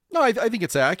No, I think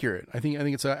it's accurate. I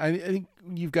think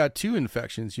you've got two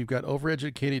infections. You've got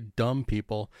overeducated dumb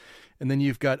people, and then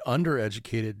you've got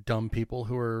undereducated dumb people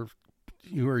who are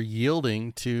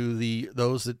yielding to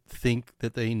those that think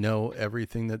that they know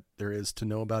everything that there is to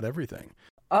know about everything.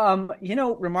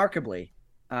 Remarkably,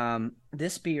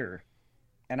 this beer,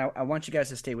 and I want you guys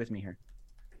to stay with me here.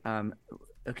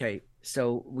 Okay,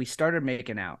 so we started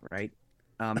making out, right?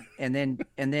 And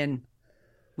then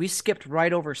we skipped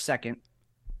right over second,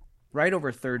 right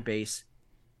over third base.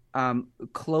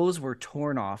 Clothes were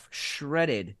torn off,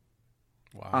 shredded.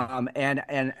 Wow.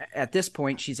 And at this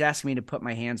point, she's asking me to put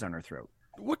my hands on her throat.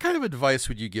 What kind of advice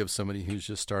would you give somebody who's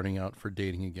just starting out for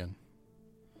dating again?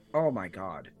 Oh my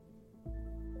God.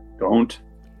 Don't.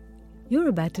 You're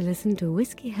about to listen to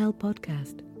Whiskey Hell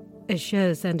Podcast, a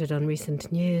show centered on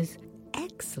recent news,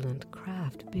 excellent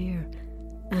craft beer,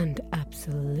 and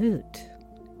absolute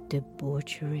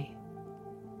debauchery.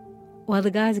 While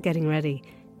the guys are getting ready,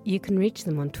 you can reach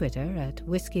them on Twitter at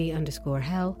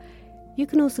whiskey_hell. You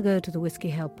can also go to the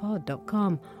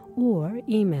whiskeyhellpod.com or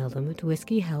email them at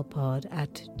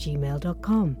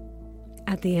whiskeyhellpod@gmail.com.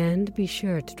 At the end, be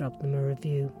sure to drop them a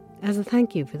review as a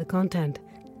thank you for the content.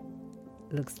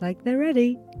 Looks like they're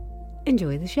ready.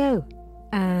 Enjoy the show,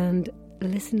 and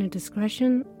listener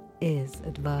discretion is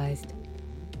advised.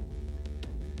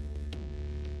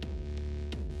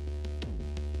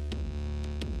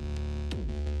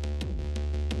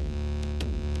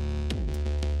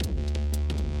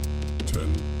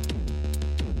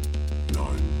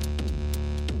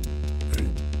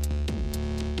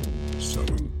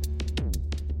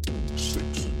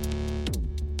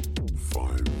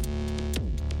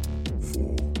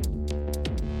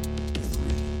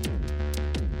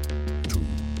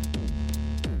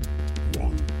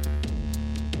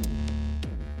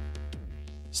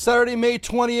 Saturday, May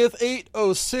 20th,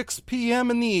 8:06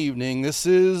 p.m. in the evening. This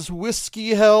is Whiskey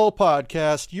Hell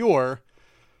Podcast, your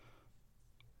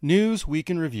news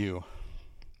week in review.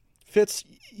 Fitz,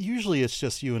 usually it's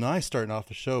just you and I starting off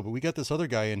the show, but we got this other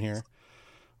guy in here.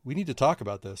 We need to talk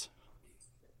about this.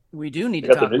 We do need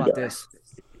to talk about this.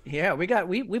 Yeah, we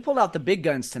pulled out the big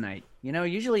guns tonight.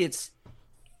 Usually it's,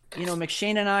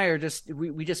 McShane and I are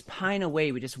we just pine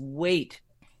away. We just wait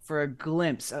for a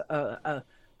glimpse, a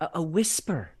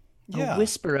whisper, a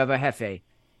whisper of a Jefe.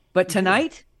 But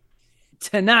tonight,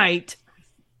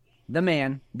 the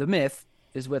man, the myth,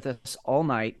 is with us all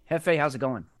night. Jefe, how's it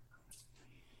going?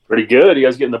 Pretty good. You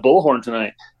guys getting the bullhorn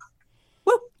tonight?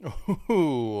 Woo!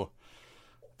 Ooh,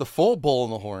 the full bull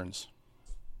in the horns.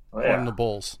 Oh, yeah. Horn the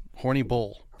bulls. Horny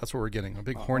bull. That's what we're getting. A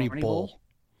big horny bull.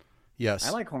 Yes.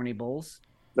 I like horny bulls.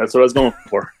 That's what I was going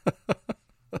for.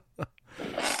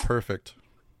 Perfect.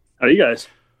 How are you guys?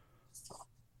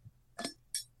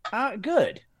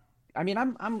 Good. I mean,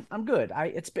 I'm good.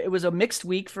 It was a mixed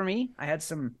week for me. I had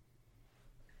some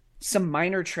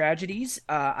minor tragedies.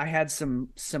 I had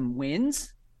some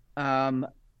wins. I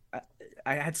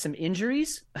had some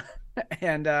injuries,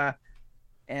 and I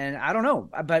don't know.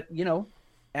 But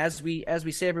as we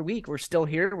say every week, we're still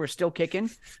here. We're still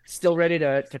kicking. Still ready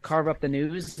to carve up the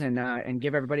news and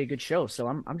give everybody a good show. So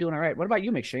I'm doing all right. What about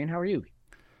you, McShane? How are you?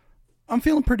 I'm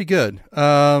feeling pretty good.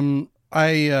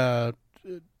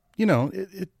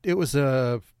 It was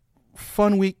a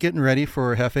fun week getting ready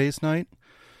for Jefe's night.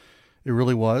 It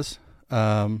really was.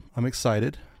 I'm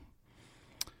excited.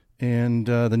 And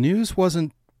the news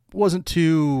wasn't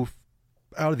too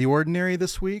out of the ordinary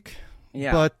this week.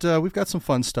 Yeah. But we've got some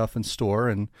fun stuff in store,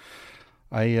 and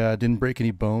I didn't break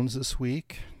any bones this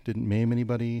week. Didn't maim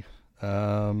anybody.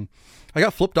 I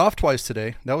got flipped off twice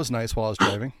today. That was nice while I was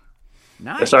driving.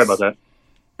 Nice. Yeah, sorry about that.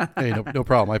 Hey, no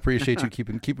problem. I appreciate you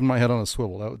keeping my head on a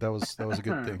swivel. That was a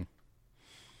good thing.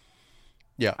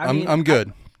 Yeah, I'm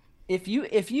good. If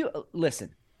you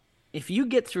listen, if you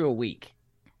get through a week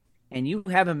and you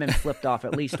haven't been flipped off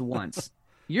at least once,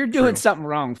 you're doing something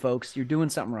wrong, folks. You're doing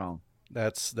something wrong.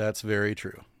 That's very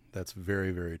true. That's very,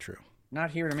 very true.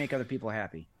 Not here to make other people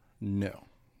happy. No.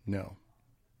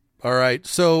 All right.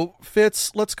 So,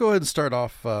 Fitz, let's go ahead and start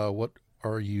off. What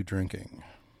are you drinking?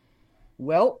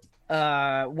 Well,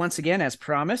 once again, as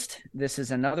promised, this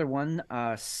is another one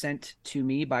sent to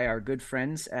me by our good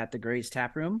friends at the Gray's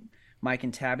Tap Room, Mike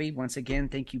and Tabby. Once again,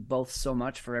 thank you both so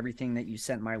much for everything that you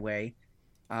sent my way.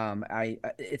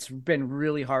 It's been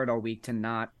really hard all week to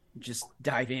not just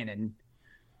dive in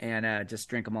and just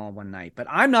drink them all in one night. But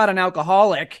I'm not an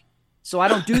alcoholic, so I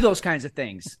don't do those kinds of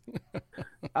things.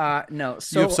 No.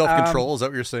 So you have self-control? Is that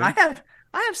what you're saying? I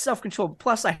have self-control.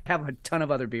 Plus, I have a ton of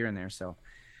other beer in there. So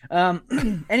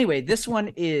anyway, this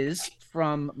one is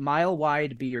from Mile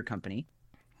Wide Beer Company.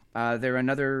 They're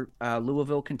another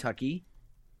Louisville, Kentucky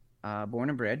born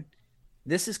and bred.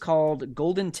 This is called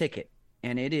Golden Ticket,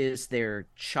 and it is their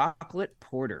chocolate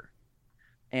porter.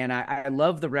 And I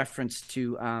love the reference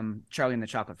to Charlie and the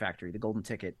Chocolate Factory, the Golden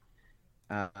Ticket.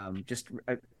 Just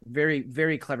a very,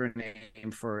 very clever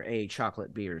name for a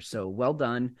chocolate beer. So well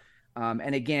done.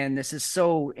 And again, this is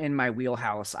so in my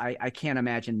wheelhouse. I can't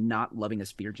imagine not loving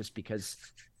this beer just because,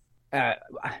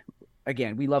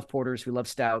 again, we love porters, we love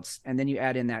stouts. And then you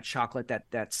add in that chocolate,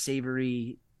 that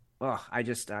savory. Oh, I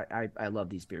love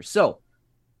these beers. So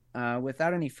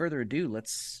without any further ado,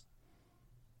 let's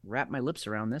wrap my lips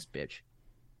around this bitch.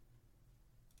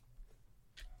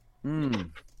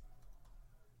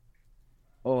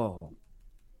 Oh,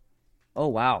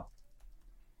 wow.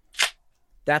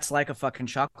 That's like a fucking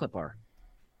chocolate bar.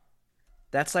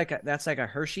 That's like a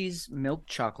Hershey's milk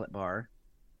chocolate bar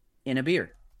in a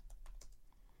beer.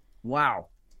 Wow.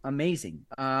 Amazing.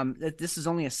 This is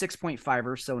only a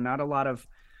 6.5er, so not a lot of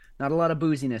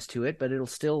booziness to it, but it'll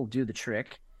still do the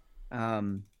trick.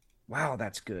 Wow,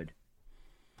 that's good.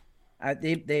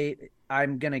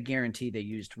 I'm gonna guarantee they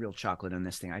used real chocolate in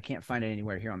this thing. I can't find it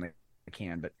anywhere here on the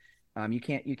can, but you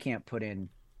cannot put in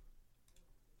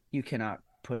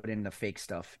the fake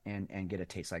stuff and get a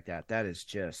taste like that. That is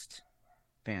just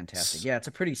fantastic. Yeah, it's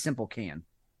a pretty simple can.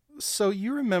 So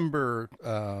you remember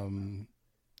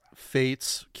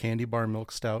Fate's candy bar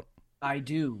milk stout? I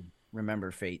do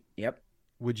remember Fate. Yep.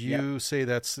 Would you say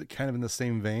that's kind of in the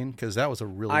same vein? Because that was a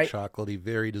really chocolatey,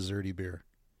 very desserty beer.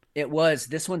 It was.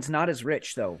 This one's not as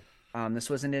rich though.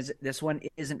 This one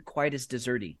isn't quite as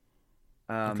desserty.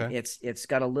 Okay. It's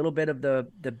got a little bit of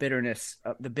the bitterness,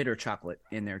 the bitter chocolate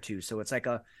in there too. So it's like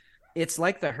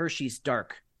the Hershey's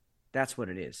dark. That's what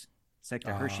it is. It's like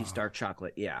the Hershey's dark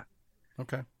chocolate. Yeah.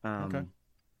 Okay. Okay.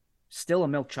 Still a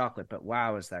milk chocolate, but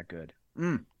wow, is that good?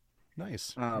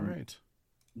 Nice. All right.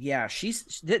 Yeah,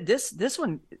 this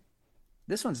one's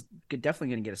definitely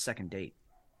going to get a second date.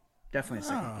 Definitely a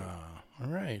second date. All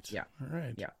right. Yeah. All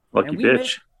right. Yeah. Lucky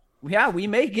bitch. We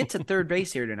may get to third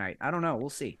base here tonight. I don't know. We'll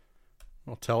see.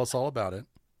 Well, tell us all about it.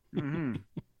 Mm-hmm.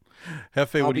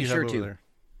 Jefe, what do you have over there?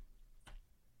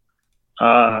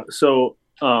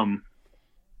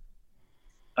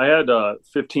 I had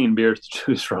 15 beers to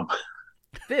choose from.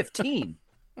 15?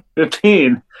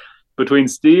 15 between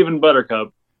Steve and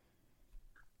Buttercup.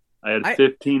 I had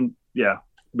 15,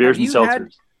 beers and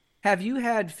seltzers. Have you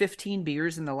had 15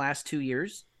 beers in the last 2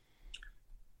 years?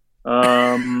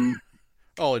 In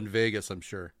Vegas, I'm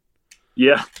sure.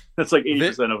 Yeah, that's like 80%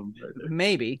 of them. Right there.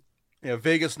 Maybe. Yeah,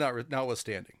 Vegas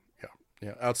notwithstanding.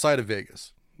 Yeah. Outside of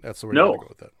Vegas, that's the way you want to go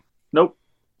with that. Nope,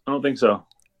 I don't think so.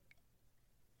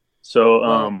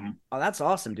 So, that's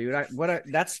awesome, dude.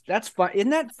 That's fun. Isn't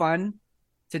that fun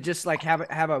to just like have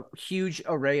a huge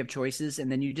array of choices,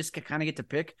 and then you just kind of get to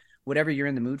pick whatever you're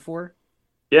in the mood for?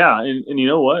 Yeah, and you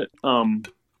know what?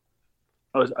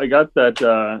 I got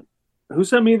that. Who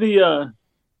sent me the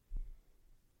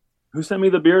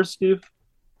beers, Steve?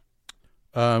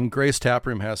 Grace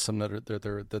Taproom has some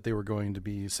that they were going to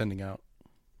be sending out.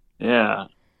 Yeah,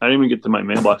 I didn't even get to my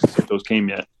mailbox to see if those came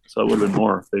yet, so it would have been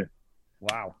more if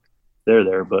they're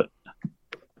there. But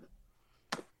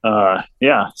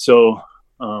so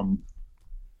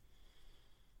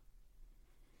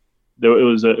it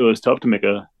was tough to make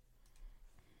a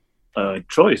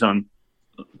choice on,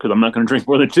 because I'm not going to drink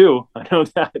more than 2. I know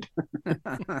that.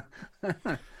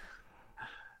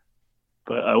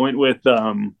 But I went with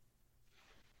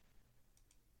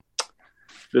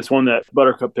this one that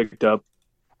Buttercup picked up.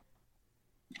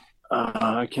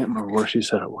 I can't remember where she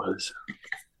said it was.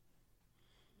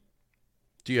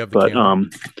 Do you have the can?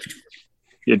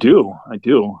 I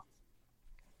do.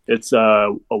 It's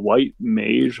a white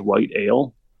mage, white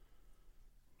ale.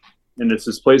 And it's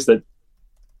this place that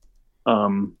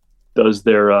does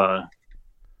their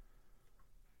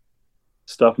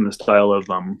stuff in the style of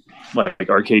like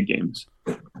arcade games.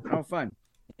 Oh, fun.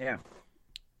 Yeah.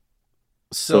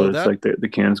 So it's like the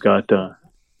can's got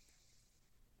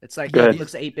it's like it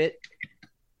looks 8-bit.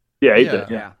 Yeah,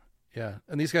 8-bit. Yeah.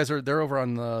 And these guys they're over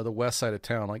on the west side of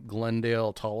town, like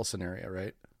Glendale, Tolleson area,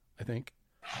 right? I think.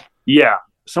 Yeah,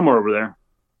 somewhere over there.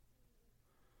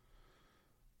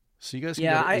 So you guys can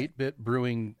go to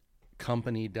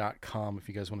 8bitbrewingcompany.com if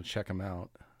you guys want to check them out.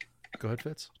 Go ahead,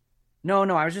 Fitz. No,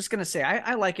 I was just going to say,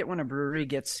 I like it when a brewery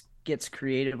gets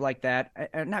creative like that.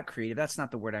 Not creative, that's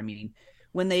not the word I mean.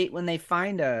 When they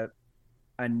find a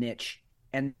niche,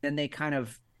 and then they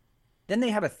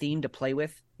have a theme to play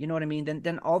with, you know what I mean?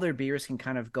 Then all their beers can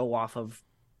kind of go off of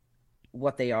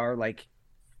what they are. Like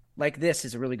this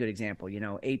is a really good example,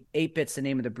 8-bit's the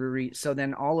name of the brewery. So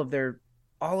then all of their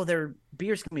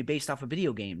beers can be based off of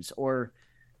video games, or,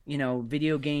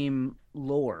 video game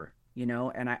lore, you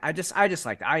know, and I just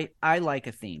like I like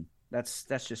a theme. That's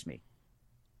just me.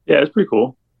 Yeah, it's pretty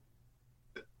cool.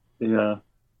 The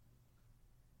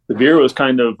beer was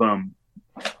kind of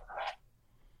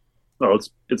well,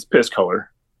 it's piss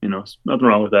color, you know, there's nothing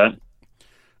wrong with that.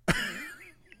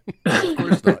 Of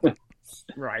course not.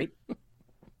 Right.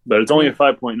 But it's only a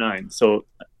 5.9, so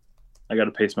I got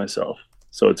to pace myself.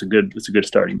 So it's a good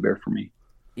starting beer for me.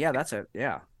 Yeah,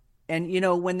 yeah. And you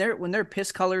know, when they're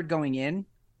piss colored going in,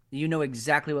 you know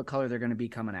exactly what color they're going to be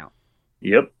coming out.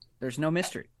 Yep. There's no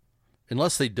mystery.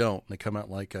 Unless they don't, they come out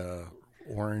like a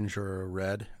orange or a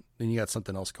red, then you got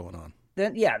something else going on.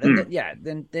 Then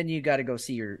then you got to go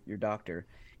see your doctor.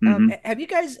 Mm-hmm. Have you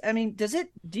guys? I mean, do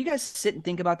you guys sit and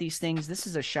think about these things? This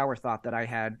is a shower thought that I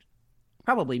had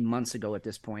probably months ago at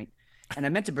this point, and I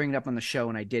meant to bring it up on the show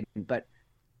and I didn't. But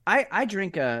I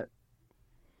drink I'm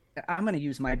going to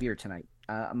use my beer tonight.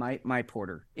 My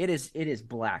porter. It is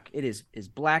black. It is as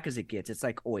black as it gets. It's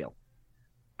like oil.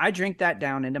 I drink that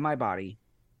down into my body,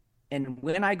 and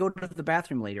when I go to the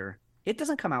bathroom later, it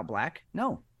doesn't come out black.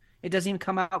 No, it doesn't even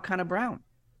come out kind of brown.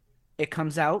 It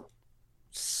comes out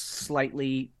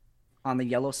slightly on the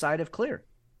yellow side of clear.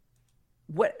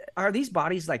 What are these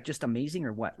bodies like? Just amazing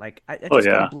or what? Like, it just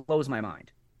kind of blows my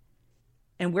mind.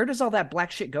 And where does all that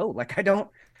black shit go? Like,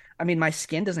 I mean, my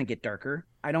skin doesn't get darker.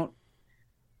 My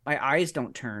eyes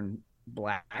don't turn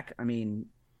black. I mean,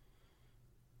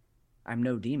 I'm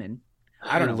no demon.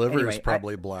 I don't know. Your liver Anyway, is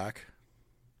probably black.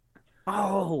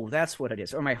 Oh, that's what it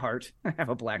is. Or my heart. I have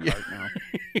a black heart now.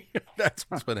 That's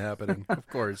what's been happening, of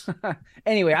course.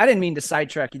 Anyway, I didn't mean to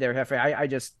sidetrack you there, Jefe.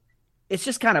 It's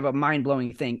just kind of a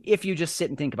mind-blowing thing if you just sit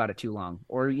and think about it too long.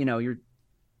 Or, you know,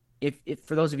 if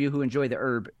for those of you who enjoy the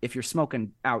herb, if you're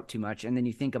smoking out too much and then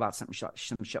you think about some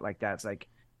shit like that, it's like,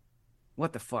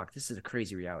 what the fuck? This is a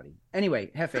crazy reality.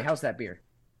 Anyway, Jefe, how's that beer?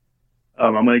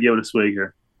 I'm going to give it a swig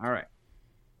here. All right.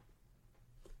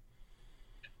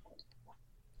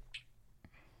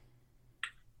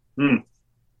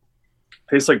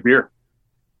 Tastes like beer.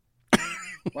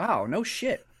 Wow, no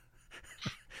shit.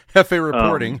 Jefe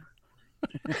reporting.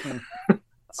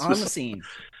 On the scene.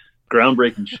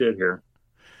 Groundbreaking shit here.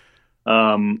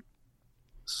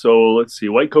 So let's see.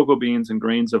 White cocoa beans and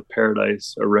grains of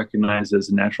paradise are recognized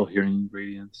as natural healing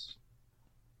ingredients.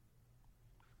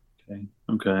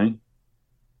 Okay.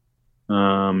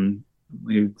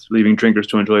 Leaving drinkers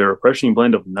to enjoy a refreshing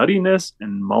blend of nuttiness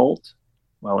and malt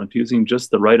while infusing just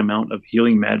the right amount of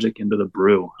healing magic into the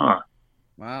brew. Huh.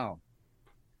 Wow.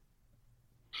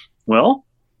 Well,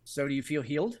 so do you feel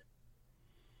healed?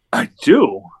 I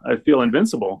do. I feel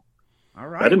invincible. All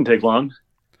right. That didn't take long.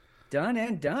 Done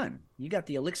and done. You got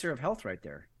the elixir of health right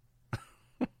there.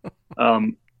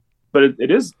 But it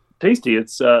is tasty.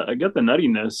 It's I get the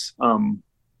nuttiness.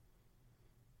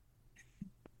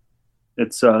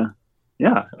 It's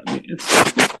yeah. I mean,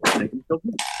 it's making me feel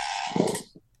good.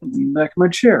 Back in my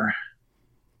chair.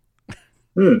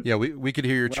 Yeah, we could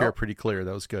hear your chair pretty clear.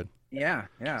 That was good. Yeah.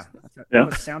 That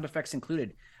was sound effects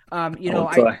included. You know,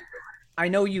 I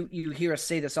know you hear us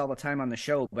say this all the time on the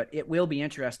show, but it will be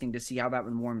interesting to see how that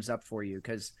one warms up for you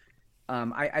because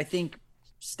I think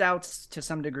stouts to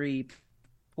some degree,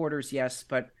 porters, yes,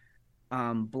 but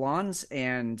blondes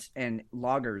and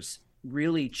lagers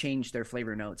really change their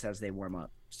flavor notes as they warm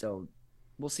up. So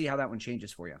we'll see how that one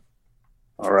changes for you.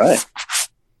 All right.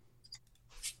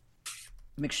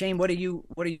 McShane, what are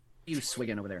you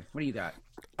swigging over there? What do you got?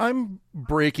 I'm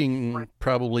breaking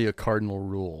probably a cardinal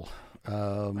rule.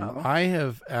 I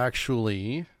have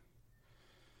actually...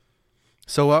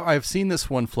 So I've seen this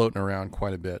one floating around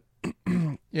quite a bit.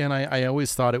 And I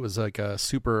always thought it was like a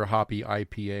super hoppy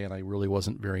IPA, and I really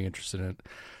wasn't very interested in it.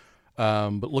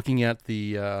 But looking at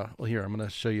the... well, here, I'm going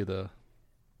to show you the...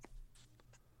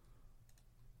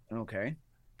 Okay.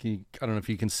 I don't know if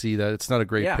you can see that. It's not a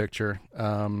great picture.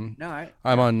 No,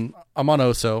 I'm on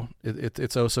Oso.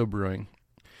 It's Oso Brewing.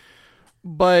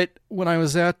 But when I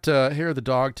was at Hair of the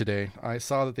Dog today, I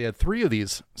saw that they had 3 of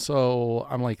these. So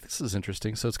I'm like, this is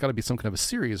interesting. So it's got to be some kind of a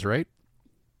series, right?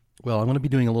 Well, I'm going to be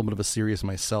doing a little bit of a series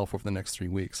myself over the next 3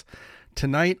 weeks.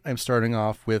 Tonight, I'm starting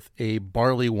off with a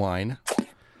barley wine.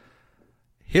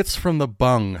 Hits from the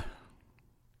Bung.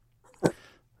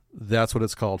 That's what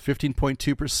it's called.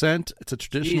 15.2%. It's a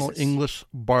traditional English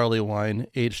barley wine,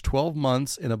 aged 12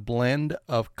 months in a blend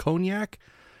of cognac,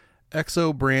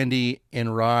 XO brandy,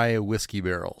 and rye whiskey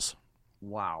barrels.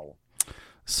 Wow.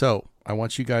 So I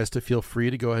want you guys to feel free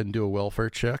to go ahead and do a welfare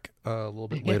check a little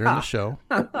bit later in the show.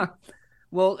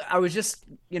 Well, I was just,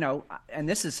 and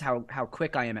this is how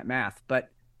quick I am at math, but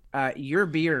your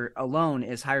beer alone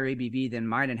is higher ABV than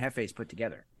mine and Jefe's put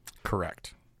together.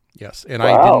 Correct. Yes, and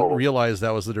I didn't realize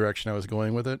that was the direction I was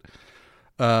going with it.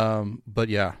 But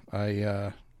yeah,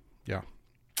 yeah.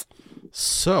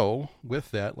 So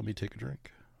with that, let me take a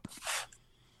drink.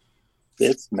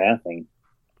 It's mathing.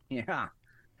 Yeah,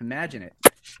 imagine it.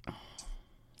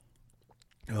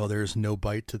 Oh, there's no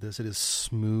bite to this. It is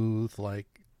smooth like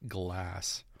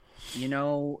glass. You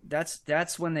know,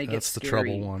 that's when they get scary. That's the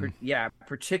trouble one. Yeah,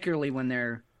 particularly when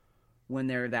they're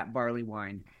that barley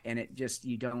wine, and it just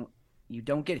you don't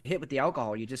get hit with the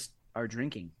alcohol. You just are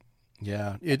drinking.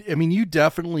 Yeah, I mean, you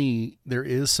definitely, there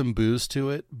is some booze to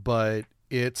it, but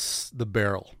it's the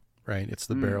barrel, right? It's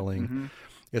the barreling. Mm-hmm.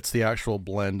 It's the actual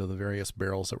blend of the various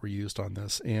barrels that were used on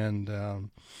this, and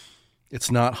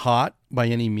it's not hot by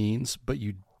any means, but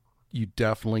you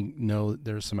definitely know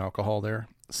there's some alcohol there,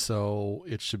 so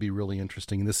it should be really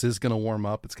interesting. This is going to warm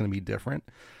up. It's going to be different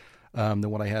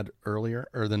than what I had earlier,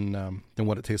 or than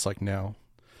what it tastes like now.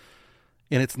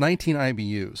 And it's 19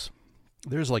 IBUs.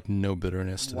 There's like no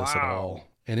bitterness to this at all,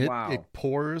 and it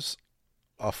pours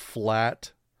a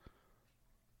flat,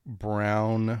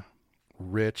 brown,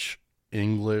 rich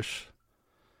English.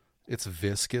 It's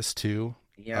viscous too.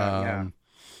 Yeah.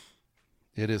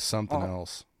 It is something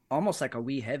else. Almost like a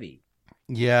wee heavy.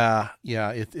 Yeah.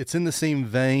 It's in the same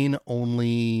vein,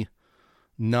 only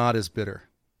not as bitter,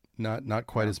 not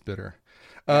quite as bitter.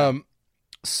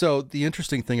 So the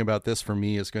interesting thing about this for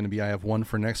me is going to be I have one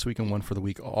for next week and one for the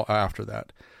week after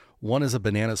that. One is a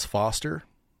Bananas Foster.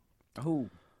 Oh,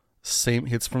 same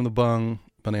hits from the bung,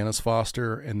 Bananas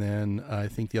Foster, and then I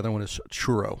think the other one is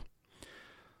Churro.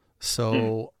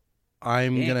 So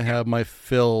I'm going to have my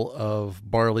fill of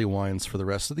barley wines for the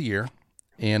rest of the year,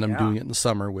 and I'm doing it in the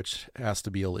summer, which has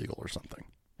to be illegal or something.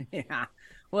 Yeah.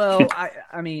 Well,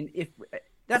 I mean, if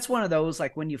that's one of those,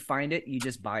 like when you find it, you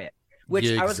just buy it. Which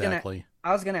yeah, exactly.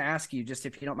 I was gonna ask you, just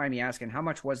if you don't mind me asking, how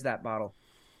much was that bottle?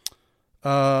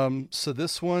 So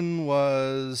this one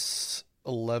was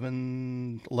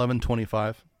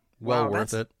 $11.25. Well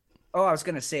worth it. Oh, I was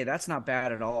gonna say that's not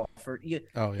bad at all for you.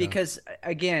 Oh, yeah. Because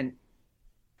again,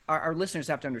 our listeners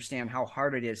have to understand how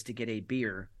hard it is to get a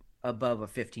beer above a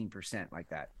 15% like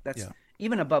that. That's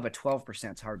even above a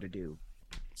 12% is hard to do.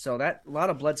 So that a lot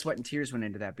of blood, sweat, and tears went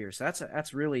into that beer. So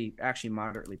that's really actually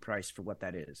moderately priced for what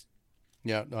that is.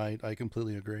 Yeah, I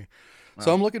completely agree. Wow.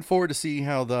 So I'm looking forward to see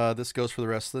how this goes for the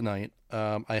rest of the night.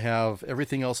 I have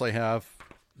everything else I have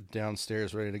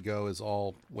downstairs ready to go is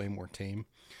all way more tame.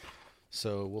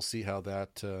 So we'll see how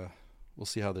we'll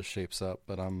see how this shapes up.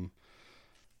 But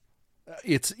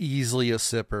it's easily a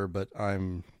sipper, but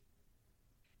I'm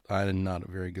not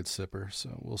a very good sipper.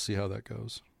 So we'll see how that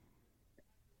goes.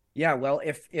 Yeah, well,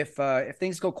 if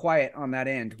things go quiet on that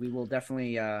end, we will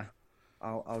definitely.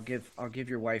 I'll give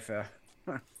your wife a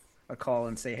call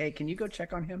and say, hey, can you go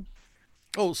check on him?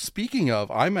 Oh, speaking of,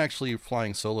 I'm actually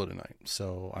flying solo tonight,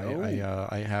 so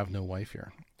I have no wife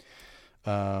here.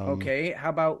 Okay,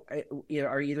 how about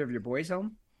are either of your boys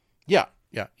home? Yeah.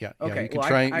 Okay, you can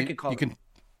try. I could call.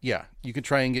 You can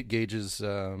try and get Gage's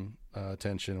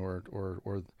attention or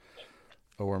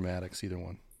Maddox, either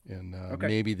one, and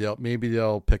maybe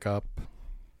they'll pick up.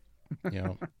 You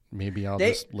know, maybe I'll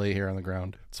just lay here on the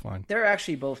ground. It's fine. They're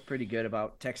actually both pretty good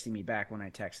about texting me back when I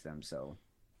text them. So,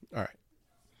 all right.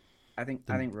 I think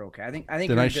we're okay. I think we're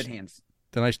in good hands.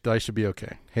 Then I should be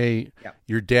okay. Hey,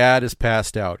 your dad is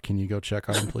passed out. Can you go check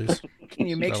on him, please? Can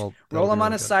you roll him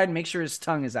on his side and make sure his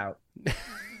tongue is out?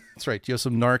 That's right. Do you have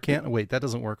some Narcan? Wait, that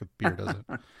doesn't work with beer, does it?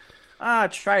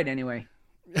 Try it anyway.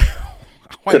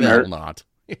 Why the hell not?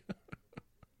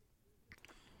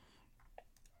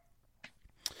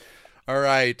 All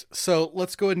right, so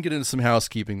let's go ahead and get into some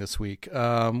housekeeping this week.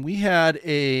 We had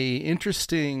a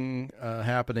interesting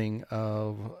happening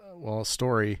of a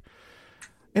story,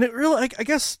 and it really, I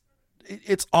guess,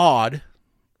 it's odd,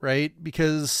 right?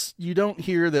 Because you don't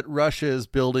hear that Russia is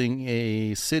building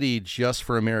a city just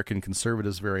for American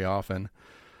conservatives very often,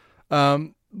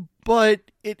 but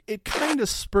it kind of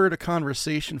spurred a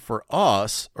conversation for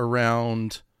us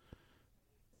around: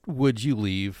 would you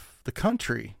leave the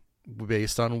country?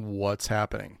 Based on what's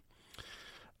happening.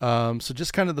 So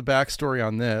just kind of the backstory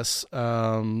on this.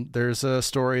 There's a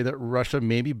story that Russia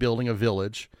may be building a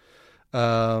village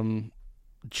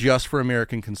just for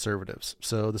American conservatives.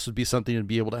 So this would be something to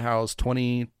be able to house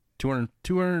 200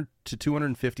 to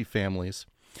 250 families.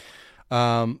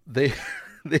 They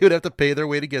would have to pay their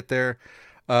way to get there.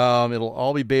 It'll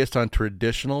all be based on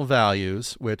traditional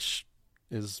values, which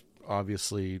is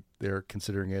obviously they're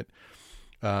considering it.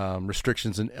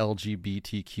 Restrictions in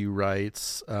LGBTQ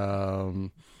rights,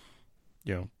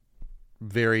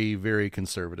 very, very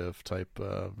conservative type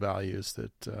values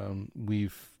that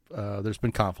there's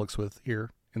been conflicts with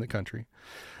here in the country.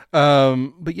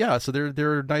 But yeah, so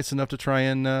they're nice enough to try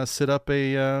and set up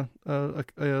a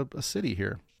city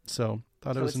here. So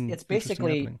thought it was it's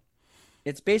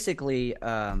basically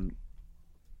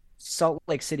Salt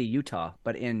Lake City, Utah,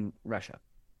 but in Russia.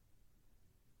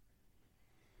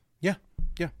 Yeah.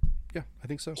 I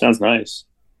think so. Sounds nice.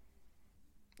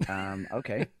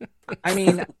 Okay. I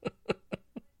mean,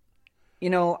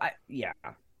 yeah.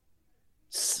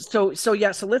 So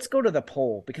let's go to the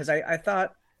poll, because I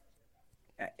thought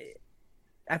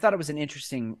it was an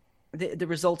interesting. The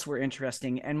results were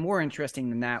interesting, and more interesting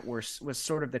than that was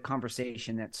sort of the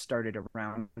conversation that started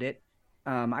around it.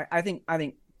 I think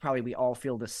probably we all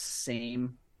feel the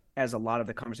same as a lot of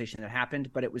the conversation that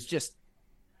happened, but it was just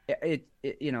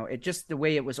it just the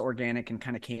way it was organic and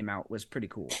kind of came out was pretty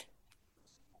cool.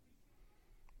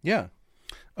 Yeah.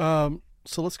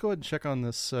 So let's go ahead and check on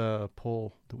this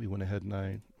poll that we went ahead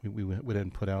and we went ahead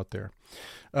and put out there.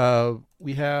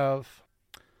 We have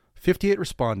 58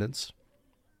 respondents,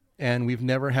 and we've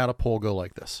never had a poll go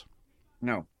like this.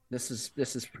 No, this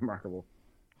is remarkable.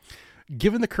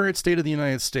 Given the current state of the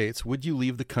United States, would you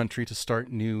leave the country to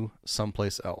start new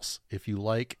someplace else? If you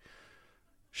like,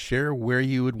 share where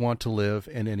you would want to live,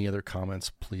 and any other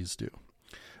comments, please do.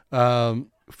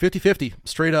 50-50,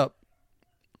 straight up.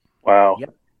 Wow.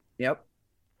 Yep.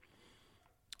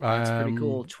 That's pretty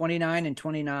cool. 29 and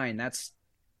 29. That's,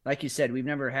 like you said, we've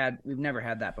never had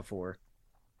that before.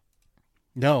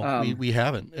 No, we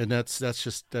haven't, and that's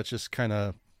just kind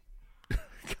of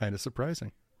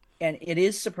surprising. And it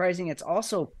is surprising. It's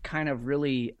also kind of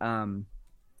really,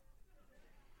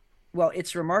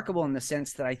 it's remarkable in the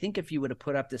sense that I think if you would have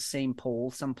put up the same poll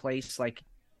someplace like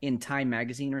in Time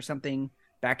magazine or something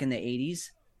back in the 80s,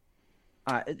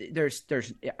 I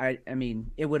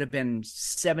mean, it would have been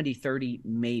 70-30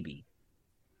 maybe.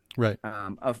 Right.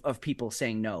 Of people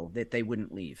saying no, that they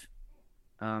wouldn't leave.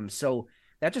 So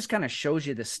that just kind of shows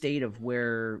you the state of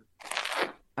where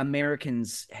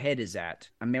Americans' heads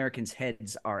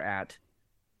are at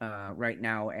right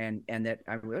now, and that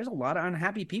there's a lot of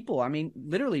unhappy people. I mean,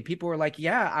 literally, people were like,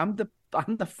 "Yeah, I'm the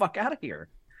fuck out of here."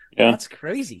 Yeah, that's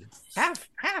crazy. Half.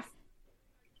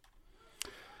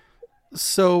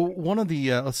 So one of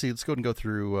the let's go ahead and go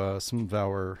through some of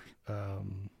our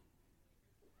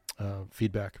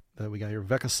feedback that we got here.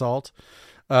 Vecca Salt,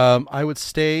 I would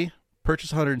stay.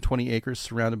 Purchase 120 acres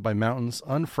surrounded by mountains,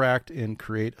 unfracked, and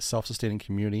create a self-sustaining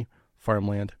community,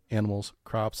 farmland, animals,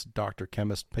 crops, doctor,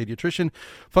 chemist, pediatrician,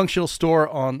 functional store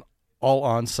all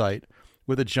on site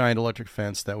with a giant electric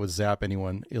fence that would zap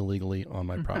anyone illegally on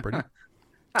my property.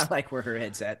 I like where her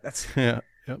head's at. That's yeah.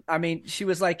 Yep. I mean, she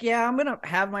was like, "Yeah, I'm gonna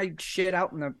have my shit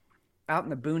out in the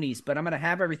boonies, but I'm gonna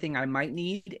have everything I might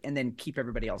need and then keep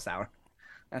everybody else out."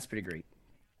 That's pretty great.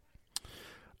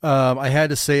 I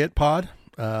had to say it, Pod.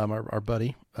 Our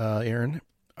buddy, Aaron,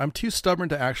 I'm too stubborn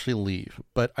to actually leave,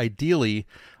 but ideally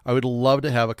I would love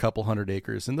to have a couple hundred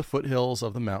acres in the foothills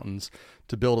of the mountains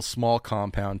to build a small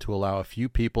compound to allow a few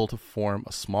people to form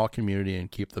a small community and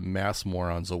keep the mass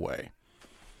morons away.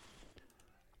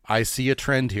 I see a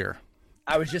trend here.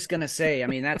 I was just going to say, I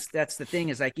mean, that's the thing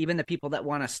is like, even the people that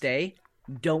want to stay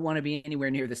don't want to be anywhere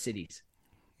near the cities.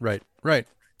 Right.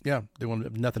 Yeah, they want to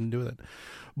have nothing to do with it.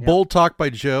 Yep. Bold talk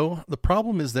by Joe. The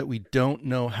problem is that we don't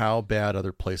know how bad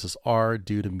other places are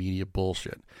due to media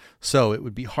bullshit. So it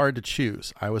would be hard to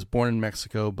choose. I was born in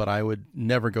Mexico, but I would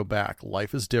never go back.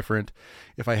 Life is different.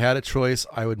 If I had a choice,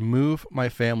 I would move my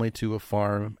family to a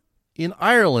farm in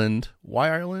Ireland. Why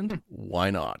Ireland? Why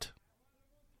not?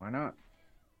 Why not?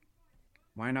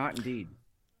 Why not, indeed.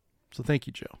 So thank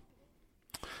you, Joe.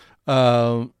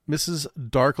 Mrs.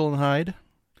 Darklenhide.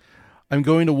 I'm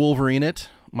going to Wolverine it.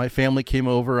 My family came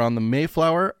over on the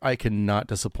Mayflower. I cannot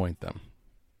disappoint them.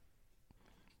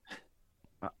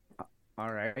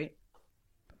 All right.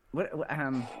 What?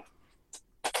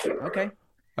 Okay.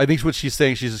 I think what she's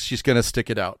saying, she's going to stick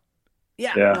it out.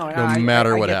 Yeah. No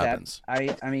matter what happens.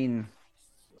 I mean,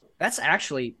 that's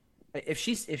actually, if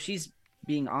she's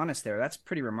being honest there, that's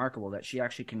pretty remarkable that she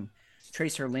actually can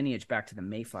trace her lineage back to the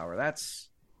Mayflower. That's.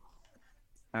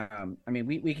 I mean,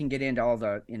 we can get into all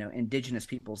the indigenous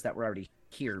peoples that were already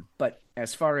here, but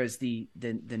as far as the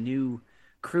new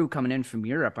crew coming in from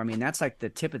Europe, I mean, that's like the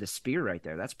tip of the spear right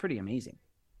there. That's pretty amazing.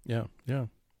 Yeah.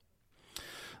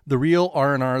 The Real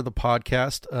R&R, the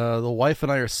podcast. The wife and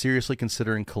I are seriously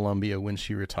considering Colombia when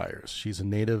she retires. She's a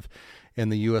native,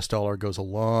 and the U.S. dollar goes a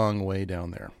long way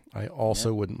down there. I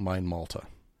also wouldn't mind Malta.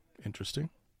 Interesting.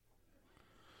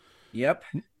 Yep.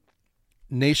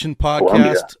 Nation podcast.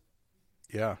 Colombia.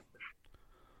 Yeah.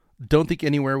 Don't think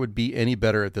anywhere would be any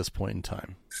better at this point in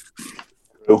time.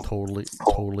 True.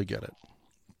 Totally get it.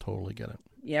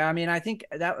 Yeah, I mean, I think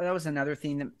that was another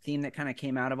theme that kind of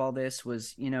came out of all this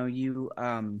was,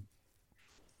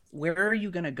 where are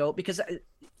you going to go? Because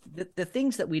the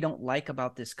things that we don't like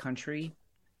about this country,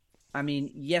 I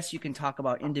mean, yes, you can talk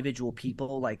about individual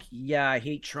people like, yeah, I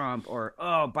hate Trump, or,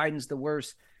 oh, Biden's the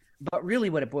worst. But really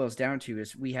what it boils down to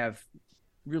is we have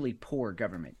really poor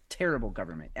government, terrible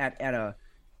government at a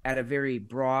very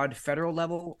broad federal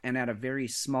level and at a very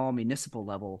small municipal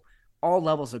level. All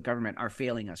levels of government are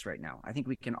failing us right now. I think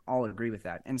we can all agree with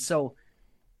that. And so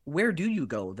where do you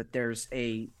go that there's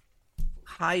a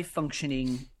high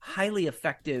functioning, highly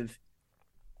effective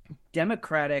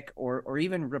democratic or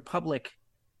even republic,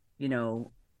 a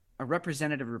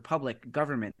representative republic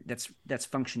government that's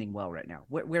functioning well right now?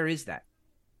 Where is that?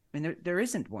 I mean, there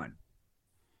isn't one.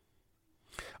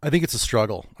 I think it's a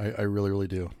struggle. I really, really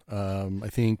do. I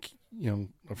think,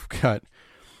 I've got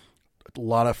a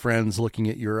lot of friends looking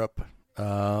at Europe,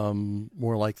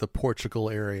 more like the Portugal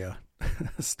area,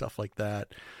 stuff like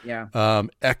that. Yeah.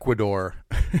 Ecuador,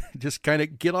 just kind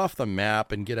of get off the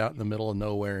map and get out in the middle of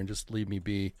nowhere and just leave me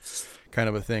be, kind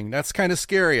of a thing. That's kind of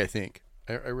scary, I think.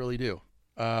 I really do.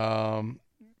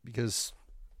 Because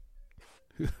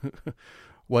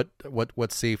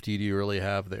what safety do you really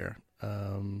have there?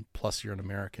 Plus you're an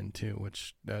American too,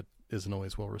 which that isn't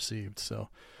always well received. So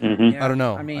Yeah, I don't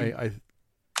know. I mean,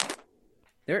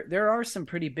 there are some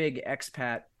pretty big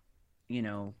expat,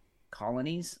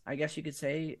 colonies, I guess you could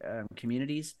say,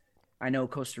 communities. I know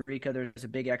Costa Rica, there's a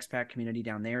big expat community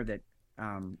down there that,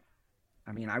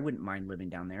 I mean, I wouldn't mind living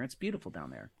down there. It's beautiful down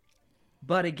there.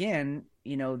 But again,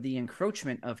 the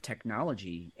encroachment of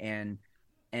technology and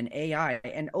AI,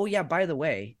 and oh yeah, by the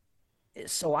way,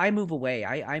 so I move away.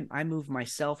 I move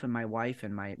myself and my wife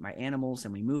and my animals,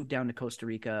 and we move down to Costa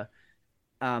Rica.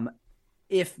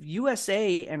 If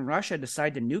USA and Russia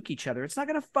decide to nuke each other, it's not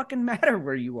going to fucking matter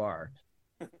where you are.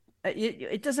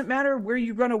 It doesn't matter where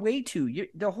you run away to.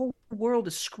 The whole world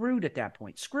is screwed at that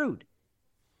point. Screwed.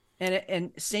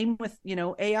 And same with,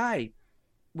 AI.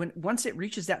 Once it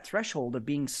reaches that threshold of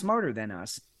being smarter than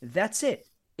us, that's it.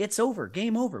 It's over.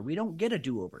 Game over. We don't get a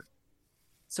do-over.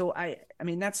 So I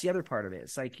mean, that's the other part of it.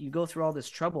 It's like you go through all this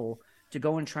trouble to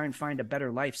go and try and find a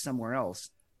better life somewhere else,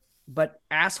 but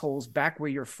assholes back where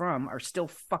you're from are still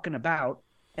fucking about,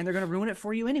 and they're going to ruin it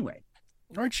for you anyway.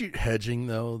 Aren't you hedging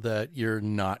though that you're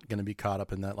not going to be caught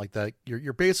up in that like that?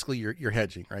 You're basically you're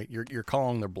hedging, right? You're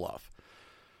calling their bluff.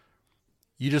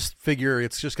 You just figure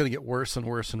it's just going to get worse and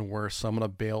worse and worse. So I'm going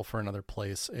to bail for another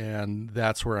place, and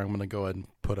that's where I'm going to go ahead and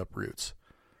put up roots.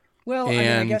 Well,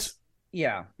 I guess.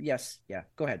 Yeah. Yes. Yeah.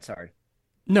 Go ahead. Sorry.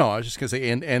 No, I was just going to say,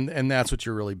 and that's what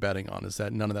you're really betting on, is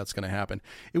that none of that's going to happen.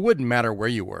 It wouldn't matter where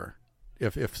you were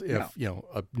if no.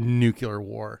 A nuclear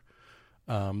war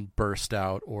burst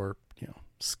out, or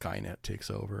Skynet takes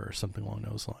over or something along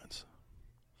those lines.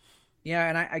 Yeah,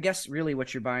 and I guess really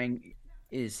what you're buying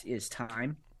is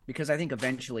time, because I think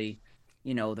eventually,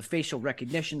 the facial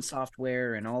recognition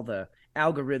software and all the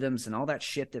algorithms and all that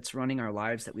shit that's running our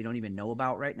lives that we don't even know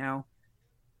about right now,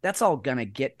 that's all gonna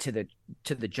get to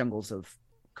the jungles of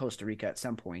Costa Rica at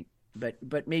some point,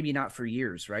 but maybe not for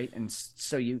years, right? And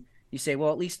so you say,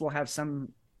 well, at least we'll have some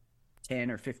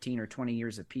 10 or 15 or 20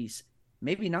 years of peace.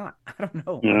 Maybe not. I don't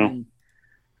know. Yeah. I mean,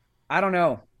 I don't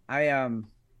know.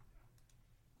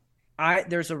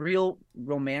 There's a real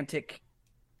romantic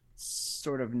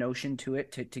sort of notion to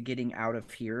it, to getting out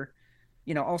of here.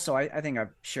 Also, I think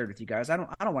I've shared with you guys, I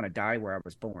don't want to die where I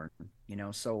was born,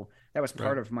 so that was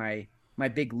part of my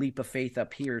big leap of faith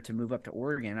up here to move up to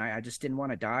Oregon. I just didn't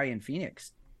want to die in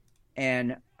Phoenix.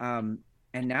 And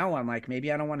now I'm like,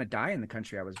 maybe I don't want to die in the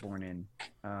country I was born in.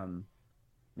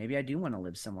 Maybe I do want to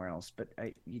live somewhere else, but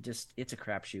it's a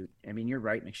crapshoot. I mean, you're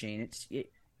right, McShane.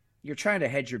 You're trying to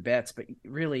hedge your bets, but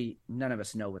really none of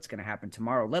us know what's going to happen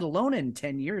tomorrow, let alone in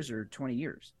 10 years or 20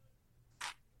 years.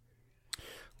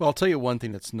 Well, I'll tell you one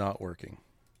thing that's not working.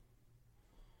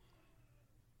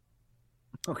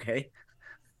 Okay.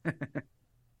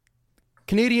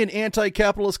 Canadian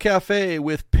anti-capitalist cafe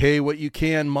with pay what you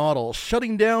can model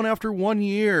shutting down after 1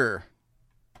 year.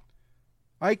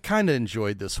 I kind of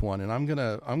enjoyed this one, and I'm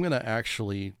gonna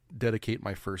actually dedicate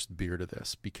my first beer to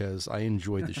this because I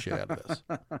enjoyed the shit out of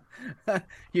this.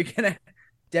 You're gonna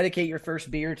dedicate your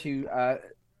first beer to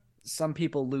some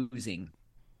people losing.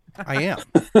 I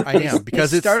am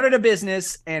because it started a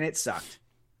business and it sucked.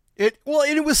 It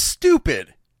was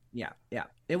stupid. Yeah,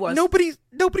 it was.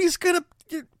 Nobody's gonna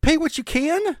pay what you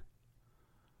can.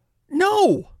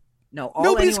 No. All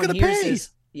nobody's anyone gonna hears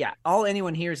pay. All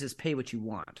anyone hears is pay what you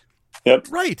want. Yep.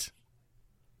 Right.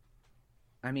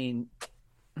 I mean,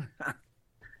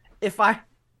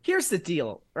 here's the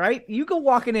deal, right? You go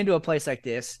walking into a place like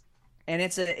this, and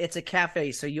it's a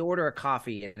cafe. So you order a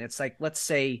coffee, and it's like, let's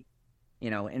say,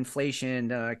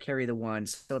 inflation, carry the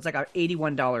ones. So it's like a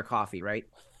 $81 coffee, right?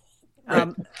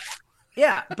 Right.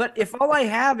 Yeah, but if all I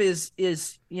have is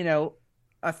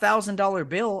 $1,000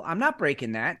 bill, I'm not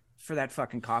breaking that for that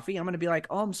fucking coffee. I'm gonna be like,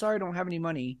 oh, I'm sorry, I don't have any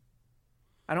money.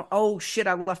 Oh shit,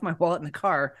 I left my wallet in the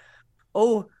car.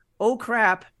 Oh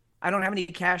crap, I don't have any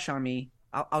cash on me.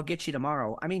 I'll get you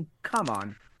tomorrow. I mean, come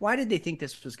on. Why did they think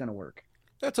this was gonna work?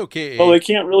 That's okay. Well, they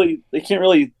can't really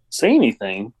say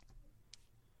anything.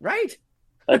 Right.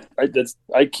 I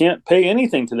can't pay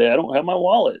anything today. I don't have my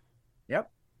wallet. Yep.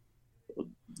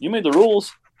 You made the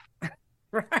rules.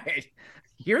 Right.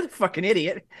 You're the fucking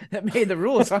idiot that made the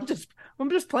rules. I'm just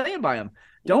playing by them.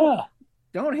 Don't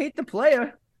hate the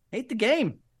player. Hate the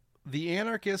game. The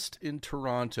Anarchist in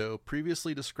Toronto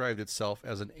previously described itself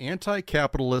as an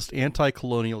anti-capitalist,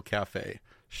 anti-colonial cafe,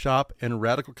 shop, and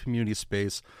radical community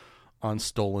space on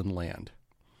stolen land.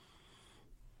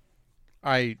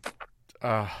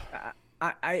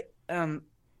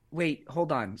 Wait,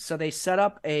 hold on. So they set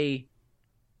up a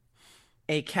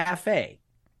cafe.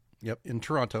 Yep, in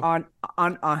Toronto.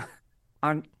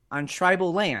 On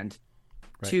tribal land,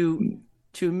 right,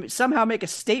 to somehow make a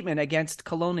statement against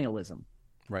colonialism.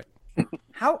 Right.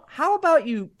 How about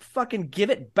you fucking give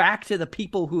it back to the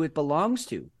people who it belongs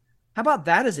to? How about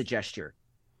that as a gesture?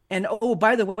 And oh,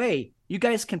 by the way, you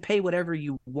guys can pay whatever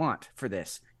you want for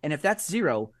this. And if that's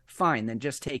zero, fine, then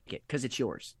just take it because it's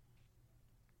yours.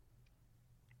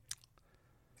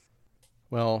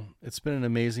 Well, it's been an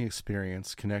amazing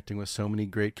experience connecting with so many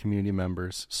great community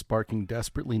members, sparking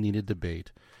desperately needed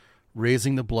debate,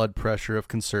 raising the blood pressure of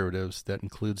conservatives, that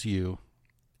includes you,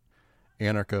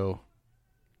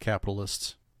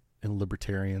 anarcho-capitalists, and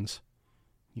libertarians,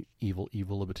 you evil,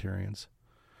 evil libertarians.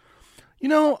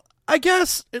 I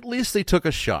guess at least they took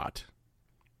a shot.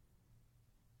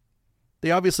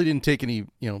 They obviously didn't take any,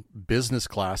 business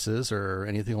classes or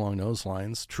anything along those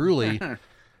lines. Truly,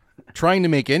 trying to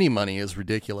make any money is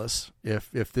ridiculous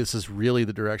if this is really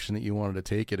the direction that you wanted to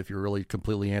take it, if you're really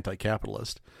completely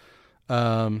anti-capitalist.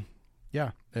 Yeah,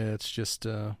 it's just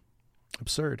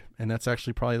absurd. And that's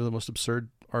actually probably the most absurd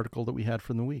article that we had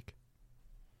from the week.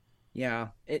 Yeah,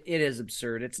 it is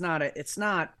absurd. It's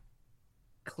not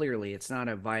clearly, it's not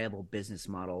a viable business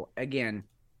model. Again,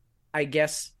 I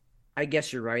guess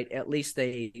you're right. At least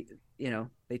they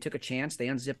took a chance. They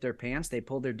unzipped their pants. They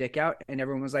pulled their dick out, and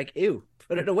everyone was like, "Ew,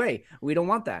 put it away. We don't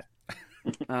want that."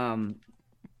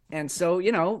 And so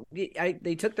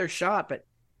they took their shot. But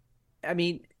I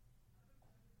mean,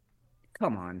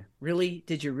 come on, really?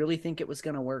 Did you really think it was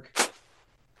going to work?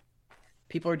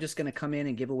 People are just going to come in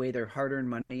and give away their hard-earned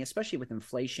money, especially with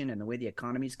inflation and the way the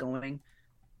economy's going.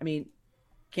 I mean,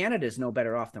 Canada's no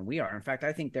better off than we are. In fact,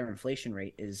 I think their inflation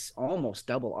rate is almost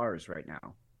double ours right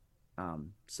now.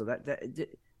 So that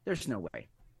there's no way.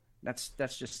 That's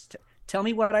just tell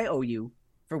me what I owe you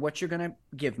for what you're going to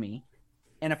give me.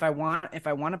 And if I want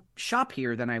to shop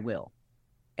here, then I will.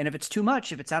 And if it's too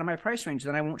much, if it's out of my price range,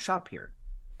 then I won't shop here.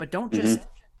 But don't just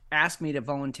ask me to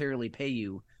voluntarily pay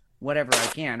you whatever I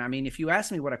can. I mean, if you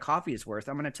ask me what a coffee is worth,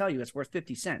 I'm going to tell you it's worth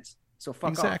 50 cents. So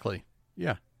fuck off. Exactly.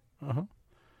 Yeah. Uh-huh.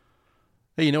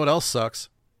 Hey, you know what else sucks?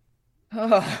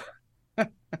 Oh.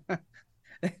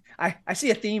 I see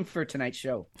a theme for tonight's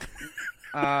show.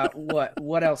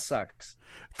 What else sucks?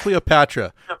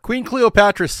 Cleopatra. Queen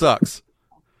Cleopatra sucks.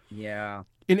 Yeah.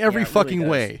 In every fucking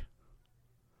really way.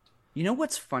 You know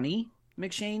what's funny,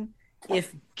 McShane?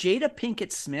 If Jada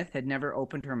Pinkett Smith had never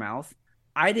opened her mouth,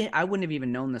 I wouldn't have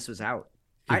even known this was out.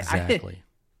 Exactly.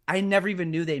 I never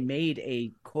even knew they made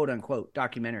a quote unquote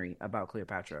documentary about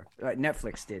Cleopatra.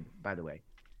 Netflix did, by the way.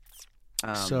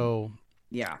 So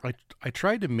yeah, I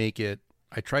tried to make it.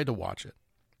 I tried to watch it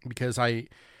because I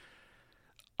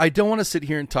don't want to sit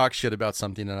here and talk shit about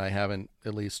something that I haven't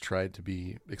at least tried to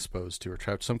be exposed to or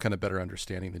try some kind of better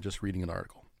understanding than just reading an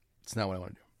article. It's not what I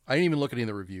want to do. I didn't even look at any of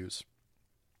the reviews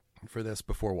for this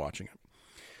before watching it.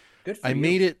 Good for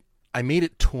you. I made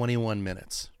it 21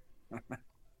 minutes.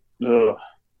 Ugh.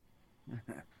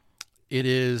 It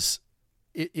is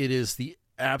the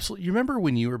absolute. You remember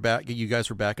when you guys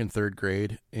were back in third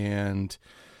grade and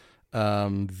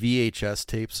VHS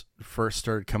tapes first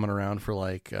started coming around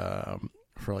for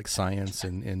science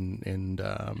and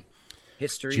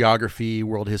history, geography,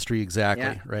 world history,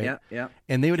 exactly, right? Yeah.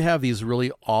 And they would have these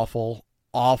really awful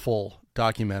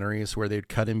documentaries where they'd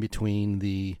cut in between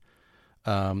the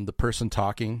person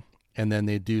talking, and then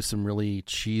they'd do some really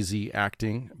cheesy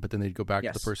acting, but then they'd go back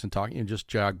to the person talking and just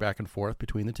jog back and forth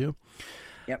between the two.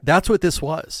 Yep. That's what this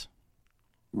was.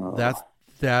 Oh.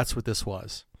 That's what this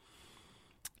was.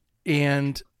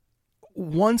 And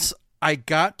once I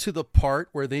got to the part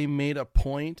where they made a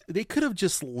point. They could have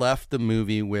just left the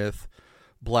movie with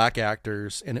black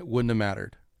actors and it wouldn't have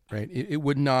mattered, right? It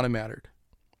would not have mattered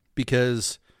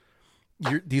because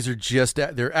these are just,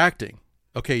 they're acting.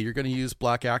 Okay, you're going to use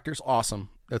black actors. Awesome.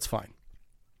 That's fine.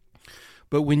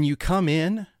 But when you come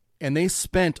in and they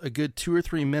spent a good 2 or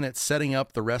 3 minutes setting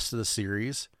up the rest of the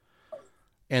series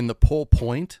and the whole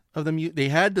point of them, they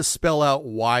had to spell out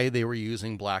why they were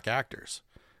using black actors.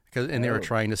 And they were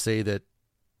trying to say that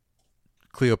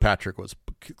Cleopatra was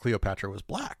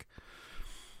black,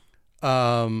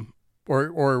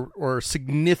 or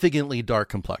significantly dark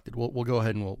complected. We'll go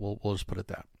ahead and we'll just put it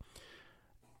that.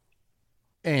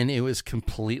 And it was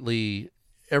completely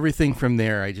everything from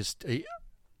there.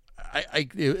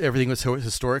 Everything was so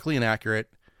historically inaccurate,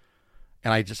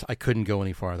 and I couldn't go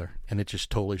any farther, and it just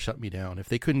totally shut me down. If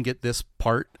they couldn't get this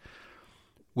part,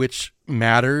 which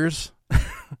matters.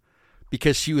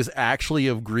 Because she was actually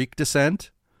of Greek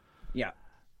descent. Yeah.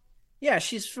 Yeah,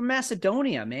 she's from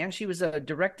Macedonia, man. She was a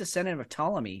direct descendant of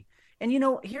Ptolemy. And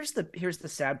here's the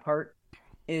sad part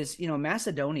is,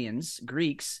 Macedonians,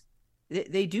 Greeks,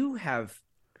 they do have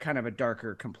kind of a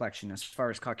darker complexion as far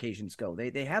as Caucasians go.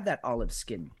 They have that olive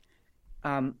skin.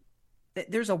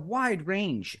 There's a wide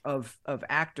range of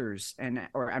actors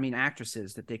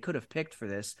actresses that they could have picked for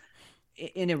this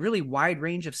in a really wide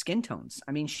range of skin tones.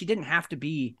 I mean, she didn't have to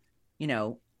be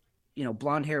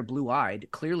blonde hair, blue eyed.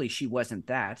 Clearly she wasn't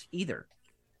that either,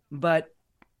 but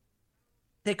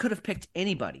they could have picked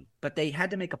anybody, but they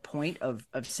had to make a point of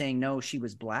saying, no, she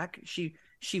was black. She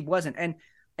wasn't. And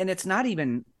it's not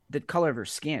even the color of her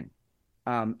skin.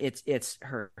 It's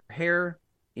her hair,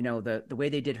 the way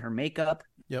they did her makeup,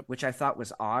 yep. Which I thought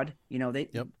was odd.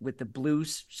 With the blue,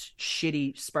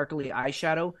 shitty, sparkly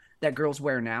eyeshadow that girls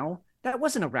wear now, that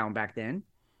wasn't around back then.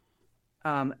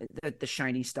 The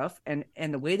shiny stuff and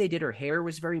the way they did her hair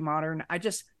was very modern.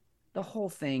 The whole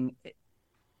thing,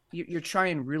 you're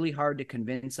trying really hard to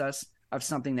convince us of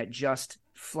something that just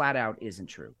flat out isn't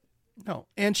true. No.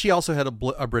 And she also had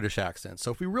a British accent. So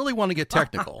if we really want to get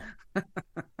technical,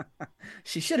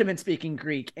 she should have been speaking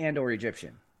Greek and or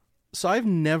Egyptian. So I've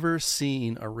never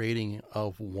seen a rating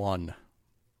of 1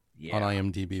 on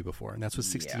IMDb before. And that's with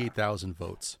 68,000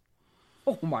 votes.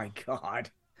 Oh my God.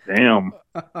 Damn.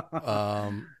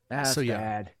 That's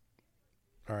bad.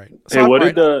 All right. So what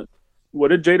did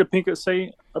Jada Pinkett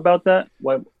say about that?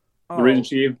 The reason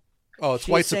she gave? Oh, it's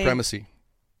white supremacy.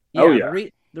 Yeah,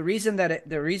 the reason that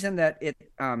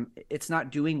it's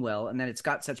not doing well and that it's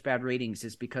got such bad ratings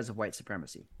is because of white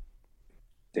supremacy.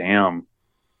 Damn.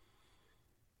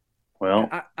 Well,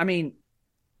 I mean,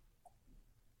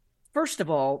 first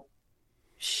of all,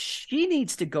 she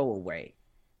needs to go away.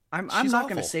 I'm not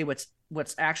going to say what's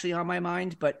actually on my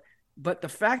mind, but the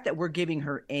fact that we're giving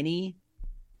her any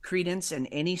credence and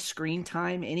any screen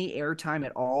time, any airtime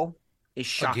at all is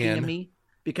shocking to me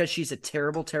because she's a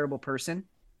terrible, terrible person.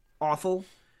 Awful.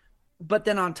 But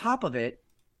then on top of it,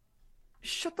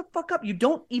 shut the fuck up. You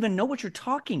don't even know what you're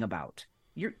talking about.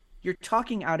 You're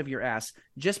talking out of your ass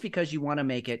just because you want to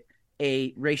make it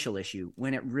a racial issue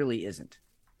when it really isn't.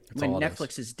 When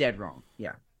Netflix is dead wrong.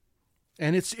 Yeah.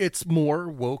 And it's more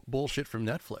woke bullshit from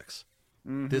Netflix.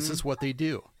 Mm-hmm. This is what they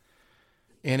do.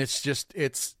 And it's just,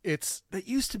 that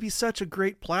used to be such a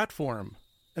great platform,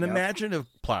 an imaginative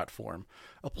platform,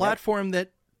 a platform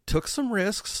that took some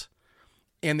risks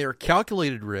and they were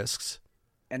calculated risks.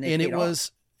 And they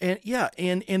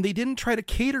didn't try to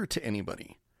cater to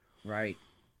anybody. Right.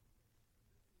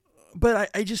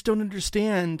 But I just don't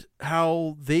understand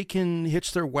how they can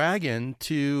hitch their wagon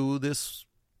to this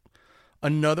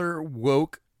another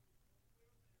woke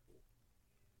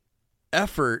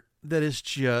effort that is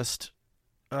just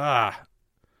Well,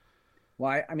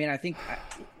 I mean, I think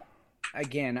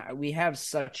again, we have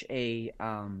such a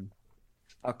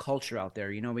culture out there.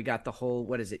 We got the whole,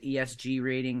 what is it, ESG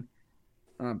rating,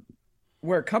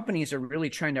 where companies are really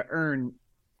trying to earn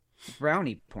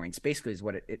brownie points. Basically, is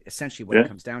what it essentially what it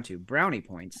comes down to. Brownie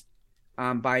points,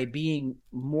 by being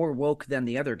more woke than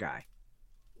the other guy.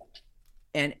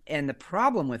 And the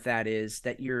problem with that is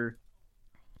that you're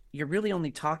really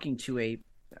only talking to a,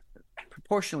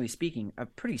 proportionally speaking, a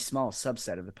pretty small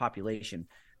subset of the population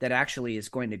that actually is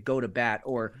going to go to bat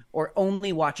or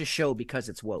only watch a show because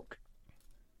it's woke.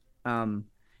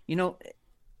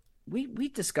 We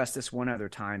discussed this one other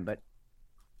time, but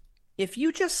if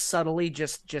you just subtly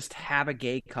just have a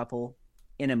gay couple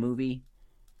in a movie,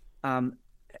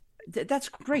 that's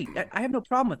great. I have no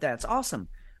problem with that. It's awesome.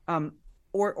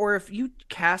 Or if you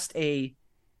cast a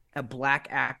black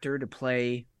actor to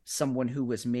play someone who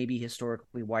was maybe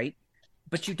historically white,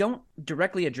 but you don't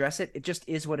directly address it, it just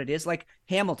is what it is. Like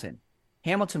Hamilton.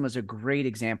 Hamilton was a great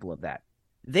example of that.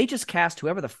 They just cast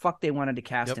whoever the fuck they wanted to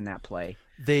cast in that play.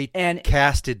 They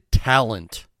casted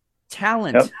talent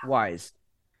wise.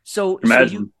 So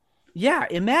imagine.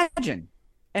 Imagine.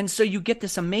 And so you get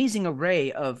this amazing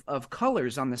array of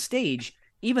colors on the stage,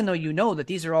 even though you know that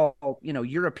these are all,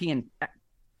 European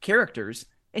characters,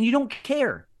 and you don't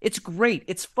care. It's great.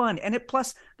 It's fun. And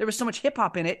plus there was so much hip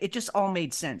hop in it. It just all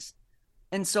made sense.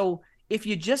 And so if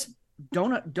you just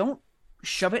don't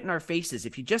shove it in our faces,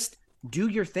 if you just do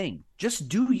your thing, just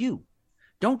do you.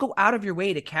 Don't go out of your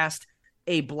way to cast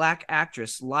a black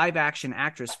actress, live action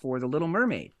actress for The Little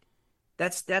Mermaid.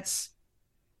 That's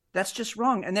just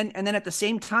wrong. And then at the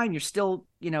same time, you're still,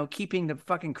 keeping the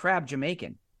fucking crab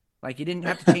Jamaican. Like, you didn't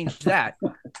have to change that.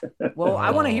 Well,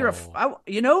 I want to hear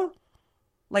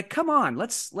come on,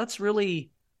 let's really,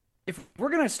 if we're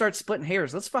going to start splitting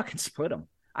hairs, let's fucking split them.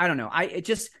 I don't know.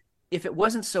 If it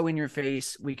wasn't so in your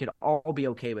face, we could all be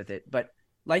okay with it. But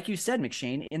like you said,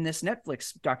 McShane, in this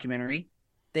Netflix documentary,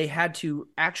 they had to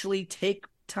actually take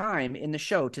time in the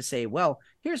show to say, well,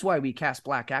 here's why we cast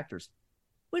black actors.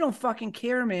 We don't fucking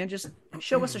care, man. Just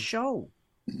show us a show.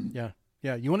 Yeah.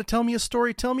 Yeah. You want to tell me a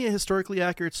story? Tell me a historically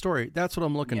accurate story. That's what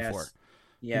I'm looking for.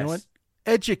 Yes. You know what?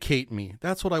 Educate me.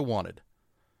 That's what I wanted.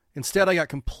 Instead, I got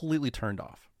completely turned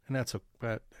off. And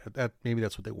maybe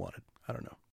that's what they wanted. I don't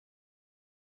know.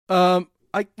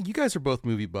 You guys are both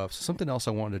movie buffs. Something else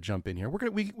I wanted to jump in here.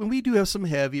 We do have some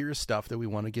heavier stuff that we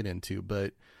want to get into,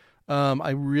 but I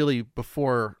really,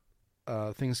 before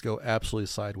things go absolutely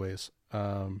sideways, I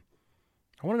want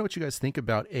to know what you guys think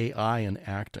about AI and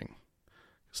acting.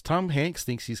 Because Tom Hanks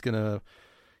thinks he's gonna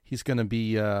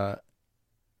be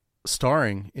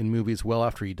starring in movies well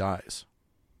after he dies.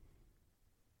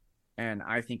 And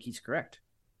I think he's correct.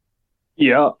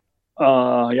 Yeah.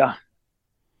 Yeah.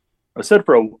 I said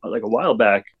for a while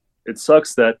back, it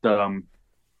sucks that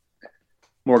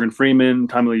Morgan Freeman,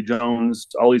 Tommy Lee Jones,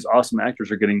 all these awesome actors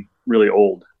are getting really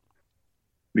old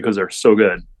because they're so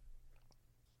good.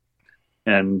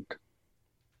 And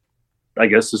I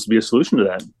guess this would be a solution to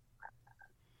that.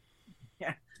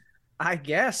 Yeah, I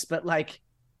guess. But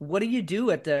what do you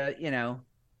do at the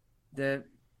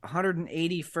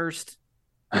 181st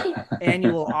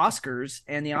annual Oscars,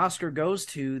 and the Oscar goes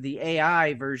to the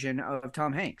AI version of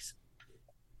Tom Hanks?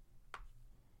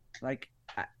 I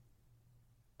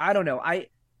don't know. I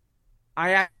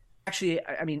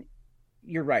mean,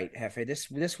 you're right, Jefe.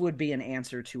 This would be an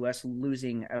answer to us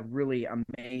losing a really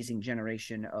amazing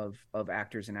generation of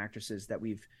actors and actresses that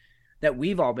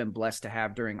we've all been blessed to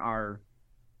have during our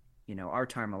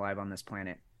time alive on this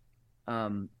planet.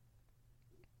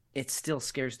 It still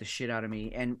scares the shit out of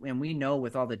me. And we know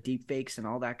with all the deep fakes and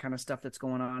all that kind of stuff that's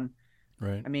going on.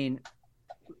 Right. I mean,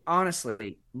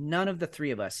 honestly, none of the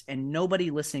three of us and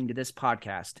nobody listening to this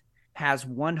podcast has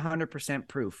 100%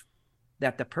 proof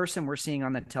that the person we're seeing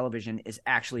on the television is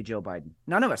actually Joe Biden.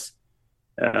 None of us.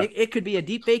 Yeah. It could be a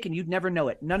deep fake and you'd never know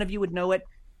it. None of you would know it.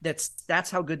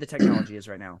 That's how good the technology is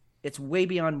right now. It's way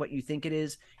beyond what you think it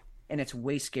is. And it's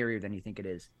way scarier than you think it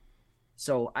is.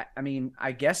 So, I mean,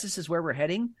 I guess this is where we're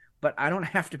heading, but I don't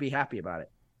have to be happy about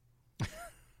it.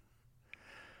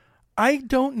 I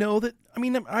don't know that. I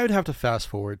mean, I would have to fast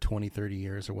forward 20, 30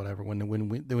 years or whatever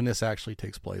when this actually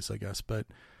takes place, I guess. But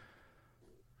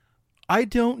I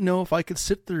don't know if I could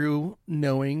sit through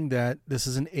knowing that this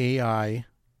is an AI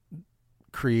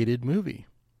created movie.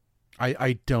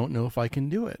 I don't know if I can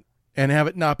do it and have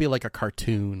it not be like a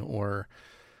cartoon or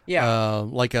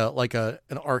like an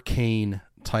Arcane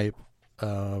type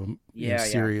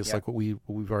series like what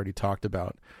we've already talked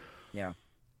about. Yeah.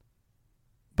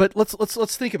 But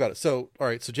let's think about it. So, all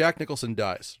right, so Jack Nicholson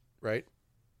dies, right?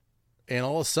 And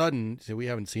all of a sudden, we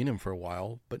haven't seen him for a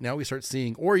while, but now we start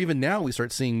seeing, or even now we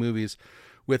start seeing movies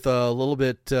with a little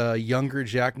bit younger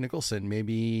Jack Nicholson,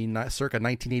 maybe circa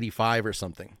 1985 or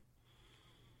something.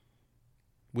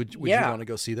 Would you want to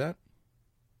go see that?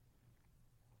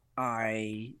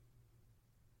 I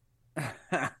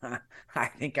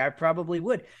think I probably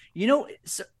would.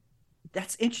 So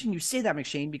that's interesting you say that,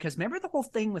 McShane, because remember the whole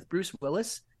thing with Bruce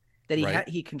Willis that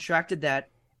he contracted that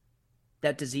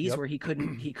disease where he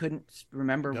couldn't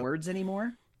remember words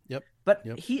anymore. Yep. But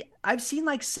I've seen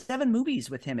like 7 movies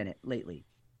with him in it lately.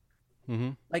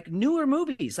 Mm-hmm. Like newer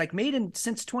movies, like made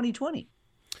since 2020.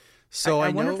 So I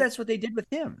wonder if that's what they did with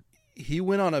him. He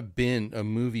went on a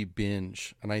movie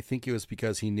binge, and I think it was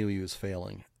because he knew he was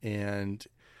failing. And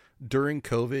during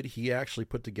COVID, he actually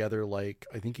put together I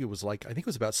think it was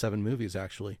about 7 movies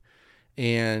actually.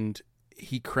 And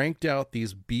he cranked out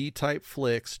these B-type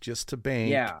flicks just to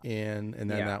bank. Yeah. And then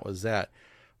that was that.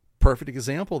 Perfect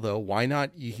example though. Why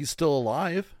not? He's still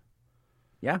alive.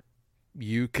 Yeah.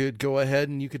 you could go ahead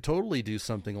and you could totally do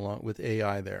something along with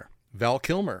AI there. Val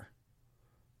Kilmer,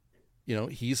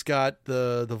 he's got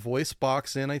the voice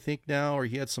box in, I think now, or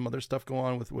he had some other stuff go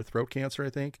on with throat cancer, I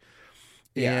think.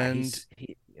 Yeah, And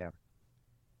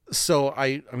so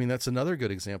I mean, that's another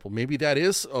good example. Maybe that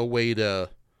is a way to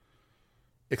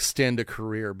extend a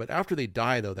career, but after they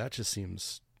die, though, that just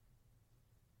seems,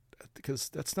 because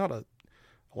that's not a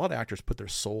lot of actors put their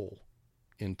soul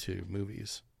into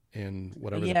movies and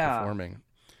whatever they're performing,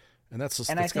 and that's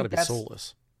got to be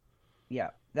soulless.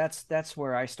 Yeah, that's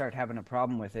where I start having a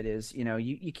problem with it. Is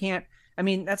you can't. I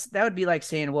mean, that would be like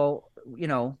saying, well,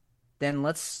 then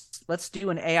let's do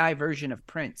an AI version of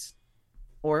Prince,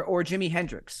 or Jimi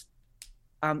Hendrix.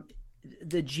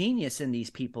 The genius in these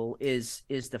people is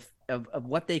of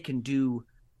what they can do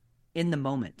in the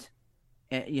moment.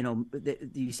 And,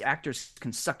 these actors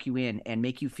can suck you in and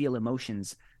make you feel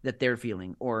emotions that they're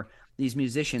feeling, or these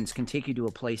musicians can take you to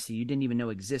a place that you didn't even know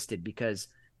existed because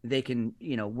they can,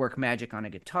 work magic on a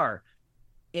guitar.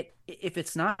 If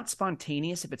it's not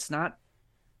spontaneous, if it's not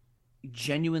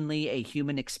genuinely a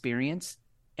human experience,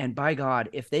 and by God,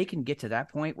 if they can get to that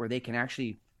point where they can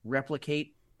actually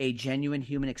replicate a genuine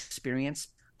human experience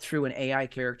through an AI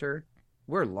character,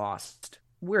 we're lost.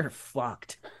 We're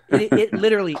fucked. It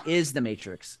literally is the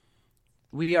Matrix.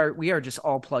 We are just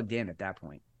all plugged in at that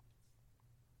point.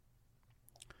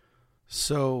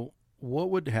 So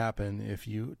what would happen if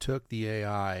you took the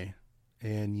AI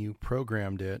and you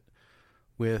programmed it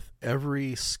with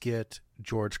every skit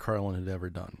George Carlin had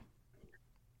ever done?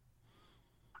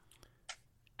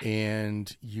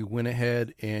 And you went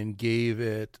ahead and gave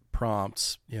it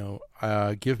prompts,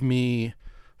 give me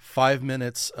 5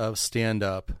 minutes of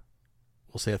stand-up,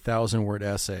 we'll say 1,000-word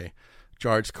essay,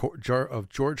 of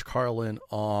George Carlin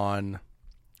on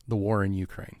the war in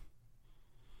Ukraine.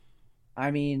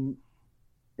 I mean,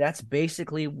 that's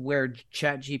basically where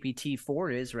ChatGPT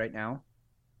 4 is right now.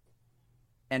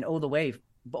 And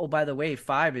by the way,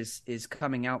 5 is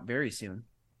coming out very soon.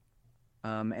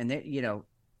 And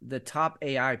the top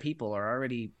AI people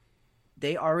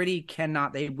they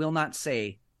will not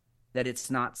say that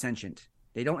it's not sentient.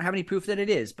 They don't have any proof that it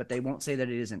is, but they won't say that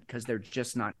it isn't because they're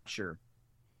just not sure.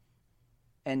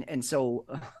 And so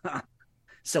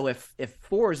if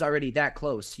 4 is already that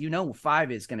close,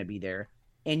 5 is going to be there.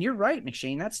 And you're right,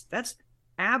 McShane. That's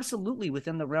absolutely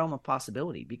within the realm of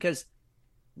possibility, because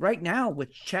right now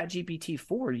with ChatGPT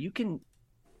 4, you can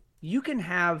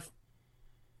have,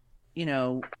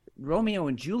 Romeo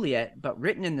and Juliet, but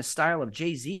written in the style of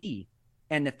Jay-Z,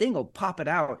 and the thing will pop it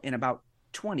out in about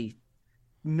 20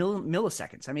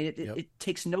 milliseconds. I mean, it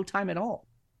takes no time at all.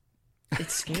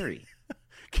 It's scary.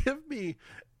 Give me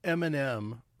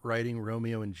Eminem writing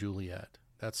Romeo and Juliet.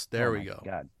 There we go.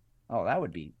 God. Oh, that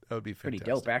would be pretty fantastic.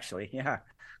 Dope, actually. Yeah.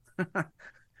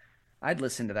 I'd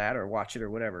listen to that or watch it or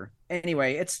whatever.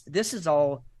 Anyway, this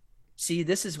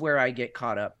is where I get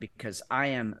caught up, because I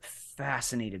am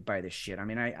fascinated by this shit. I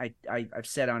mean, I've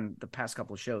said on the past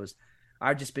couple of shows,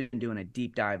 I've just been doing a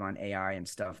deep dive on AI and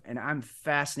stuff, and I'm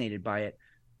fascinated by it.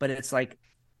 But it's like,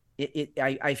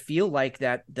 I feel like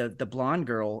that the blonde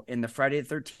girl in the Friday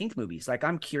the 13th movies. Like,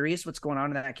 I'm curious what's going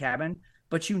on in that cabin,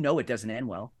 but it doesn't end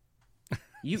well.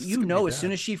 As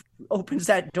soon as she opens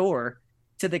that door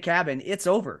to the cabin, it's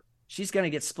over. She's going to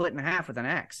get split in half with an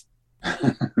axe.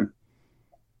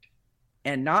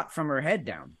 And not from her head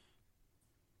down.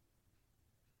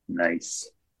 Nice.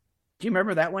 Do you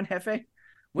remember that one, Jefe?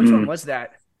 Which one was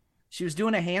that? She was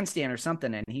doing a handstand or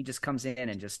something, and he just comes in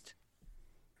and just...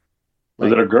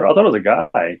 Was it a girl? I thought it was a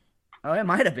guy. Oh, it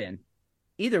might have been.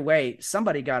 Either way,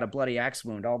 somebody got a bloody axe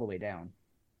wound all the way down.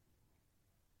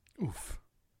 Oof.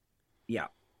 Yeah.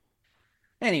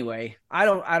 Anyway, I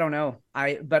don't know.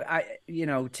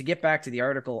 To get back to the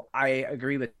article, I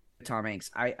agree with Tom Hanks.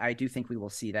 I do think we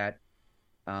will see that.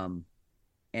 And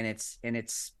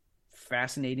it's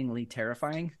fascinatingly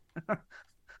terrifying,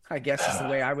 I guess is the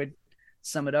way I would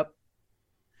sum it up.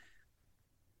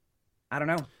 I don't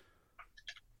know.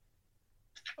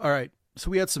 All right.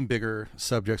 So we had some bigger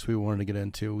subjects we wanted to get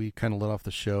into. We kind of let off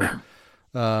the show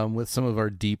with some of our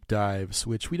deep dives,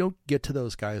 which we don't get to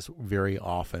those guys very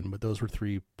often, but those were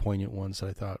 3 poignant ones that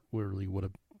I thought really would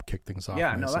have kicked things off.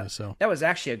 Yeah, nicely, that was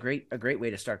actually a great way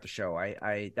to start the show.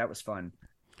 That was fun.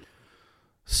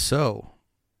 So,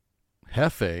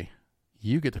 Jefe,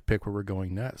 you get to pick where we're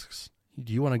going next.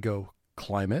 Do you want to go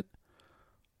climate,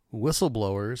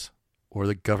 whistleblowers, or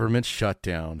the government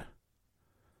shutdown?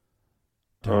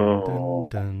 Let's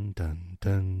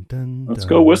Let's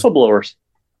go whistleblowers.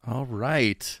 All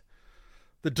right.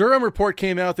 The Durham report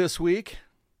came out this week.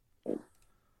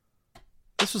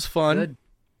 This was fun.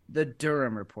 The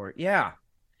Durham report. Yeah.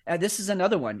 This is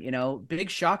another one, big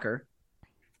shocker.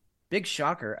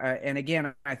 And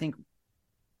again, I think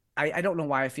I don't know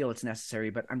why I feel it's necessary,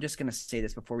 but I'm just going to say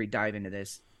this before we dive into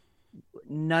this.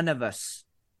 None of us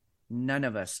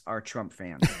are Trump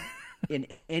fans in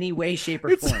any way, shape,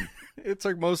 or form. It's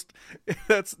our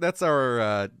that's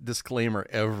our disclaimer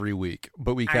every week,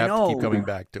 but we have to keep coming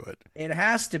back to it. It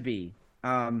has to be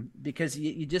because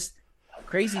you just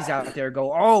crazies out there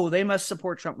go, oh, they must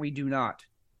support Trump. We do not.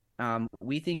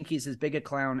 We think he's as big a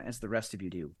clown as the rest of you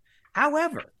do.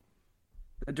 However,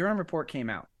 the Durham report came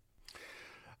out.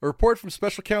 A report from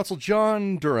Special Counsel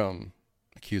John Durham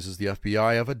accuses the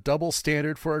FBI of a double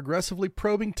standard for aggressively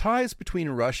probing ties between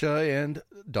Russia and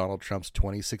Donald Trump's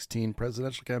 2016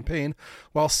 presidential campaign,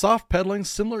 while soft peddling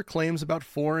similar claims about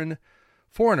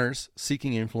foreigners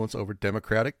seeking influence over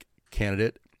Democratic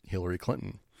candidate Hillary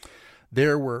Clinton.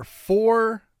 There were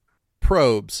 4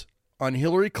 probes on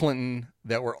Hillary Clinton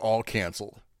that were all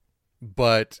canceled,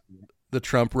 but the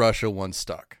Trump-Russia one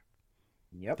stuck.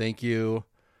 Yep. Thank you.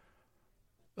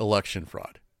 Election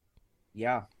fraud.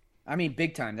 Yeah. I mean,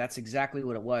 big time. That's exactly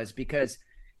what it was, because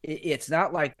it's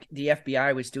not like the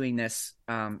FBI was doing this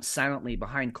silently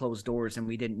behind closed doors and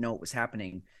we didn't know it was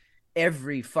happening.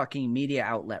 Every fucking media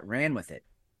outlet ran with it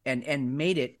and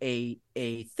made it a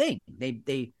thing.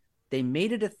 They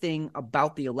made it a thing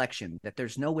about the election, that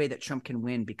there's no way that Trump can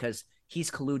win because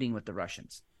he's colluding with the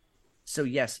Russians. So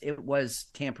yes, it was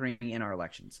tampering in our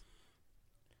elections.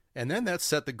 And then that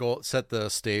set the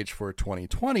stage for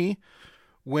 2020,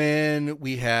 when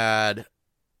we had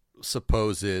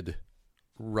supposed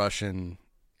Russian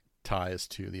ties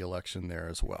to the election there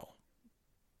as well.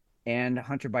 And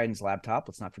Hunter Biden's laptop,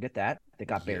 let's not forget that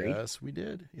got buried. Yes, we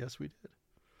did.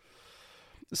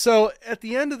 So at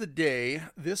the end of the day,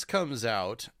 this comes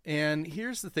out, and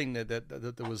here's the thing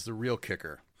that was the real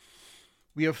kicker.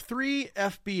 We have 3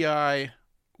 FBI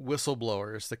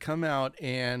whistleblowers that come out,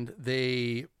 and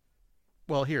let's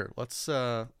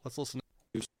listen.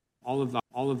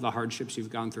 All of the hardships you've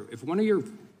gone through. If one of your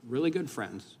really good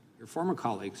friends, your former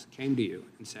colleagues, came to you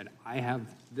and said, I have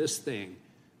this thing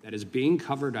that is being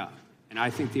covered up, and I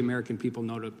think the American people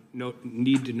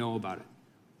need to know about it,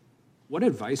 what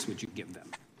advice would you give them?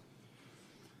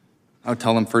 I would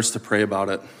tell them first to pray about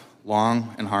it,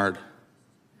 long and hard.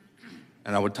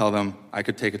 And I would tell them I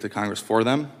could take it to Congress for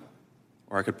them,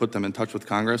 or I could put them in touch with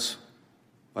Congress,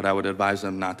 but I would advise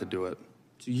them not to do it.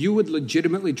 So you would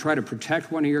legitimately try to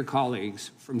protect one of your colleagues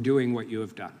from doing what you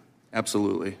have done?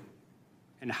 Absolutely.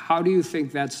 And how do you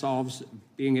think that solves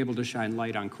being able to shine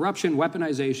light on corruption,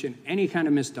 weaponization, any kind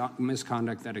of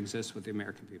misconduct that exists with the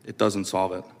American people? It doesn't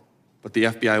solve it. But the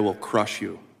FBI will crush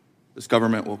you. This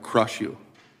government will crush you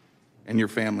and your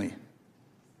family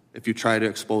if you try to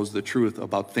expose the truth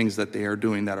about things that they are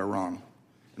doing that are wrong.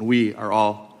 And we are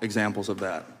all examples of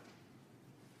that.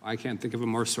 I can't think of a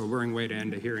more sobering way to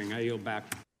end a hearing. I yield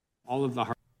back. So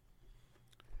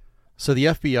the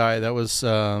FBI, that was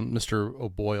Mr.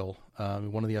 O'Boyle,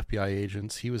 one of the FBI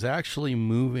agents. He was actually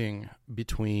moving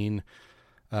between,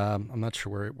 I'm not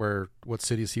sure what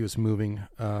cities he was moving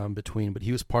between, but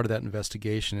he was part of that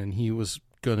investigation, and he was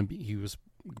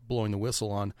blowing the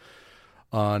whistle on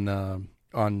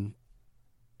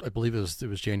I believe it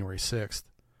was January 6th.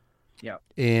 Yeah.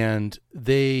 And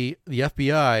the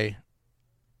FBI,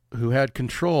 who had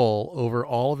control over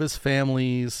all of his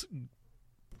family's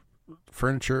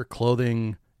furniture,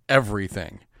 clothing,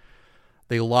 everything,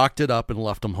 they locked it up and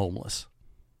left him homeless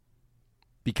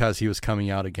because he was coming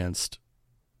out against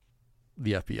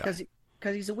the FBI.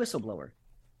 Because he's a whistleblower.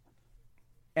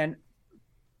 And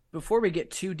before we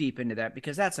get too deep into that,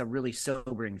 because that's a really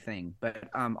sobering thing, but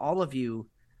all of you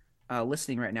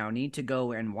listening right now need to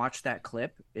go and watch that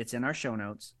clip. It's in our show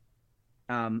notes.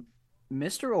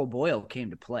 Mr. O'Boyle came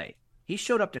to play. He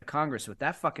showed up to Congress with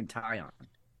that fucking tie on.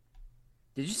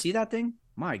 Did you see that thing?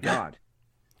 My God.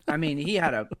 I mean, he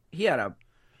had a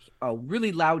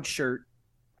really loud shirt,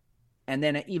 and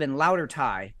then an even louder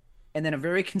tie, and then a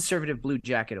very conservative blue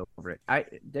jacket over it.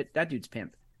 That dude's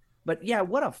pimp. But yeah,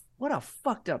 what a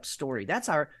fucked up story. That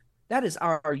is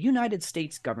our United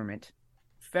States government,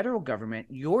 federal government.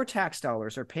 Your tax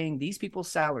dollars are paying these people's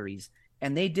salaries,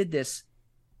 and they did this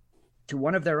to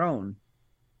one of their own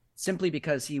simply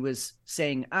because he was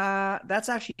saying, that's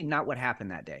actually not what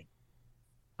happened that day.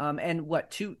 And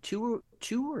what two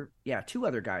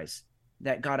other guys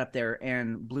that got up there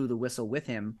and blew the whistle with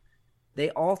him.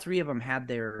 All 3 of them had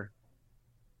their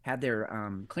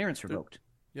clearance revoked.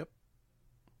 Yep.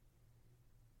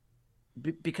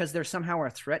 Because they're somehow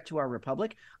a threat to our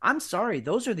republic. I'm sorry,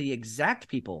 those are the exact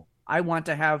people I want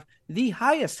to have the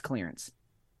highest clearance.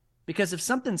 Because if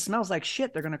something smells like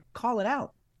shit, they're going to call it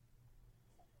out.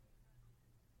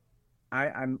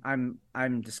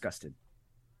 I'm disgusted.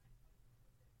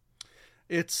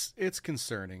 It's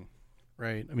concerning,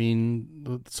 right? I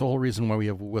mean, it's the whole reason why we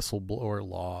have whistleblower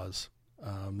laws.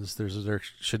 There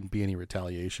shouldn't be any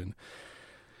retaliation.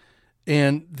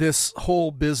 And this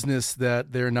whole business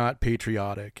that they're not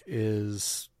patriotic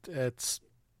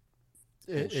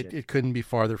it couldn't be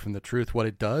farther from the truth. What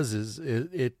it does is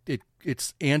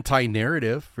it's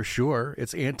anti-narrative for sure.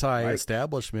 It's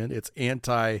anti-establishment. Right. It's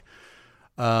anti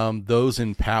those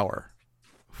in power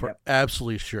for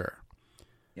absolutely sure.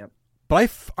 Yep.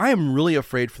 But I am really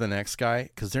afraid for the next guy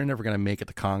because they're never going to make it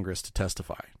to Congress to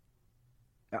testify.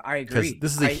 I agree. Because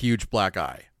this is a huge black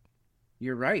eye.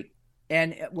 You're right.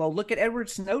 And, well, look at Edward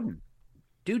Snowden.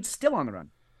 Dude's still on the run.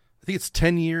 I think it's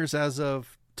 10 years as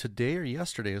of today or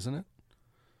yesterday, isn't it?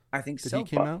 I think that he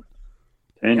came out?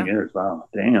 10 years. Wow.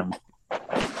 Damn.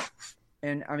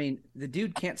 And, I mean, the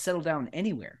dude can't settle down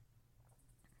anywhere.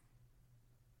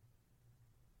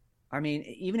 I mean,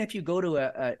 even if you go to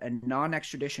a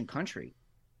non-extradition country,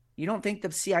 you don't think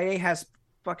the CIA has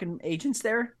fucking agents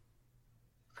there?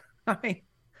 I mean,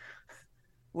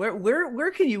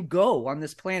 where can you go on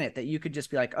this planet that you could just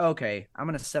be like, oh, okay, I'm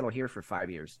going to settle here for 5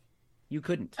 years? You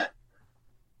couldn't.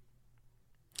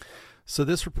 So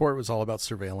this report was all about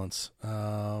surveillance.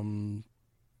 What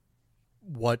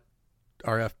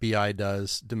our FBI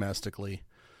does domestically,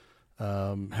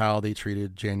 how they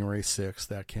treated January 6th,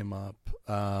 that came up.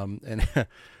 And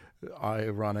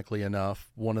ironically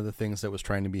enough, one of the things that was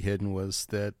trying to be hidden was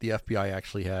that the FBI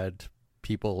actually had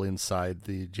people inside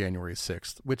the January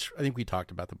 6th, which I think we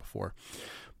talked about that before.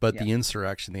 But the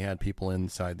insurrection, they had people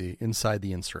inside the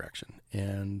insurrection.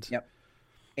 And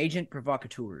agent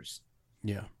provocateurs.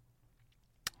 Yeah.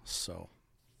 So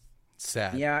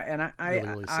sad. Yeah, and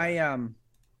really sad.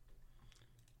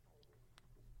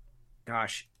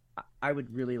 Gosh, I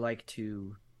would really like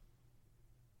to.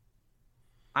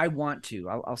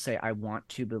 I'll say I want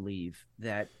to believe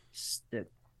that an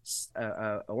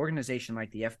organization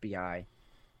like the FBI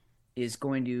is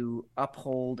going to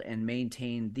uphold and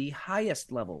maintain the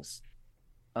highest levels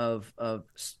of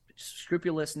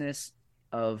scrupulousness,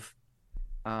 of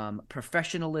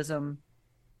professionalism,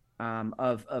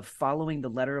 of following the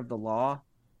letter of the law,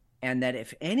 and that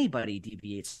if anybody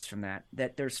deviates from that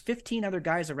there's 15 other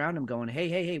guys around him going,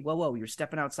 hey, whoa, you're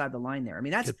stepping outside the line there. I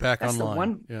mean, that's online. The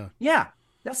one. Yeah,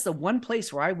 that's the one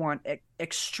place where I want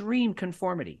extreme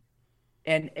conformity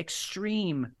and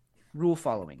extreme rule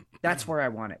following. That's where I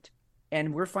want it.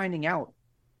 And we're finding out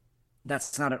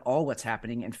that's not at all what's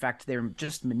happening. In fact, they're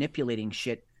just manipulating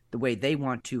shit the way they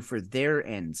want to for their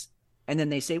ends. And then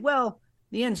they say, well,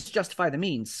 the ends justify the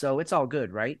means, so it's all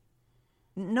good, right?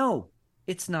 No,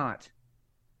 it's not.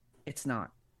 It's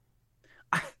not.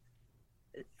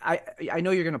 I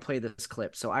know you're going to play this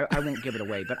clip, so I won't give it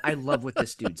away, but I love what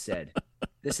this dude said.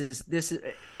 This is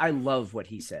I love what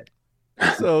he said.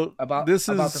 So about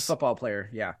the football player.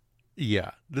 Yeah.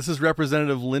 This is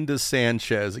Representative Linda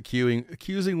Sanchez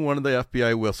accusing one of the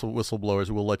FBI whistleblowers.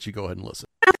 We'll let you go ahead and listen.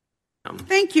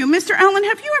 Thank you. Mr. Allen,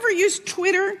 have you ever used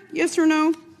Twitter? Yes or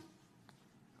no?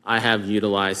 I have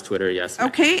utilized Twitter, yes.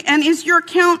 Okay. And is your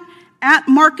account at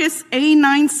Marcus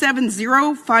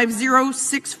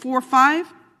A970-50645?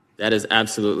 That is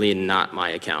absolutely not my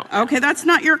account. Okay, that's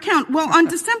not your account. Well, on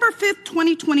December 5th,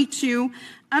 2022,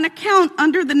 an account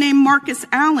under the name Marcus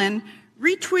Allen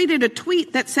retweeted a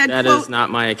tweet that said, That quote, is not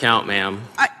my account, ma'am.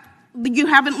 You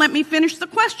haven't let me finish the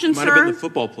question, Might sir. have been the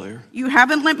football player. You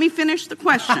haven't let me finish the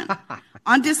question.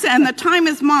 And the time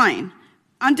is mine.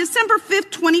 On December 5th,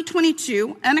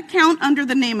 2022, an account under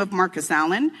the name of Marcus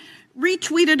Allen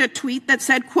retweeted a tweet that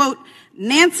said, quote,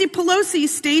 Nancy Pelosi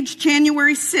staged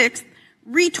January 6th,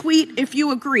 retweet if you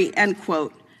agree, end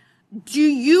quote. Do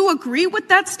you agree with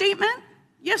that statement?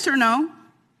 Yes or no?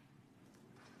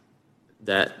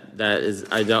 That is,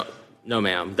 I don't, no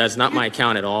ma'am. That's not my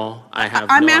account at all.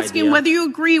 I'm asking whether you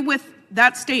agree with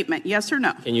that statement, yes or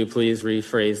no? Can you please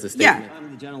rephrase the statement? Yeah.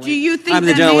 Do you think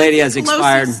that Nancy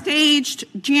Pelosi staged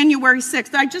January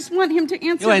 6th? I just want him to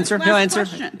answer He'll answer.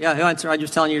 Question. Yeah, he'll answer. I'm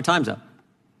just telling you your time's up.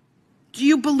 Do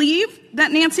you believe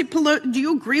that do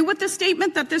you agree with the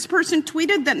statement that this person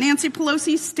tweeted that Nancy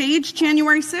Pelosi staged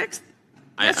January 6th?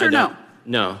 Yes or no?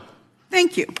 No.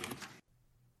 Thank you.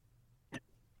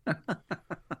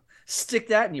 Stick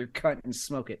that in your cunt and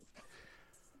smoke it.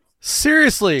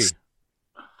 Seriously.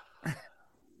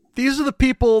 These are the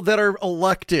people that are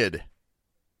elected.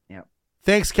 Yep.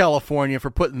 Thanks, California, for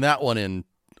putting that one in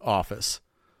office.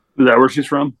 Is that where she's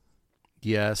from?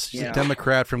 Yes, she's a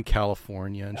Democrat from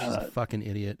California, and she's a fucking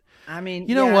idiot. I mean,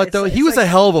 you know what, though? He was a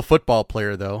hell of a football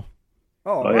player, though.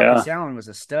 Marcus Allen was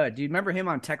a stud. Do you remember him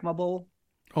on Tecmo Bowl?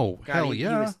 Oh, God, hell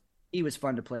yeah. He was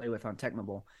fun to play with on Tecmo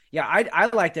Bowl. Yeah, I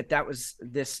like that was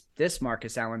this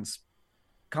Marcus Allen's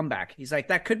comeback. He's like,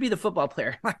 that could be the football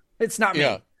player. It's not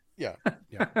me. Yeah.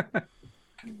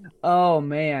 Oh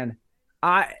man.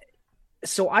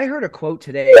 So I heard a quote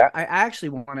today. I actually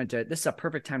wanted to, this is a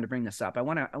perfect time to bring this up. I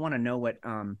want to know what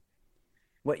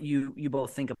you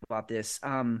both think about this.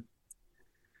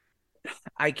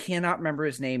 I cannot remember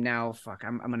his name now. Fuck,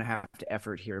 I'm going to have to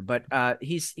effort here, but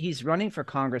he's running for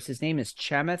Congress. His name is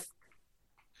Chamath.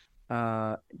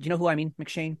 Do you know who I mean,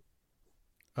 McShane?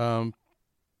 Well,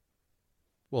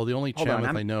 the only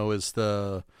Chamath I know is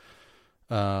the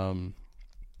no,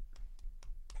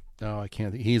 I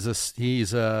can't.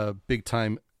 He's a big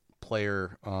time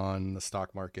player on the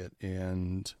stock market,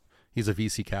 and he's a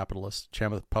VC capitalist.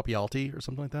 Chamath Palihapitiya or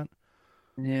something like that.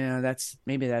 Yeah, that's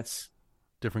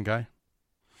different guy.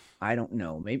 I don't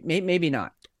know. Maybe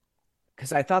not,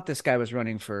 because I thought this guy was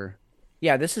running for.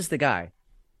 Yeah, this is the guy,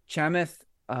 Chamath.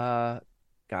 God,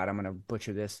 I'm gonna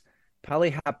butcher this.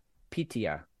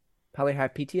 Palihapitiya.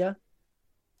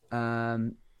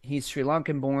 He's Sri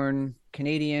Lankan born,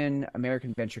 Canadian,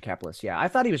 American venture capitalist. Yeah, I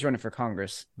thought he was running for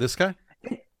Congress. This guy?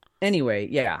 Anyway,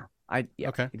 yeah.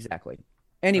 Okay. Exactly.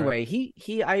 Anyway,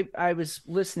 right. I was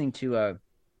listening to a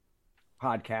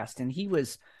podcast, and he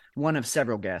was one of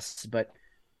several guests, but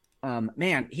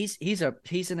man, he's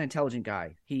an intelligent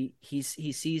guy. He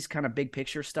sees kind of big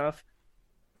picture stuff,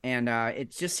 and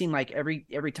it just seemed like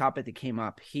every topic that came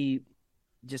up,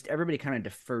 everybody kind of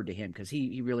deferred to him because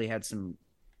he really had some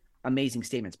amazing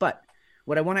statements. But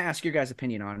what I want to ask your guys'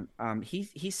 opinion on,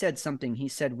 he said something. He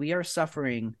said we are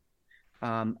suffering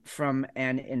from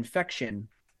an infection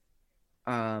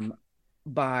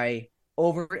by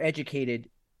overeducated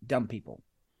dumb people.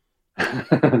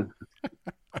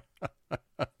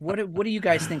 What do you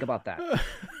guys think about that?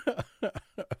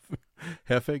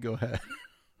 Jefe, go ahead.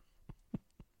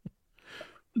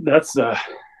 That's I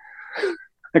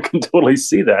can totally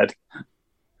see that.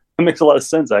 That makes a lot of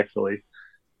sense, actually.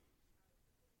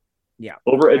 Yeah.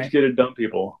 Overeducated dumb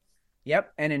people.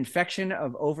 Yep. An infection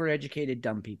of overeducated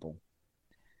dumb people.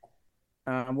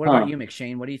 What about you,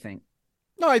 McShane? What do you think?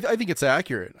 No, I think it's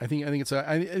accurate. I think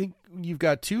you've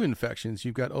got two infections.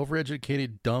 You've got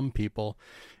overeducated dumb people,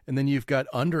 and then you've got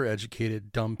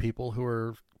undereducated dumb people who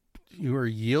are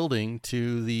yielding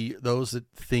to those that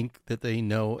think that they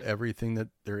know everything that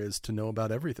there is to know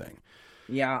about everything.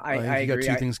 Yeah, I agree. You got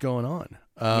two things going on.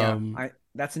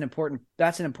 That's an important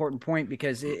point,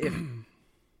 because if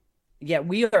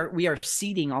we are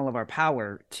ceding all of our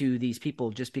power to these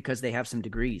people just because they have some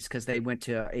degrees, because they went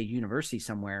to a university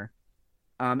somewhere.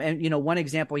 And one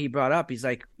example he brought up, he's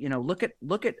like, look at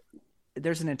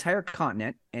there's an entire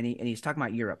continent, and he's talking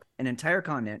about Europe, an entire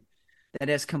continent that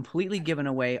has completely given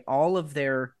away all of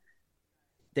their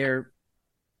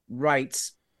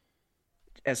rights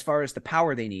as far as the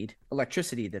power they need,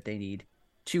 electricity that they need,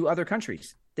 to other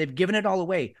countries. They've given it all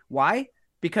away. Why?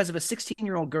 Because of a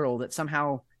 16-year-old girl that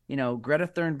somehow, Greta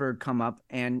Thunberg come up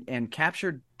and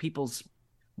captured people's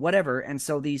whatever. And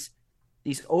so these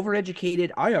overeducated,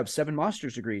 I have 7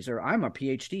 master's degrees, or I'm a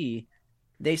PhD.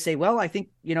 They say, well, I think,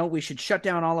 we should shut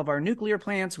down all of our nuclear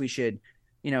plants. We should,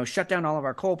 shut down all of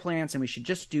our coal plants, and we should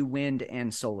just do wind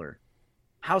and solar.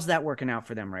 How's that working out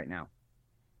for them right now?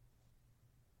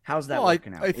 How's that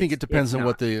working out? I think it depends on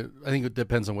what the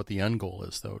end goal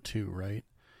is, though, too, right?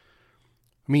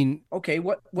 I mean, okay,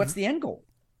 what's the end goal?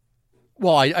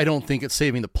 Well, I don't think it's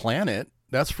saving the planet.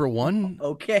 That's for one.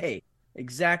 Okay,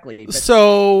 exactly. But...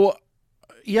 So,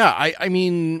 yeah, I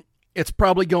mean, it's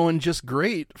probably going just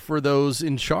great for those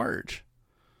in charge.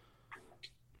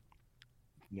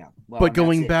 Yeah. Well, but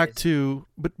going back to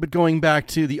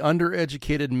the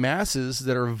undereducated masses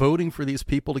that are voting for these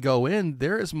people to go in,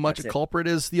 they're as much a culprit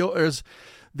as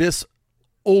this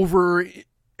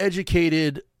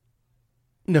overeducated,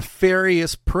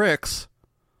 nefarious pricks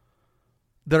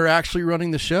that are actually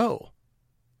running the show.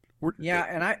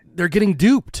 They're getting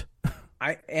duped.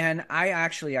 I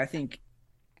think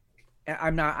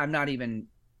I'm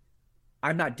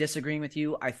not disagreeing with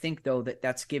you. I think, though,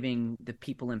 that's giving the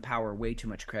people in power way too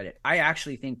much credit. I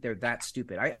actually think they're that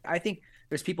stupid. I think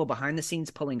there's people behind the scenes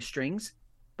pulling strings,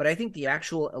 but I think the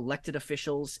actual elected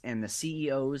officials and the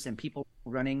CEOs and people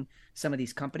running some of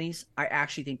these companies, I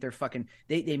actually think they're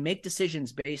they make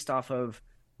decisions based off of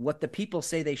what the people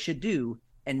say they should do,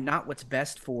 and not what's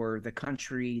best for the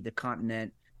country, the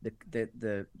continent,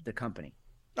 the company.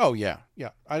 Oh yeah.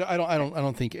 I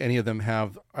don't think any of them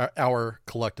have our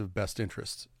collective best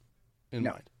interests in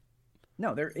mind.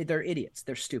 No, they're idiots.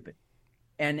 They're stupid,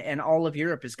 and all of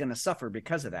Europe is going to suffer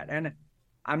because of that. And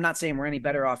I'm not saying we're any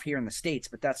better off here in the States,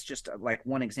 but that's just like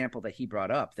one example that he brought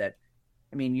up. That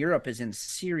I mean, Europe is in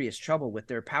serious trouble with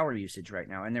their power usage right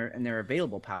now and their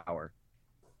available power.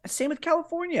 Same with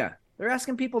California. They're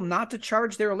asking people not to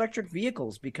charge their electric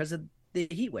vehicles because of the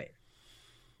heat wave.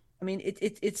 I mean,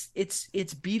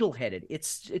 it's beetle-headed.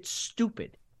 It's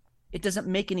stupid. It doesn't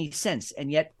make any sense.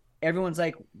 And yet everyone's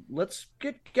like, let's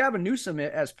get Gavin Newsom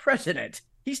as president.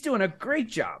 He's doing a great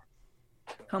job.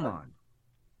 Come on.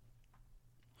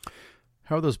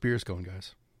 How are those beers going,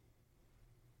 guys?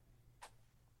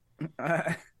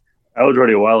 I was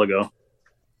ready a while ago.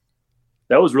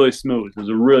 That was really smooth. It was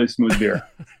a really smooth beer.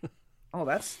 Oh,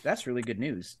 that's really good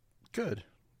news. Good.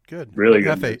 Really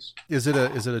good Jefe, news. is it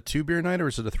a 2-beer night or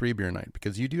is it a 3-beer night?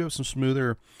 Because you do have some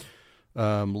smoother,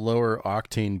 lower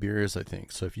octane beers, I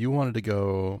think. So if you wanted to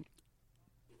go,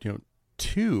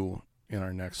 2 in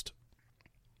our next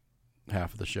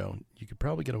half of the show, you could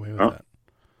probably get away with that.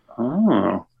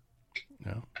 Oh.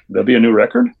 No. That'd be a new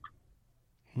record?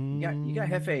 You got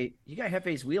Jefe. You got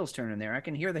Jefe's wheels turning there. I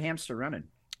can hear the hamster running.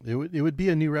 It would be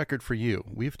a new record for you.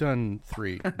 We've done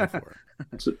 3 before.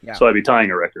 So I'd be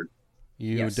tying a record.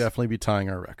 You would definitely be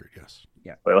tying our record, yes.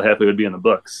 Yeah. Well, half it would be in the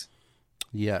books.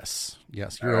 Yes.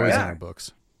 You're always in our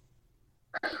books.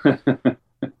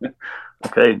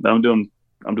 Okay, I'm doing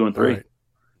 3.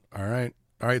 All right.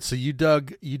 So you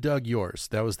dug yours.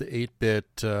 That was the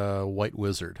 8-bit White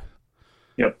Wizard.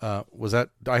 Yep. Was that?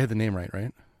 I had the name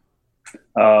right?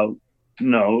 No,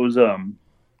 it was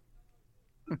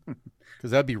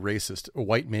Because that'd be racist. A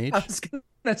white mage. I was gonna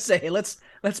say let's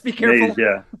be careful. Mage,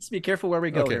 yeah. Let's be careful where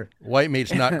we go here. White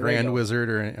mage, not Grand Wizard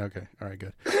or any, okay. All right,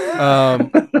 good.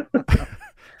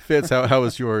 Fitz, how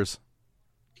was yours?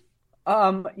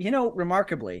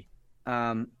 Remarkably,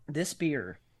 this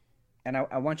beer, and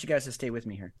I want you guys to stay with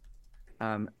me here.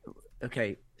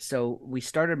 Okay, so we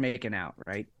started making out,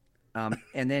 right?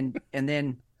 And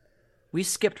then we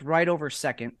skipped right over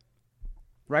second,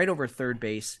 right over third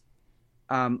base.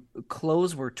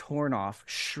 Clothes were torn off,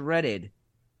 shredded.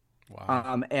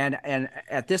 Wow. And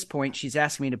at this point, she's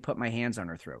asking me to put my hands on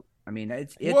her throat. I mean,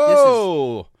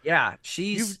 whoa.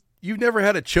 You've never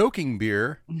had a choking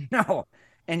beer. No.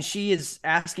 And she is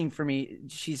asking for me.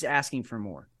 She's asking for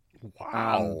more.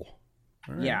 Wow.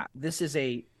 Right. Yeah, this is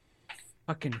a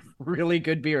fucking really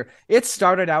good beer. It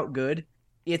started out good.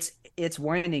 It's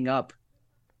winding up.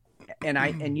 And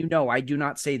I do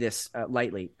not say this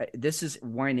lightly. This is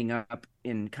winding up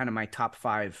in kind of my top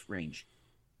 5 range.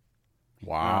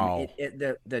 Wow.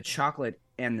 The chocolate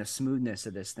and the smoothness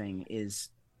of this thing is,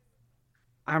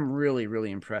 I'm really, really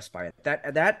impressed by it.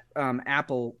 That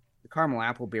caramel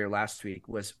apple beer last week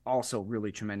was also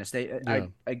really tremendous. I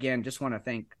again just want to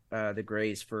thank the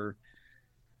Grays for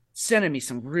sending me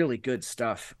some really good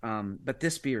stuff. But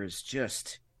this beer is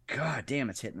just, god damn,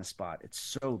 it's hitting the spot. It's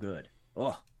so good.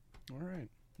 Oh. All right.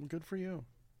 Well, good for you.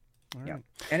 All right.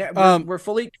 And we're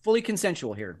fully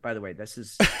consensual here, by the way. This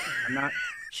is, I'm not,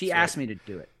 she asked me to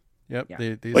do it. Yep.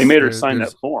 Yeah. He made her sign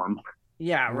that form.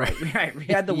 Yeah, right. We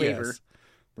had the waiver. Yes.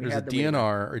 There's a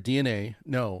DNR or DNA.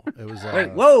 No, it was.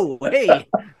 Wait, whoa, hey.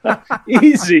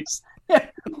 Easy.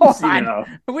 Hold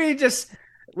on. We just,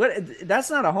 what?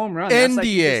 That's not a home run.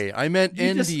 NDA. I meant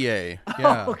NDA.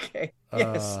 Yeah. Oh, okay.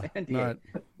 Yes, NDA.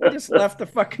 We just left the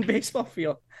fucking baseball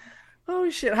field. Oh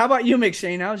shit! How about you,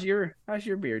 McShane? How's your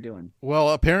beer doing? Well,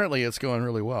 apparently it's going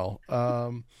really well.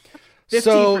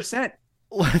 15%.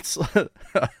 Let's.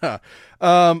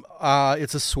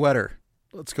 It's a sweater.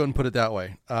 Let's go and put it that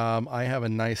way. I have a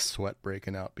nice sweat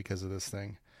breaking out because of this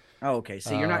thing. Oh, okay.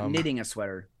 So you're not knitting a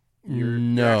sweater. You're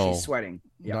actually sweating.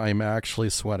 Yep. I'm actually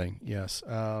sweating. Yes.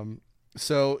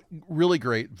 So really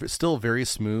great. Still very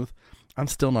smooth. I'm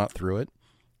still not through it.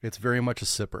 It's very much a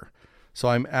sipper. So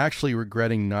I'm actually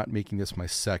regretting not making this my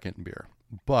second beer,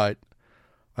 but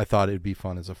I thought it'd be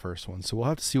fun as a first one. So we'll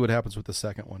have to see what happens with the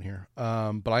second one here.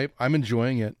 But I'm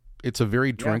enjoying it. It's a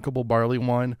very drinkable barley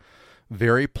wine,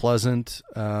 very pleasant,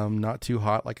 not too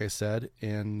hot, like I said.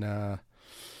 And that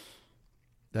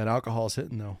alcohol is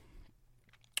hitting though.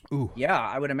 Ooh. Yeah,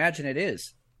 I would imagine it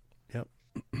is. Yep.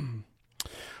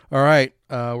 All right.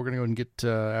 We're going to go and get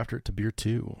after it to beer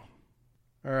 2.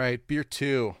 All right. Beer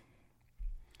 2.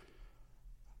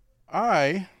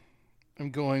 I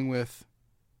am going with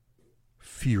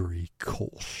Fury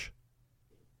Kolsch.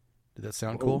 Did that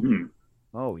sound cool?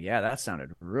 Oh, yeah, that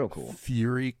sounded real cool.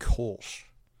 Fury Kolsch.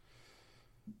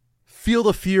 Feel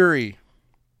the fury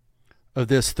of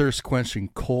this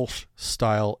thirst-quenching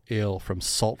Kolsch-style ale from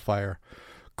Saltfire.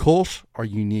 Kolsch are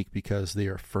unique because they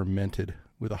are fermented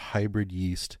with a hybrid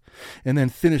yeast and then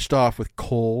finished off with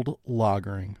cold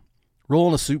lagering. Roll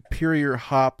in a superior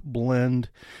hop blend,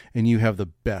 and you have the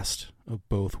best of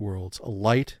both worlds. A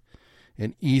light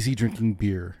and easy drinking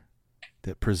beer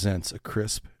that presents a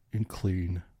crisp and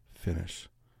clean finish.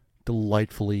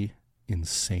 Delightfully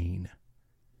insane.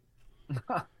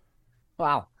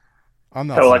 Wow. I'm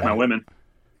not Kind of like saying my it. women.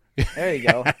 There you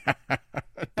go.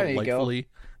 There you go. Delightfully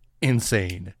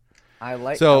insane. I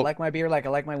like my beer like I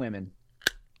like my women.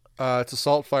 It's a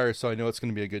salt fire, so I know it's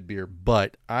going to be a good beer.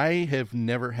 But I have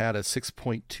never had a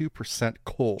 6.2%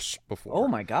 Kolsch before. Oh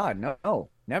my God, no,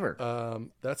 never.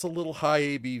 That's a little high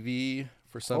ABV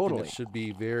for something Totally. that should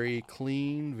be very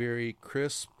clean, very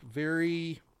crisp,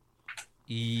 very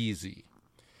easy.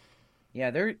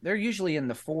 Yeah, they're usually in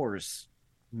the 4s,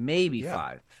 maybe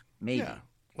 5, maybe. Yeah,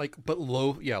 but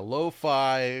low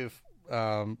 5,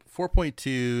 4.2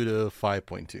 to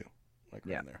 5.2, like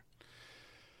Yeah. around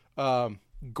there.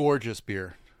 Gorgeous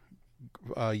beer,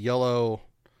 yellow.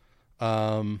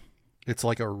 It's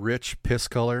like a rich piss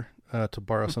color. To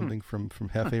borrow something from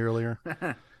Jefe earlier.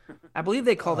 I believe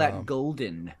they call that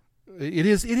golden. It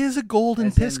is a golden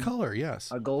As piss in color. Yes,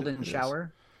 a golden it is.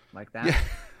 shower, like that. Yeah.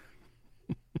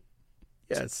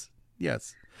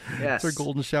 Yes. It's our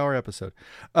golden shower episode.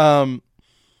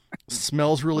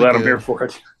 Smells really Glad good. I'm here for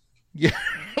it. Yeah,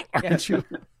 aren't you?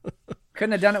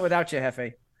 Couldn't have done it without you,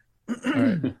 Jefe. All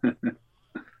right.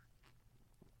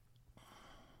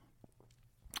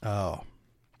 Oh.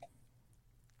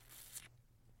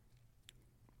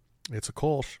 It's a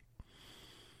Kolsch.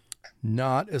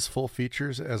 Not as full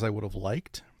features as I would have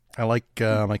liked. I like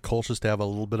my Kolsch's to have a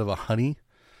little bit of a honey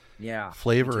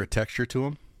flavor or texture to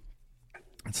them.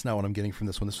 That's not what I'm getting from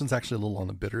this one. This one's actually a little on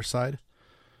the bitter side.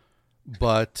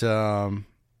 But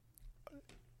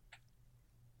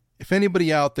if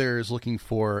anybody out there is looking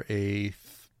for a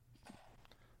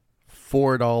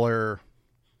 $4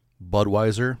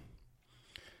 Budweiser,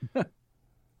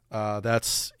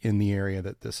 that's in the area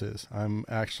that this is. I'm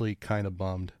actually kind of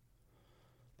bummed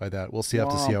by that. We'll have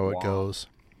to see how it goes.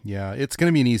 Yeah, it's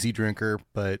going to be an easy drinker,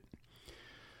 but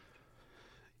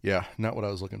yeah, not what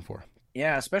I was looking for.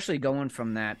 Yeah, especially going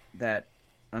from that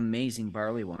amazing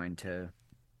barley wine to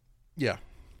Yeah,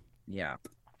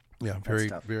 very,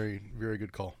 tough. very, very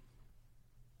good call.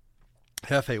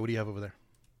 Jefe, what do you have over there?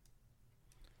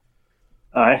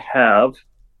 I have.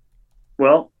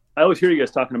 Well, I always hear you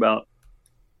guys talking about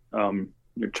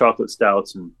your chocolate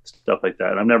stouts and stuff like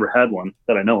that. I've never had one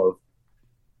that I know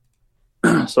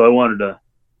of. So I wanted to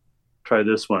try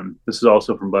this one. This is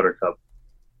also from Buttercup.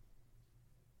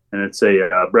 And it's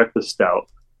a breakfast stout.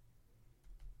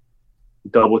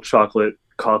 Double chocolate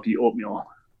coffee oatmeal.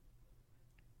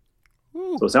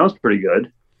 Ooh. So it sounds pretty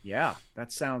good. Yeah,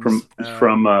 that sounds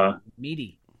from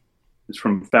meaty. It's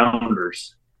from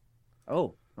Founders.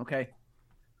 Oh, okay.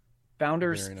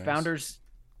 Founders, Very nice. Founders,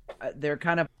 they're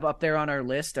kind of up there on our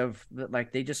list of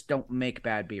like they just don't make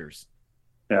bad beers.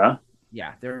 Yeah.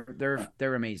 Yeah,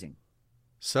 they're amazing.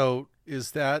 So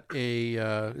is that a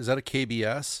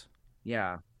KBS?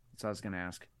 Yeah, that's what I was gonna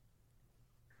ask.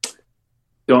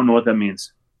 Don't know what that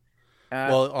means.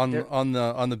 Well, on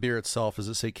the beer itself, does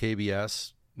it say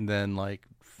KBS and then like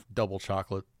double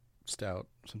chocolate stout,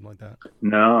 something like that?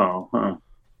 No. Huh.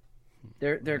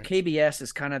 Their KBS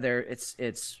is kind of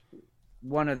it's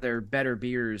one of their better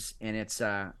beers, and it's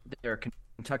their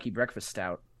Kentucky breakfast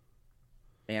stout.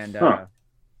 And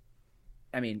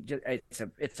I mean,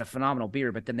 it's a phenomenal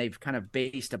beer, but then they've kind of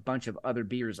based a bunch of other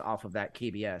beers off of that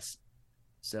KBS.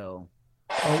 So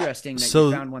interesting that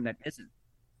you found one that isn't.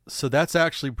 So that's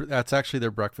actually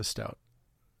their breakfast stout.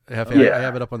 I have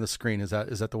it up on the screen. Is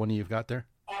that the one you've got there?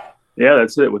 Yeah,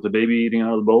 that's it. With the baby eating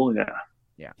out of the bowl. Yeah.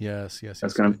 Yeah. Yes.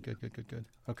 That's good. Good.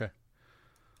 Okay.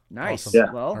 Nice. Awesome.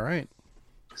 Yeah. Well, All right.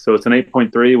 So it's an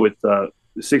 8.3 with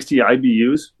 60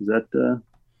 IBUs. Is that?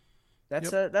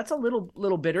 that's a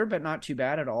little bitter, but not too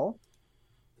bad at all.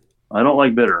 I don't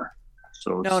like bitter.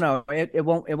 So No, it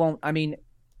won't. I mean,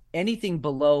 anything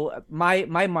below my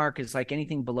mark is like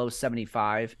anything below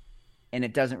 75, and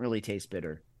it doesn't really taste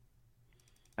bitter.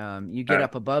 You get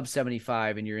up above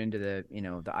 75, and you're into the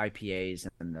the IPAs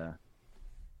and the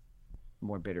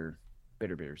more bitter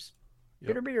beers.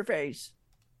 Yep. Bitter face.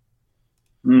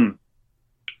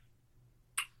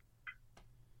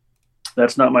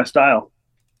 That's not my style.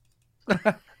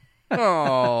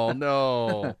 Oh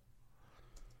no.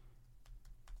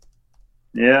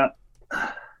 Yeah.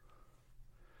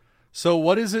 So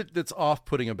what is it that's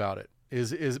off-putting about it?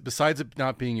 Is it besides it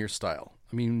not being your style?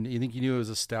 I mean, you think you knew it was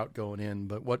a stout going in,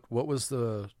 but what was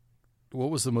the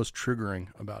most triggering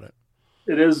about it?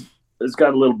 It's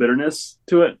got a little bitterness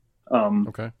to it.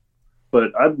 Okay.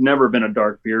 But I've never been a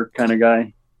dark beer kind of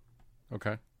guy.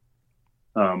 Okay.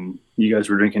 You guys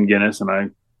were drinking Guinness, and I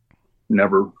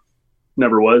never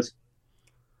was.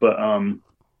 But I don't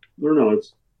know.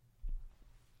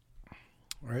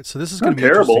 All right, so this is going Not to be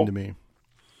interesting terrible. to me.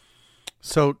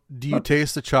 So, do you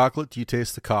taste the chocolate? Do you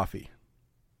taste the coffee?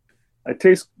 I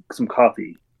taste some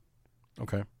coffee.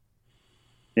 Okay.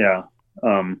 Yeah.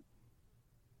 It's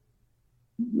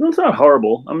not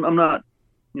horrible. I'm not,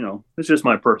 it's just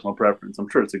my personal preference. I'm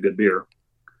sure it's a good beer.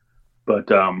 But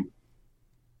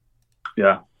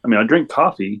yeah. I mean, I drink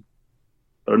coffee,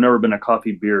 but I've never been a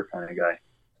coffee beer kind of guy.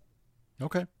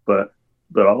 Okay. But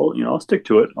I'll stick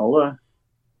to it. I'll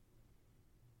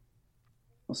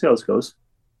see how this goes.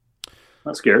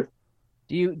 Not scared.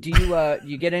 Do you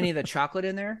get any of the chocolate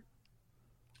in there?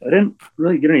 I didn't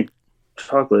really get any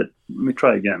chocolate. Let me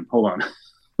try again. Hold on.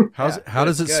 How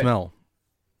does it good. smell?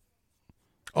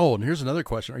 Oh, and here's another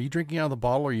question: are you drinking out of the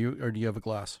bottle, or do you have a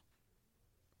glass?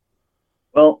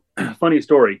 Well, funny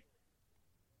story.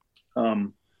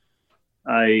 I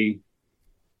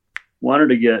wanted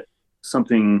to get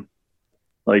something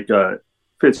like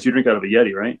Fitz. You drink out of a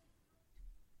Yeti, right?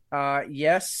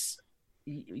 Yes,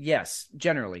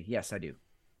 generally, yes, I do.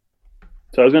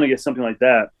 So I was going to get something like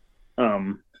that,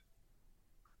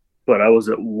 but I was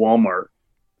at Walmart,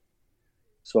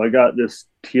 so I got this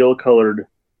teal-colored.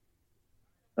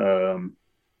 I don't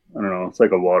know. It's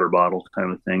like a water bottle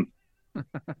kind of thing,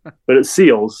 but it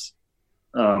seals.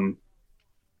 Because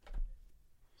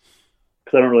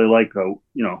I don't really like I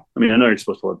know you're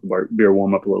supposed to let the beer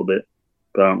warm up a little bit,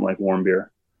 but I don't like warm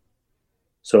beer.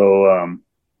 So,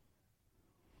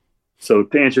 so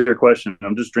to answer your question,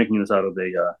 I'm just drinking this out of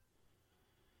a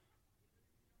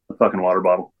fucking water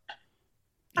bottle.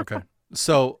 Okay.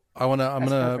 So I'm That's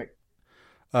gonna perfect.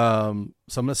 I'm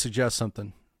gonna suggest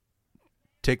something.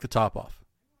 Take the top off.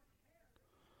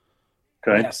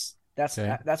 Okay. Yes, that's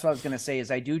Okay. that's what I was gonna say. Is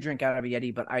I do drink out of a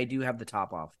Yeti, but I do have the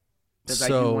top off because I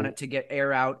do So- want it to get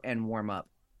air out and warm up.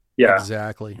 Yeah.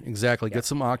 Exactly. Yeah. Get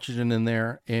some oxygen in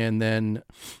there, and then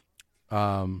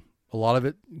a lot of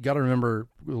it. You got to remember,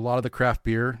 a lot of the craft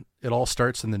beer, it all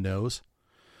starts in the nose.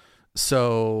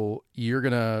 So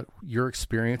your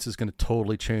experience is gonna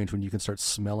totally change when you can start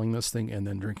smelling this thing and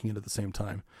then drinking it at the same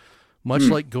time. Much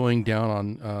like going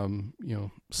down on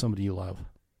somebody you love.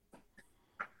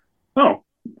 Oh.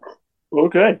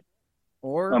 Okay.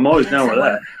 Or I'm always even down with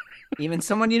someone- that. Even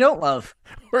someone you don't love.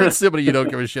 Or it's somebody you don't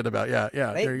give a shit about. Yeah.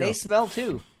 There you They go. smell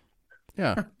too.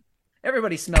 Yeah.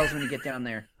 Everybody smells when you get down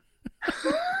there.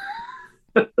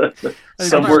 I think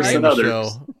Some we worse just than named the others. show.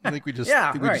 I think we just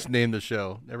Yeah, we right. just named the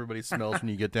show. Everybody smells when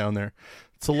you get down there.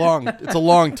 It's a long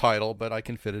title, but I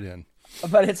can fit it in.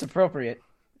 But it's appropriate.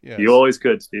 Yes. You always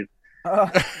could, Steve.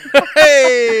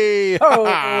 Hey! Oh.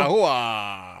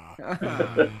 Hoo-ah.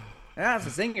 That's a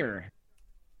zinger.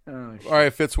 Oh, shit. All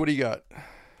right, Fitz, what do you got?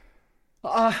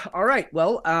 All right.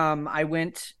 Well, I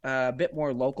went a bit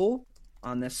more local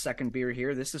on this second beer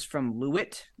here. This is from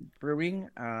Lewitt Brewing.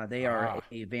 They are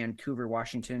a Vancouver,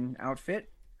 Washington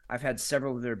outfit. I've had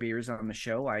several of their beers on the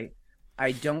show. I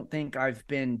don't think I've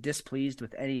been displeased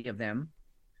with any of them.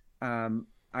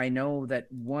 I know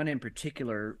that one in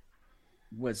particular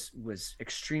was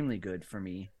extremely good for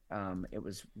me. It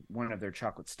was one of their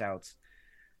chocolate stouts.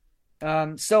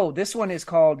 So this one is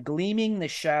called Gleaming the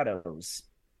Shadows.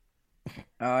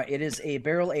 It is a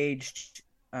barrel-aged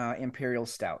imperial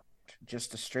stout,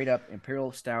 just a straight-up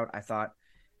imperial stout. I thought,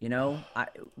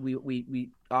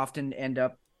 we often end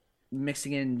up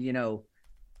mixing in,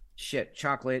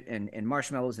 chocolate and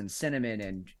marshmallows and cinnamon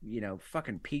and,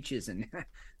 fucking peaches. And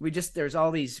there's all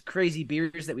these crazy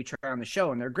beers that we try on the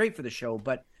show, and they're great for the show.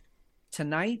 But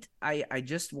tonight, I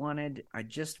just wanted a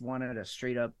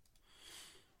straight-up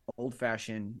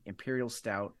old-fashioned imperial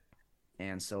stout.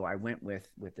 And so I went with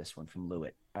this one from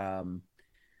Lewitt.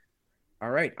 All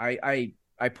right. I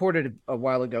poured it a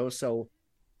while ago, so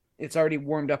it's already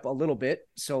warmed up a little bit.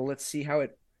 So let's see how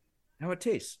it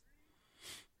tastes.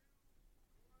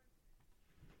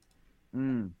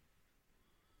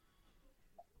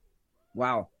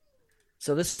 Wow.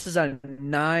 So this is a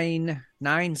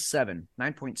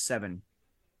 9.7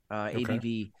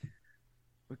 ABV.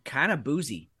 Kind of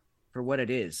boozy for what it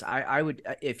is. I would,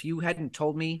 if you hadn't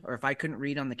told me, or if I couldn't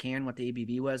read on the can what the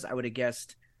ABV was, I would have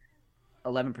guessed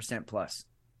 11% plus.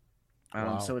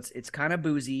 Wow. So it's kind of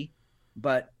boozy,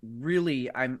 but really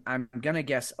I'm gonna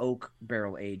guess oak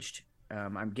barrel aged.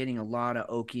 I'm getting a lot of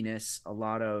oakiness, a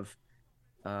lot of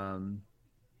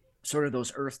sort of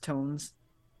those earth tones.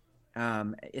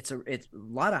 It's a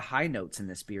lot of high notes in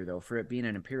this beer though, for it being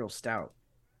an imperial stout.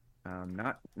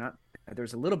 Not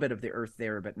there's a little bit of the earth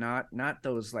there, but not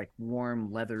those like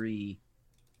warm, leathery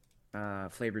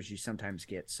flavors you sometimes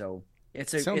get. So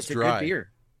it's a dry. good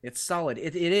beer. It's solid.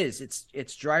 It is.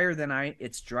 It's drier than I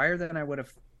would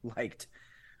have liked.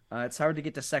 It's hard to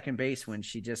get to second base when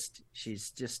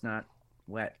she's just not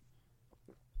wet.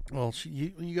 Well,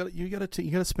 you got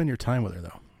to spend your time with her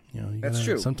though. That's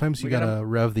true. Sometimes you gotta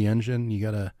rev the engine. You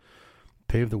gotta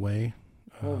pave the way.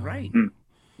 Well, right.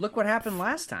 Look what happened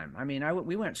last time. I mean,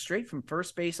 we went straight from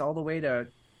first base all the way to,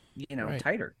 Right.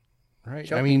 tighter. Right.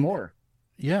 Choking I mean, more.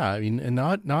 Yeah. I mean, and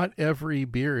not every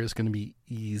beer is going to be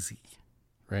easy,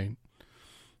 right?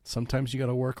 Sometimes you got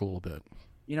to work a little bit.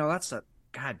 That's a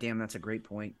great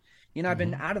point. I've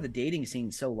been out of the dating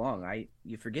scene so long.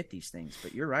 You forget these things,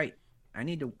 but you're right. I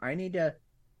need to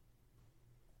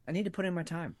put in my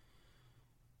time.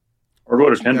 Or go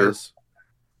to Tinder.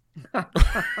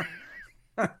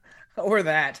 Or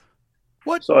that.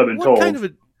 So I've been told.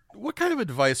 What kind of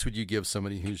advice would you give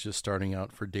somebody who's just starting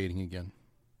out for dating again?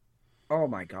 Oh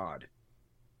my God.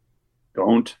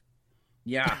 Don't.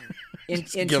 Yeah. In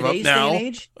give today's up now. day and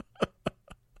age.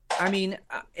 I mean,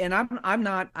 and I'm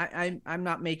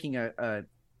not making a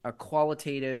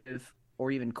qualitative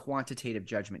or even quantitative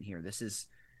judgment here. This is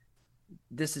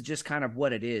just kind of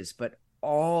what it is. But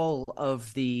all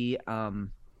of the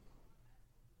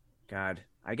God,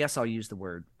 I guess I'll use the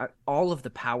word. All of the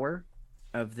power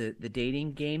of the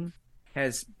dating game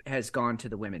has gone to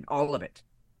the women. All of it.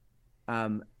 I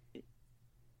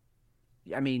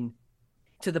mean,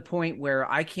 to the point where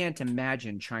I can't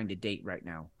imagine trying to date right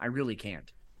now. I really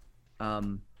can't.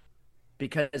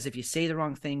 Because if you say the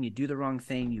wrong thing, you do the wrong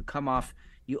thing, you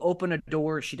open a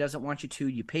door she doesn't want you to,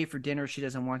 you pay for dinner she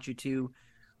doesn't want you to,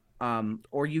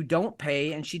 or you don't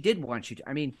pay and she did want you to.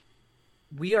 I mean,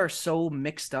 we are so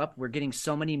mixed up. We're getting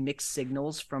so many mixed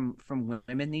signals from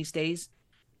women these days.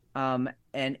 And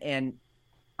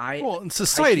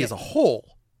society as a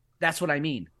whole. That's what I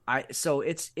mean. So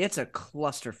it's a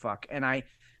clusterfuck. And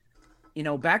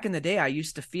back in the day, I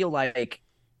used to feel like,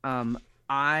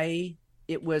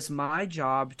 it was my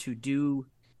job to do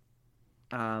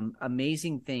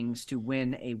amazing things to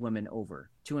win a woman over,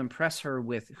 to impress her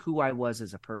with who I was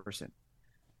as a person.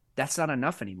 That's not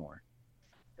enough anymore.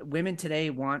 Women today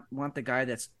want the guy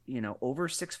that's, over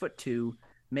 6'2",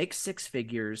 makes six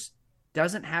figures,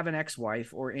 doesn't have an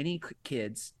ex-wife or any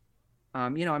kids. I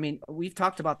mean, we've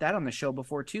talked about that on the show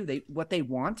before too. What they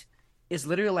want is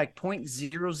literally like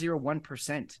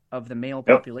 0.001% of the male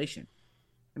population.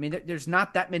 I mean, there's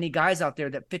not that many guys out there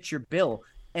that fit your bill.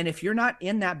 And if you're not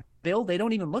in that bill, they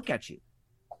don't even look at you.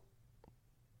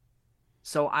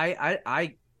 So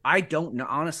I don't know.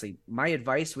 Honestly, my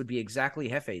advice would be exactly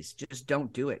Jefe's. Just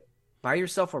don't do it. Buy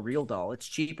yourself a real doll. It's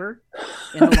cheaper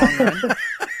in the long run.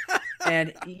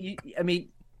 And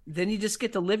then you just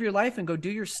get to live your life and go do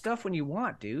your stuff when you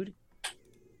want, dude.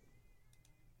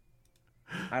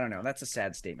 I don't know. That's a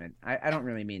sad statement. I don't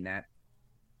really mean that.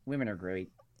 Women are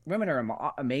great. Women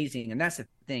are amazing. And that's the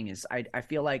thing is I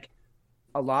feel like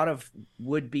a lot of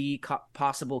would-be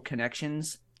possible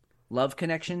connections, love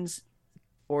connections,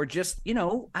 or just,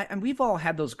 and we've all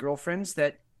had those girlfriends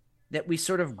that we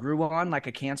sort of grew on like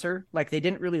a cancer. Like they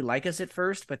didn't really like us at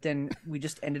first, but then we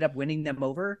just ended up winning them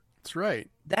over. That's right.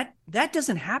 That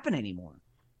doesn't happen anymore.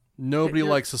 Nobody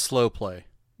likes a slow play.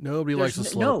 Nobody likes a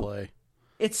slow play.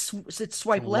 It's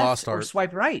swipe left or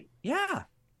swipe right. Yeah.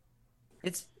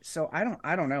 So I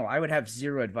don't know. I would have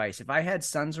zero advice. If I had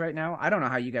sons right now, I don't know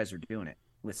how you guys are doing it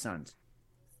with sons.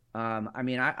 I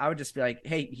mean, I would just be like,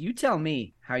 hey, you tell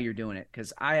me how you're doing it,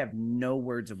 because I have no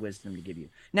words of wisdom to give you.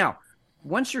 Now,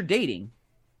 once you're dating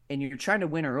and you're trying to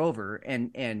win her over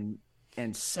and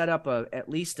set up at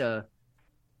least a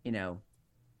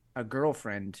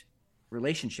girlfriend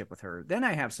relationship with her, then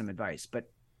I have some advice. But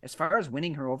as far as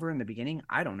winning her over in the beginning,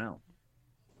 I don't know.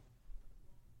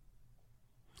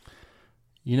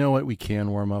 You know what we can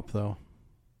warm up, though?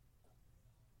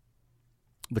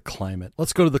 The climate.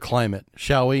 Let's go to the climate,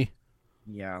 shall we?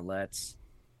 Yeah, let's.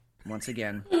 Once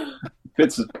again.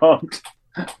 Fitz is pumped.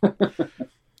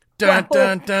 Dun,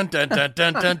 dun, dun, dun, dun,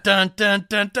 dun, dun, dun, dun, dun,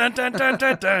 dun, dun, dun, dun,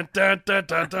 dun, dun, dun,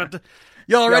 dun, dun.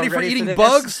 Y'all ready for eating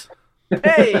bugs?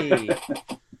 Hey!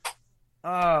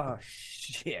 Oh,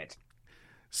 shit.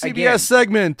 CBS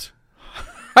segment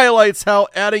highlights how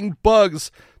adding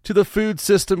bugs to the food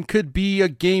system could be a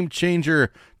game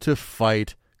changer to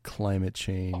fight climate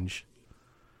change.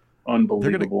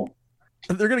 Unbelievable.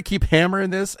 They're gonna keep hammering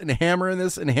this and hammering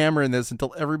this and hammering this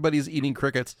until everybody's eating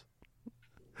crickets.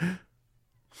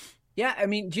 Yeah, I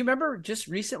mean, do you remember just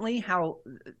recently how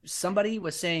somebody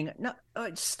was saying, "No,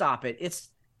 stop it.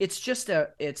 It's just a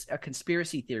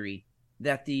conspiracy theory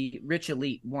that the rich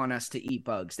elite want us to eat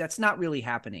bugs. That's not really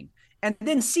happening." And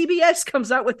then CBS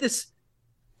comes out with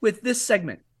this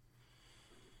segment.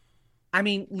 I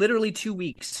mean, literally 2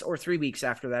 weeks or 3 weeks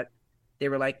after that, they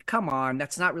were like, "Come on,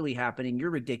 that's not really happening. You're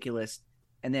ridiculous."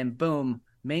 And then boom,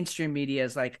 mainstream media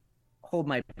is like, "Hold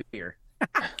my beer."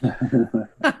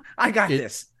 I got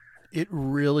this. It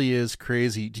really is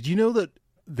crazy. Did you know that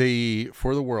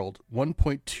for the world,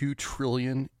 1.2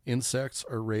 trillion insects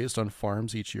are raised on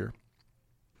farms each year?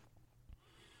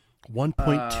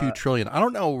 1.2 trillion. I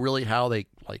don't know really how they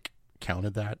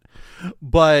counted that,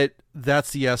 but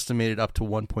that's the estimated up to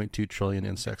 1.2 trillion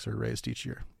insects are raised each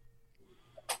year.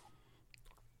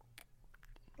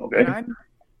 Okay.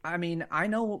 And I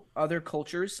know other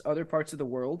cultures, other parts of the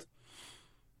world,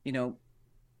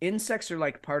 insects are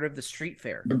like part of the street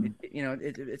fair.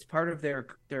 It's part of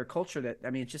their culture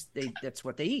that's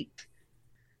what they eat.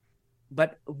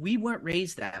 But we weren't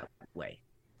raised that way.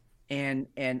 And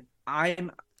I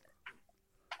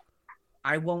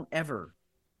won't ever,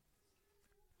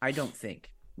 I don't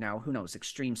think, now who knows,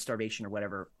 extreme starvation or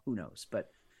whatever, who knows, but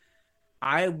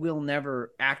I will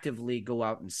never actively go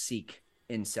out and seek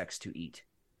insects to eat.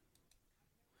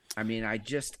 I mean,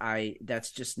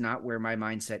 that's just not where my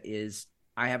mindset is.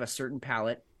 I have a certain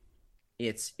palate.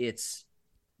 It's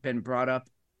been brought up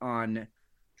on,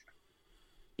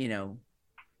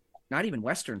 not even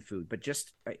Western food, but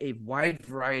just a wide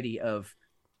variety of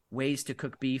ways to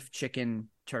cook beef, chicken,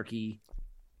 turkey,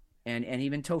 and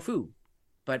even tofu.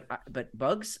 But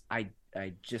bugs, I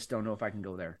just don't know if I can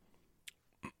go there.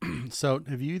 So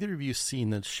have either of you seen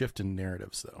the shift in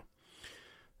narratives, though?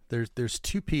 There's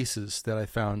two pieces that I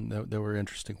found that were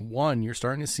interesting. One, you're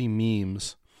starting to see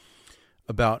memes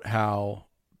about how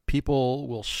people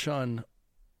will shun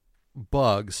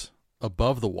bugs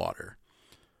above the water,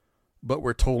 but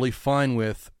we're totally fine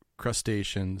with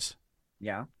crustaceans,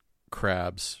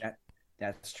 crabs,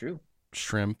 that's true,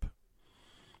 shrimp,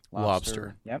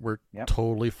 lobster. Yep. We're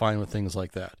totally fine with things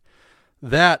like that.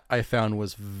 That I found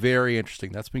was very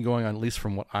interesting. That's been going on, at least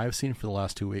from what I've seen, for the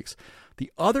last 2 weeks.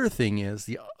 The other thing is,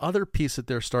 the other piece that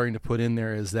they're starting to put in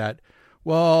there is that,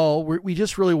 well, we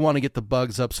just really want to get the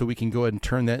bugs up so we can go ahead and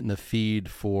turn that in the feed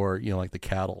for, like the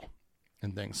cattle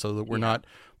and things, so that we're not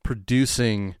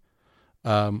producing,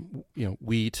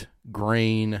 wheat,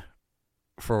 grain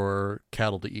for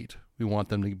cattle to eat. We want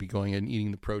them to be going and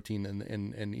eating the protein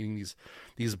and eating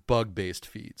these bug-based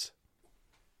feeds.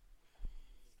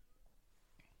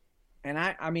 And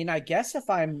I guess if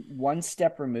I'm one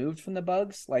step removed from the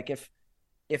bugs, like if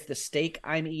the steak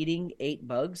I'm eating ate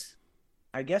bugs,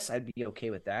 I guess I'd be okay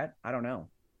with that. I don't know.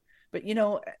 But,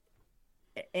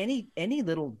 any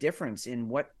little difference in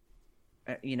what,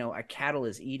 a cattle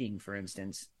is eating, for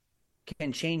instance,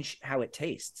 can change how it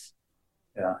tastes.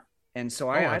 Yeah. And so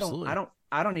I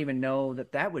don't even know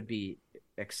that would be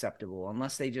acceptable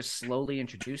unless they just slowly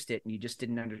introduced it and you just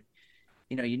didn't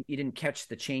you didn't catch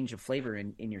the change of flavor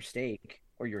in your steak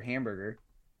or your hamburger.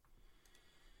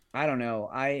 I don't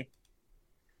know.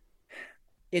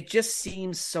 It just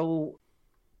seems so,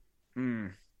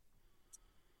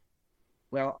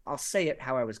 well, I'll say it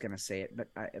how I was going to say it, but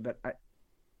I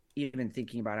even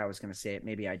thinking about how I was going to say it,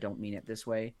 maybe I don't mean it this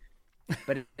way,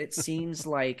 but it seems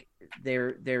like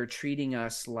they're treating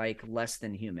us like less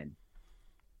than human.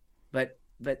 But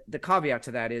the caveat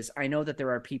to that is, I know that there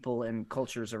are people and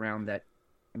cultures around that,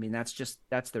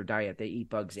 that's their diet. They eat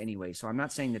bugs anyway. So I'm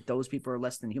not saying that those people are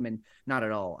less than human. Not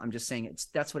at all. I'm just saying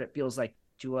that's what it feels like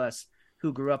to us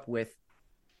who grew up with,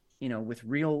 with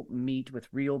real meat, with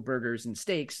real burgers and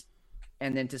steaks.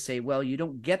 And then to say, well, you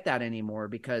don't get that anymore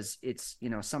because it's,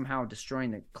 somehow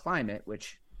destroying the climate,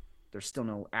 which there's still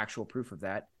no actual proof of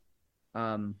that.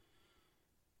 And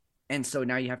so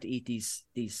now you have to eat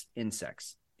these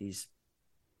insects, these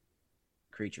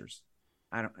creatures.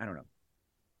 I don't know.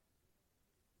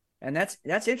 And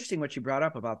that's interesting what you brought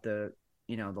up about the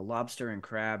lobster and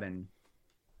crab. And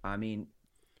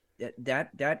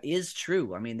that is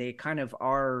true. They kind of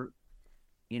are,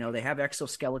 they have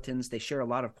exoskeletons. They share a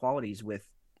lot of qualities with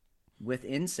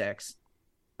insects.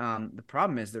 The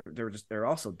problem is they're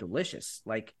also delicious.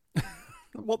 Like,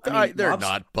 well, they're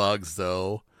not bugs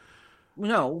though.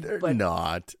 No, they're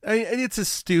not. It's a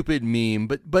stupid meme,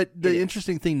 but the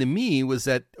interesting thing to me was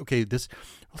that, okay, let's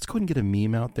go ahead and get a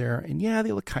meme out there, and yeah,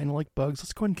 they look kind of like bugs.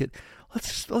 Let's go ahead and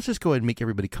let's just go ahead and make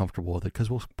everybody comfortable with it, because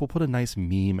we'll put a nice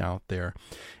meme out there,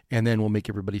 and then we'll make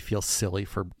everybody feel silly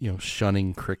for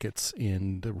shunning crickets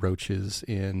and roaches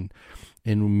and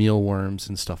mealworms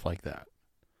and stuff like that.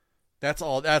 That's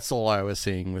all I was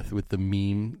saying with the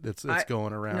meme that's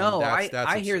going around. No,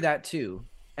 I hear that too.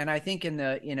 And I think in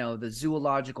the, the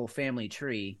zoological family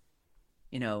tree,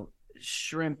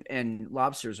 shrimp and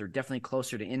lobsters are definitely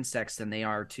closer to insects than they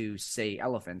are to, say,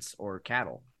 elephants or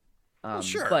cattle. Well,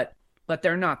 sure. But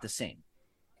they're not the same.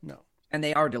 No. And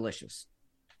they are delicious.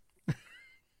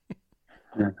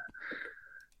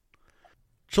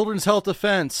 Children's Health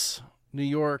Defense, New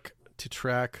York, to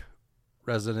track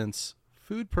residents'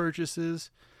 food purchases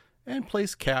and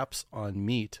place caps on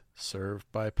meat served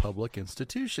by public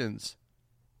institutions.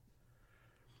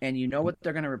 And you know what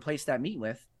they're going to replace that meat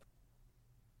with?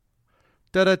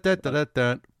 Bugs.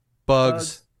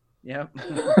 Yep.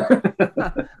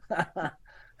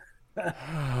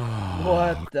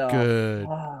 What the Good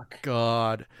fuck?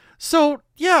 God. So,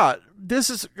 yeah, this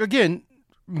is, again,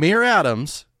 Mayor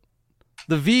Adams,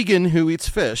 the vegan who eats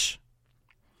fish,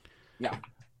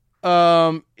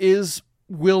 is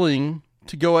willing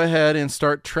to go ahead and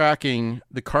start tracking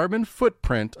the carbon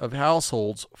footprint of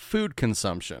households' food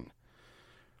consumption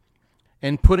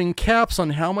and putting caps on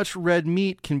how much red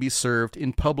meat can be served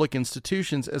in public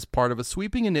institutions as part of a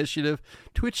sweeping initiative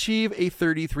to achieve a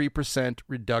 33%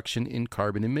 reduction in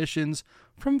carbon emissions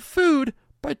from food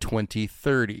by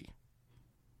 2030.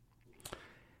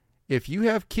 If you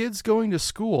have kids going to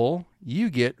school, you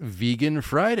get Vegan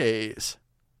Fridays.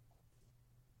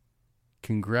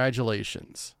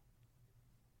 Congratulations.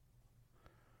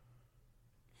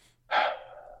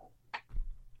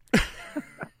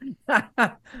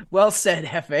 Well said,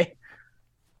 Jefe.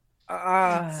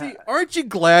 See, aren't you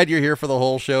glad you're here for the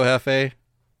whole show, Jefe?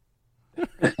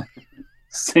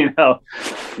 See now,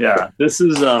 yeah, this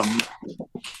is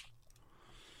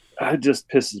it just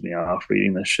pisses me off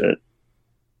reading this shit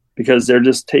because they're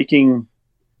just taking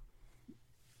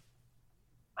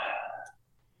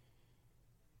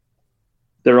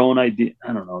their own idea.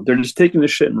 I don't know. They're just taking this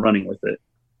shit and running with it,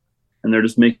 and they're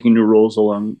just making new rules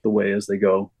along the way as they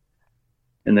go,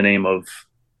 in the name of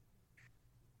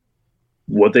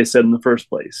what they said in the first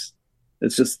place.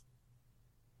 It's just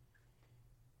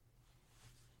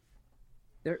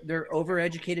they're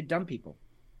overeducated dumb people.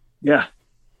 Yeah.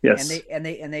 Yes. And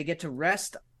they get to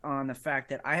rest on the fact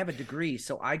that I have a degree,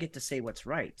 so I get to say what's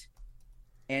right.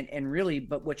 And really,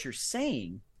 but what you're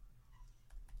saying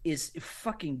is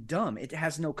fucking dumb. It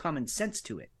has no common sense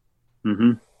to it.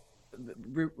 Mm-hmm.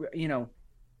 You know,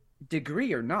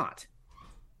 degree or not.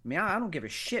 I mean, I don't give a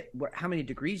shit how many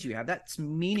degrees you have. That's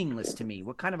meaningless to me.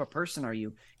 What kind of a person are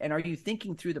you? And are you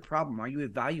thinking through the problem? Are you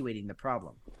evaluating the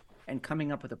problem and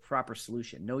coming up with a proper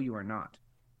solution? No, you are not.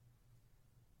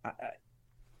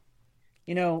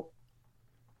 You know,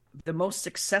 the most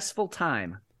successful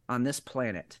time on this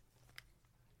planet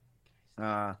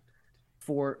for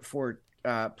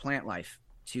plant life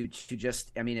to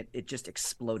just, I mean, it just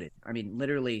exploded. I mean,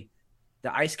 literally,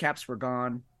 the ice caps were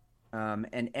gone.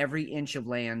 And every inch of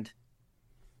land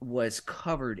was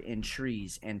covered in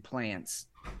trees and plants.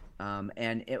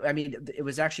 And it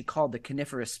was actually called the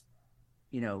coniferous,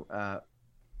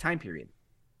 time period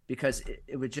because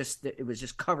it was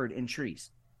just covered in trees,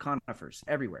 conifers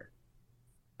everywhere.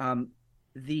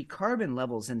 The carbon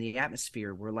levels in the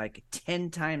atmosphere were like 10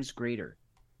 times greater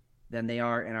than they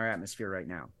are in our atmosphere right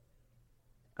now.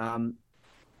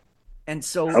 And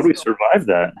so how do we survive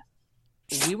that?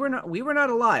 We were not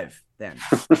alive then,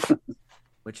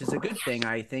 which is a good thing,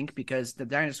 I think, because the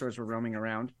dinosaurs were roaming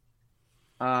around.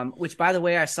 Which, by the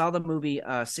way, I saw the movie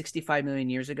 65 million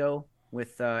years ago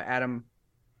with Adam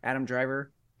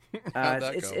Driver. It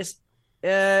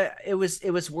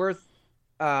was worth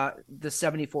the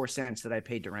 74 cents that I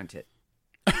paid to rent it.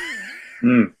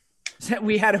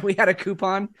 We had a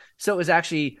coupon, so it was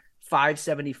actually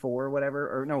 $5.74 or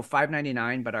whatever, or no,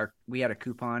 $5.99, but we had a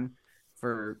coupon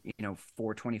for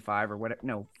 $4.25 or whatever.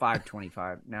 No,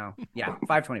 $5.25 now. Yeah,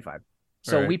 $5.25.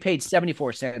 So right. We paid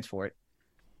 74 cents for it,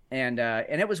 and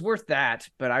it was worth that.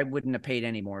 But I wouldn't have paid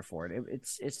any more for it.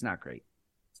 It's not great.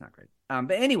 It's not great.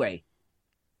 But anyway,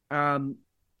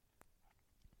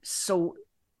 so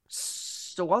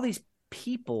all these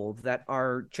people that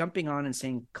are jumping on and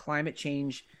saying climate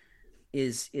change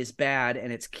is bad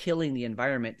and it's killing the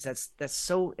environment.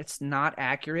 It's not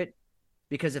accurate.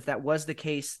 Because if that was the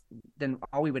case, then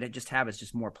all we would just have is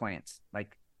just more plants.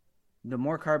 Like, the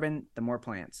more carbon, the more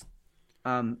plants.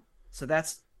 So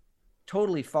that's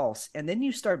totally false. And then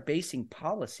you start basing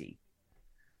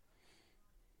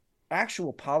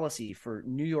actual policy for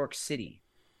New York City,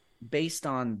 based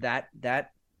on that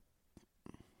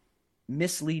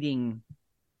misleading,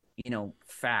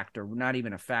 fact, or not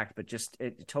even a fact, but just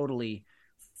totally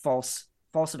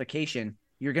falsification.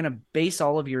 You're going to base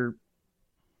all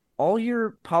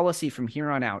your policy from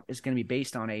here on out is going to be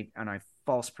based on a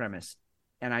false premise.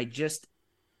 And I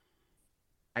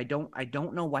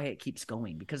don't know why it keeps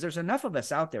going, because there's enough of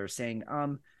us out there saying,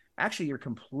 actually, you're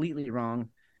completely wrong.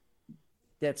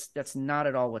 That's not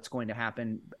at all what's going to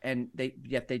happen. And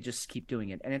yet they just keep doing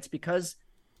it. And it's because,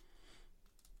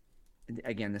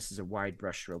 again, this is a wide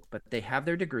brushstroke, but they have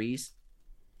their degrees.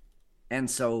 And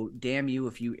so damn you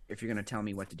if you're going to tell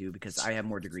me what to do, because I have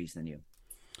more degrees than you.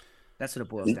 That's what it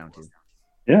boils down to.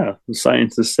 Yeah, the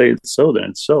scientists say it's so,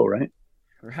 then it's so, right?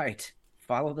 Right.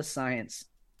 Follow the science.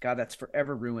 God, that's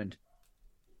forever ruined.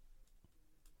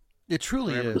 It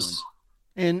truly Forever is.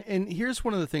 And here's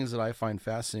one of the things that I find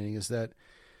fascinating is that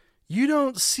you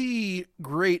don't see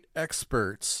great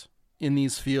experts in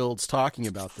these fields talking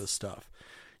about this stuff.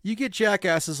 You get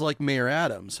jackasses like Mayor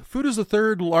Adams. Food is the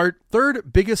third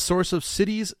biggest source of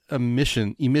cities'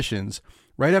 emissions,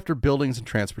 right after buildings and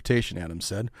transportation, Adams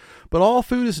said. But all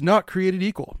food is not created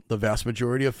equal. The vast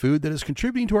majority of food that is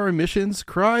contributing to our emissions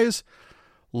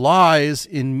lies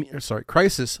in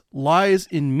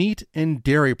meat and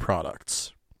dairy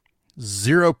products.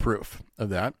 Zero proof of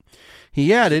that.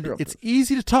 He added, it's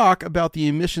easy to talk about the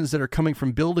emissions that are coming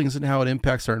from buildings and how it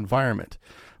impacts our environment,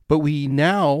 but we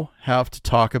now have to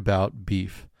talk about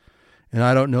beef. And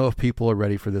I don't know if people are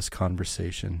ready for this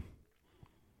conversation.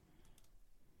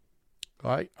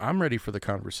 I'm ready for the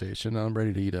conversation. I'm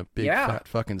ready to eat a big fat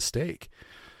fucking steak.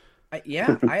 I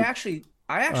actually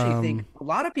think a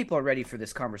lot of people are ready for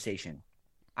this conversation.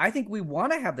 I think we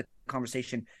want to have the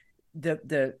conversation.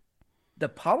 The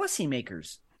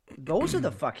policymakers, those are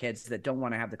the fuckheads that don't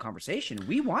want to have the conversation.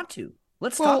 We want to.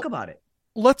 Let's talk about it.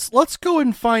 Let's go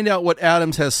and find out what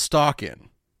Adams has stock in.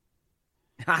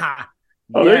 Oh,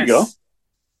 there you go.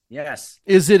 Yes.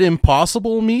 Is it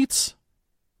Impossible Meats?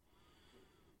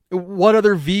 What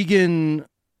other vegan,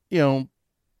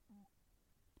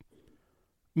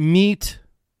 meat,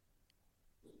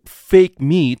 fake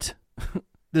meat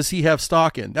does he have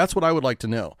stock in? That's what I would like to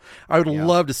know. I would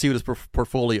love to see what his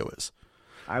portfolio is.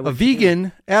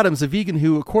 Adams, a vegan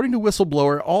who, according to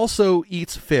whistleblower, also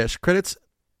eats fish, credits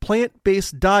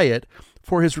plant-based diet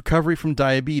for his recovery from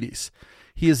diabetes.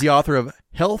 He is the author of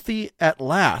Healthy at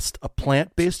Last, a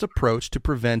plant-based approach to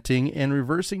preventing and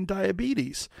reversing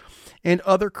diabetes and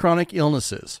other chronic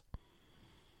illnesses.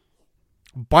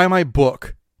 Buy my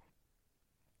book.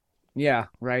 Yeah,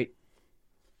 right.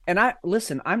 And I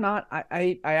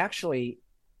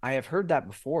have heard that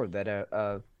before, that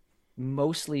a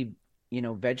mostly,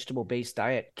 vegetable-based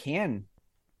diet can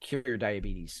cure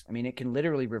diabetes. I mean, it can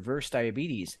literally reverse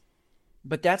diabetes.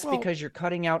 But that's because you're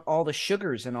cutting out all the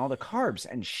sugars and all the carbs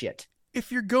and shit.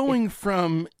 If you're going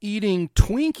from eating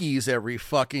Twinkies every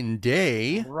fucking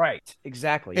day. Right,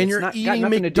 exactly. And you're eating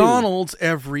McDonald's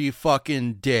every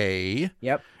fucking day.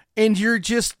 Yep. And you're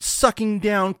just sucking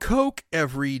down Coke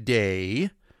every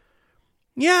day.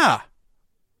 Yeah.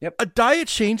 Yep. A diet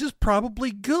change is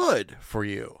probably good for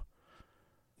you.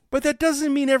 But that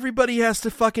doesn't mean everybody has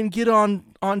to fucking get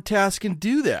on task and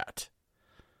do that.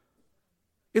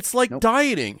 It's like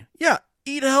dieting. Yeah,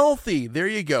 eat healthy. There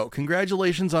you go.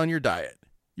 Congratulations on your diet.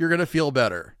 You're going to feel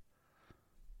better.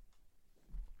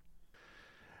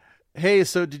 Hey,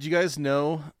 so did you guys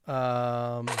know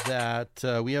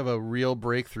that we have a real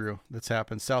breakthrough that's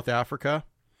happened? South Africa.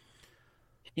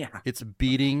 Yeah. It's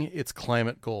beating its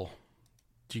climate goal.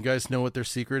 Do you guys know what their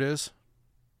secret is?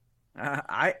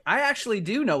 I actually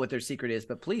do know what their secret is,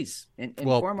 but please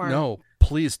inform our... No,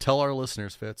 please tell our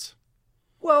listeners, Fitz.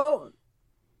 Well,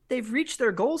 they've reached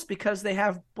their goals because they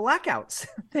have blackouts.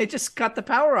 They just cut the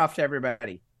power off to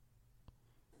everybody.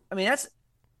 I mean,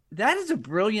 that is a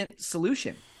brilliant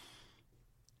solution.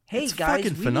 Hey, it's guys,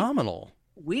 fucking phenomenal.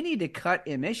 We need to cut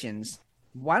emissions.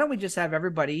 Why don't we just have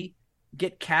everybody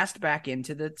get cast back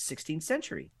into the 16th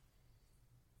century?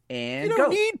 And you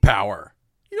don't need power.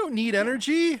 You don't need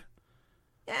energy.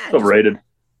 Yeah, overrated.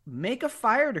 Make a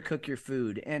fire to cook your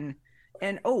food, and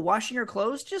washing your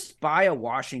clothes, just buy a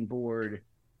washing board.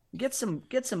 Get some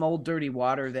old dirty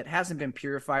water that hasn't been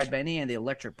purified by any of the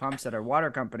electric pumps at our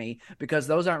water company, because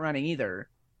those aren't running either.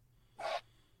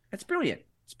 It's brilliant.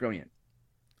 It's brilliant.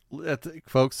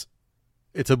 Folks,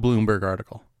 it's a Bloomberg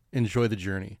article. Enjoy the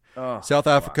journey. Oh, South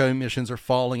Africa emissions are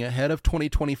falling ahead of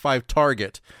 2025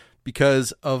 target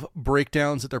because of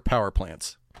breakdowns at their power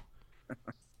plants.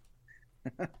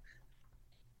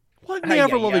 What an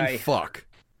ever-loving fuck.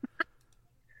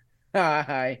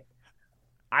 I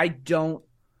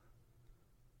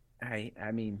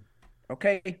mean,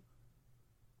 okay.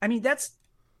 I mean, that's...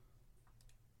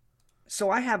 So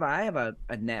I have a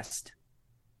Nest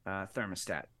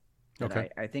thermostat. Okay.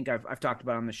 I think I've talked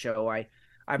about on the show. I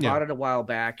bought it a while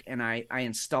back, and I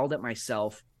installed it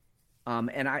myself.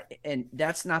 And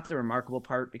that's not the remarkable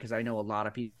part, because I know a lot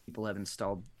of people have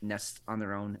installed Nests on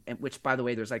their own, and which, by the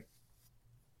way, there's like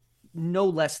no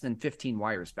less than 15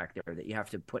 wires back there that you have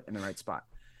to put in the right spot.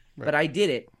 Right. But I did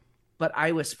it, but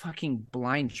I was fucking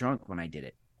blind drunk when I did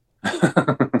it.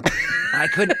 I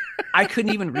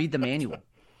couldn't even read the manual.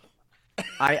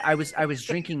 I was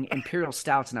drinking Imperial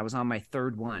Stouts, and I was on my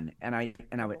third one, and I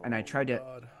tried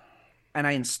to, and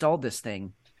I installed this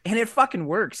thing, and it fucking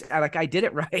works. I did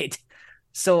it right.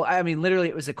 So, I mean, literally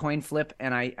it was a coin flip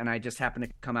and I just happened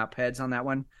to come out heads on that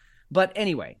one. But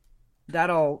anyway,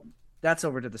 that's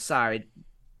over to the side.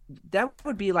 That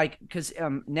would be like, because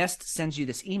Nest sends you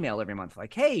this email every month,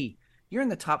 like, hey, you're in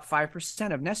the top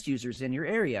 5% of Nest users in your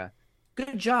area.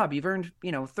 Good job. You've earned,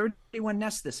 31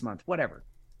 Nests this month, whatever.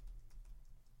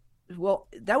 Well,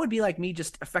 that would be like me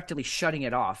just effectively shutting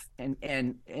it off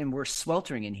and we're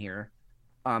sweltering in here.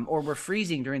 Or we're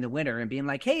freezing during the winter and being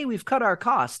like, hey, we've cut our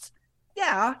costs.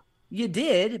 Yeah, you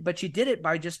did, but you did it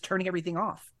by just turning everything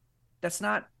off. That's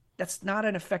not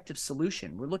an effective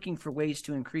solution. We're looking for ways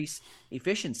to increase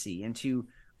efficiency and to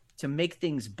make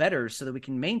things better so that we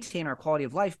can maintain our quality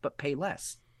of life but pay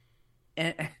less.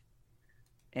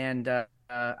 And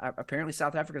apparently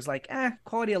South Africa's like,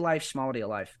 quality of life, schmality of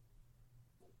life.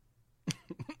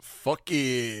 Fuck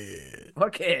it.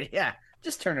 Okay, yeah,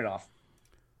 just turn it off.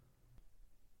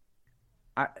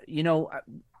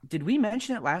 Did we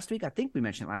mention it last week? I think we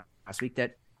mentioned it last week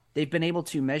that they've been able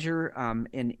to measure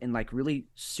in like really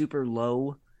super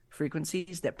low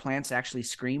frequencies that plants actually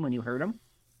scream when you hurt them.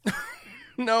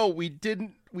 No, we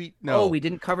didn't. We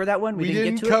didn't cover that one. We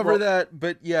didn't cover that,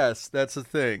 but yes, that's a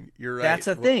thing. You're right. That's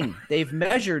a thing. They've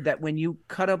measured that when you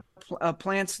cut a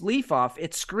plant's leaf off,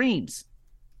 it screams.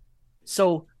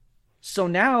 So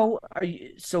now,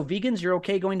 vegans, you're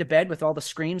okay going to bed with all the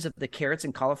screams of the carrots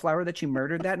and cauliflower that you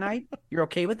murdered that night? You're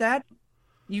okay with that?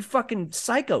 You fucking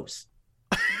psychos.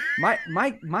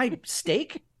 My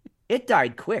steak, it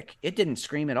died quick. It didn't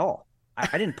scream at all.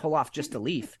 I didn't pull off just a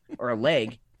leaf or a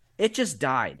leg. It just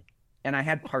died, and I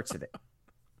had parts of it.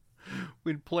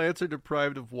 When plants are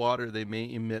deprived of water, they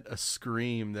may emit a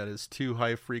scream that is too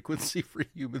high frequency for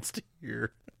humans to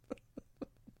hear.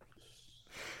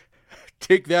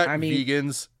 Take that,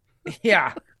 vegans.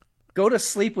 Yeah. Go to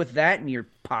sleep with that in your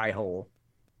pie hole.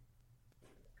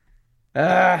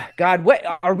 God, what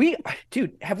are we,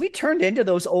 dude, have we turned into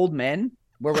those old men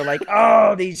where we're like,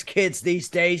 oh, these kids these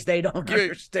days, they don't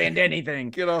understand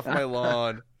anything. Get off my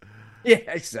lawn. Yeah,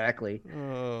 exactly.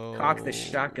 Oh. Cock the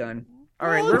shotgun. All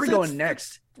right, where are we going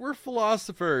next? We're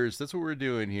philosophers. That's what we're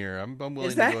doing here. I'm willing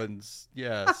to go and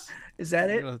yes. Is that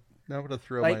it? I'm gonna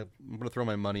throw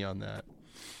my money on that.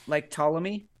 Like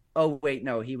Ptolemy? Oh wait,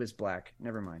 no, he was black.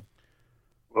 Never mind.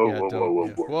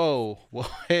 Whoa.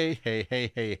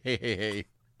 Hey.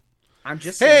 I'm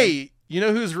just saying. You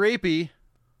know who's rapey?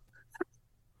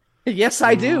 Yes,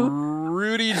 I do.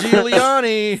 Rudy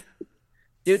Giuliani.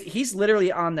 Dude, he's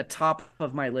literally on the top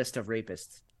of my list of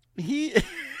rapists. He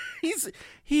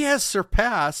has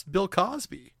surpassed Bill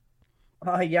Cosby.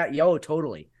 Yeah,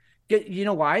 totally. You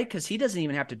know why? Because he doesn't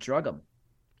even have to drug him.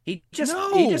 He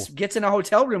just gets in a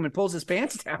hotel room and pulls his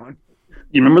pants down.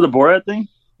 You remember the Borat thing?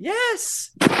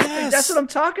 Yes. That's what I'm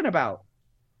talking about.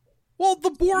 Well, the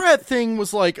Borat thing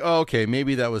was like, okay,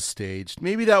 maybe that was staged.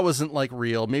 Maybe that wasn't like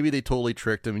real. Maybe they totally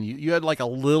tricked him. And you had like a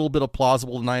little bit of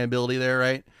plausible deniability there,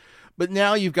 right? But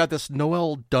now you've got this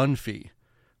Noel Dunphy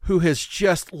who has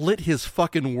just lit his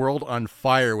fucking world on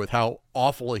fire with how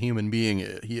awful a human being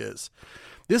he is.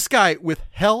 This guy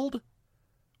withheld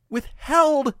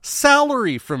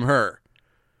salary from her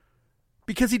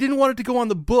because he didn't want it to go on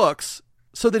the books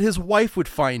so that his wife would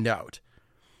find out.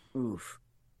 Oof.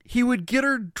 He would get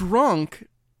her drunk,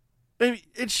 and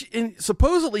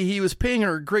supposedly he was paying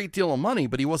her a great deal of money,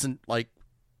 but he wasn't like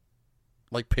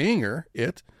paying her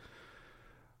it.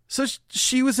 So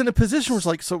she was in a position where it's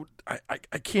like, so I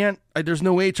can't, there's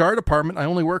no HR department. I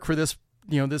only work for this,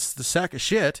 this sack of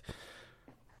shit.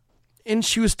 And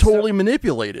she was totally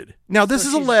manipulated. Now this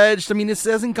is alleged. I mean, this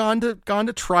hasn't gone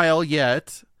to trial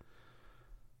yet.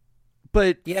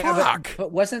 But fuck.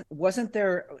 But wasn't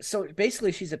there? So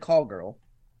basically, she's a call girl.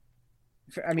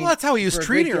 Well, that's how he was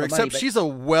treating her. Except she's a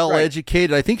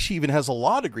well-educated. Right. I think she even has a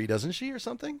law degree, doesn't she, or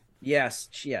something? Yes,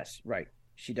 right.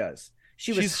 She does.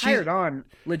 She's hired on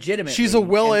legitimately. She's a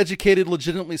well-educated,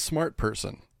 legitimately smart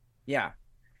person. Yeah,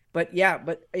 but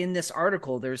in this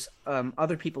article, there's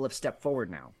other people have stepped forward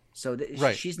now. So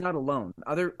she's not alone.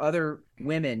 Other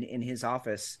women in his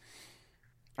office.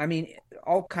 I mean,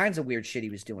 all kinds of weird shit he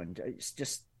was doing.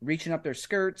 Just reaching up their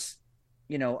skirts,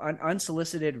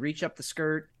 unsolicited, reach up the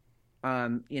skirt,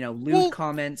 lewd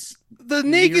comments. The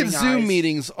naked Zoom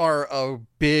meetings are a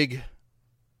big,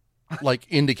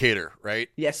 indicator, right?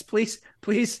 Yes, please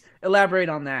elaborate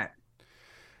on that.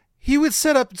 He would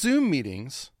set up Zoom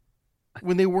meetings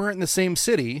when they weren't in the same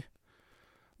city,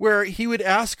 where he would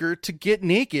ask her to get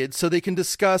naked so they can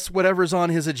discuss whatever's on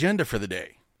his agenda for the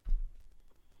day.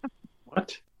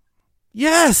 What?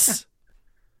 Yes.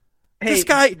 Hey, this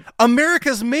guy,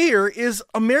 America's mayor, is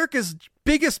America's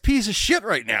biggest piece of shit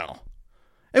right now.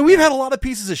 And we've had a lot of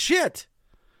pieces of shit.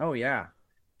 Oh, yeah.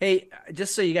 Hey,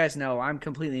 just so you guys know, I'm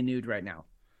completely nude right now.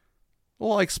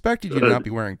 Well, I expected you to not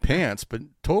be wearing pants, but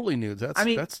totally nude.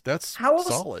 That's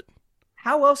solid.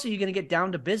 How else are you going to get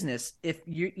down to business if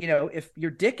if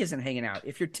your dick isn't hanging out,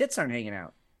 if your tits aren't hanging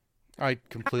out? I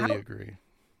completely agree.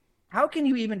 How can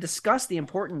you even discuss the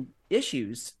important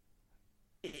issues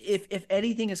if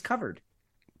anything is covered?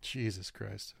 Jesus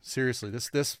Christ. Seriously,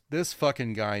 this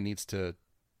fucking guy needs to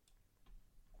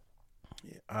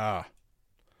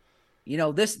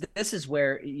this is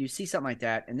where you see something like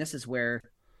that, and this is where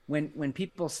when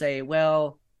people say,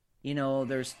 well,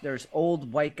 there's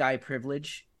old white guy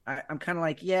privilege, I'm kind of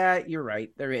like, yeah, you're right,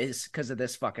 there is, because of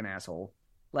this fucking asshole.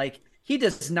 Like, he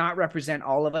does not represent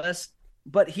all of us,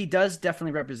 but he does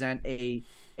definitely represent a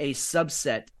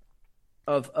subset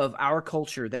of our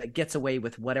culture that gets away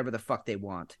with whatever the fuck they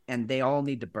want, and they all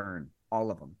need to burn, all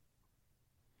of them.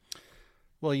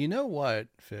 Well, you know what,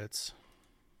 Fitz?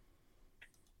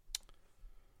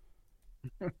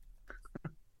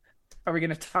 Are we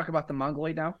going to talk about the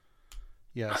Mongoloid now?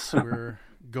 Yes, we're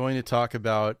going to talk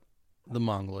about the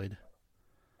Mongoloid.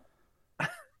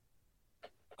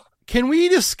 Can we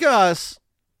discuss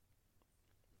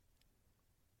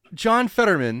John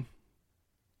Fetterman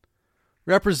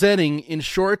representing in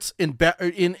shorts, in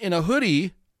a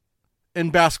hoodie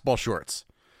and basketball shorts?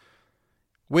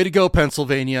 Way to go,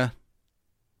 Pennsylvania.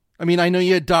 I mean, I know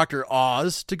you had Dr.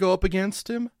 Oz to go up against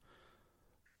him,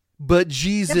 but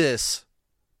Jesus.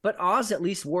 But Oz at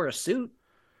least wore a suit.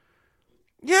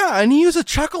 Yeah, and he was a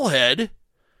chucklehead.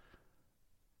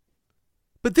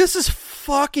 But this is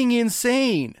fucking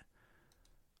insane.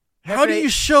 How do you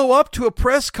show up to a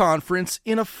press conference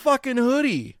in a fucking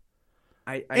hoodie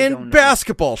I and don't know.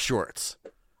 Basketball shorts?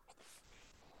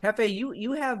 Jefe,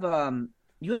 you have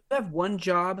one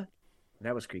job.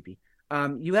 That was creepy.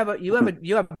 You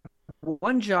have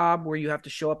one job where you have to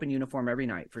show up in uniform every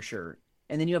night for sure,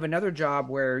 and then you have another job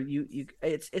where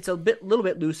it's a little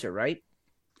bit looser, right?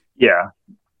 Yeah.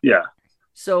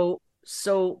 So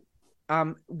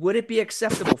would it be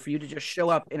acceptable for you to just show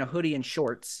up in a hoodie and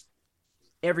shorts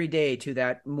every day to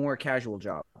that more casual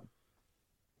job?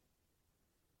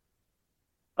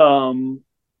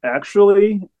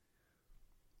 Actually,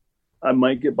 I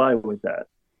might get by with that.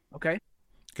 Okay,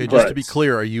 just to be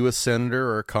clear, are you a senator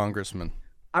or a congressman?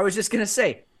 I was just gonna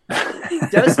say,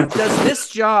 does this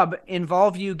job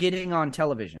involve you getting on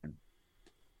television?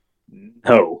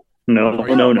 No.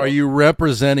 Are you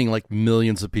representing like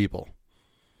millions of people?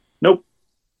 Nope.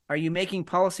 Are you making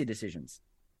policy decisions?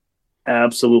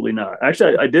 Absolutely not.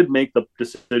 Actually, I did make the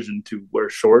decision to wear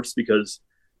shorts because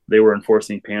they were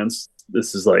enforcing pants.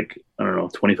 This is like, I don't know,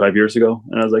 25 years ago.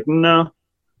 And I was like, no,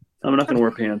 I'm not going to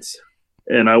wear pants.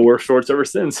 And I wore shorts ever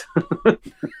since.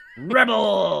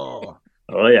 Rebel.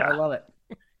 Oh, yeah. I love it.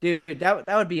 Dude, that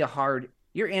would be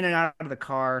you're in and out of the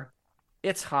car.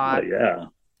 It's hot. Oh, yeah.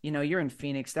 You're in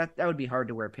Phoenix. That would be hard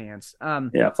to wear pants.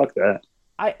 Yeah, fuck that.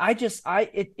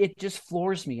 It just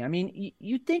floors me. I mean,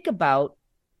 you think about,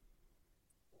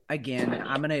 again,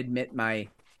 I'm going to admit my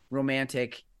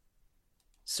romantic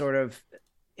sort of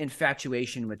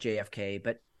infatuation with JFK,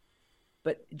 but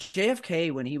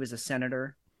JFK, when he was a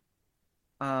senator,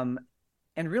 and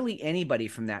really anybody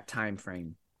from that time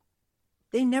frame,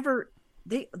 they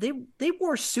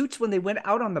wore suits when they went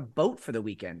out on the boat for the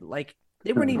weekend. Like,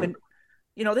 they weren't even,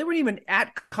 they weren't even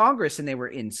at Congress and they were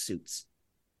in suits,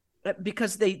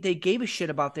 because they gave a shit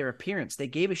about their appearance. They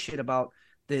gave a shit about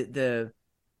the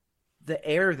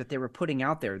air that they were putting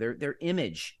out there, their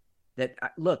image. That,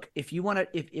 look, if you want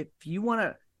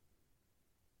to,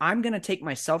 I'm going to take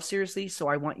myself seriously, so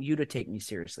I want you to take me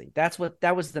seriously. That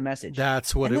was the message.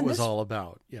 That's what it was all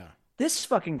about. Yeah. This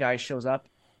fucking guy shows up.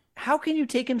 How can you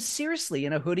take him seriously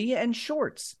in a hoodie and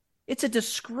shorts? It's a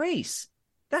disgrace.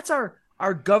 That's our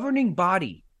governing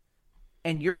body.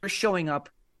 And you're showing up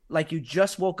like you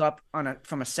just woke up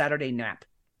from a Saturday nap.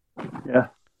 Yeah.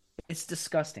 It's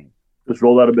disgusting. Just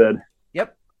rolled out of bed.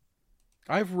 Yep.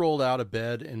 I've rolled out of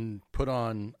bed and put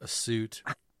on a suit.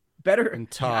 Better. And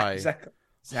tie. Yeah, exactly.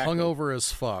 Hungover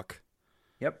as fuck.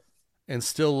 Yep. And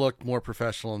still look more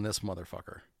professional than this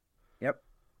motherfucker. Yep.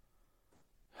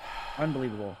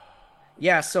 Unbelievable.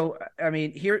 Yeah, so, I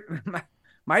mean, here,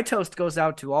 my toast goes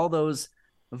out to all those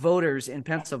voters in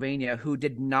Pennsylvania who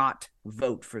did not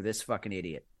vote for this fucking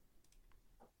idiot.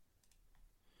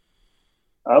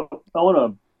 I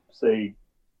want to say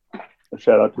a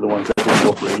shout out to the ones that didn't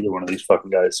vote for either one of these fucking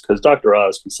guys, because Dr.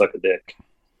 Oz can suck a dick.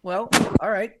 Well,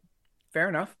 all right. Fair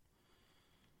enough.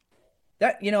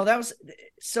 That was,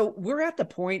 so we're at the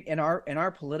point in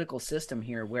our political system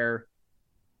here where,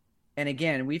 and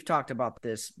again, we've talked about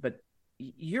this, but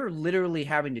you're literally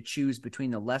having to choose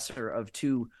between the lesser of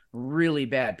two really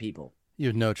bad people. You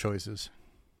have no choices.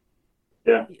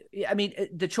 Yeah. I mean,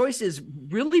 the choice is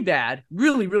really bad,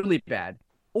 really, really bad,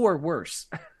 or worse.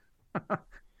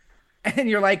 And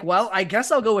you're like, well, I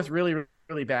guess I'll go with really,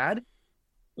 really bad.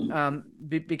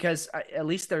 Because at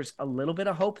least there's a little bit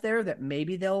of hope there that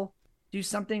maybe they'll do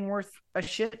something worth a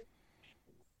shit.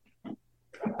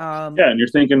 And you're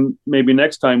thinking maybe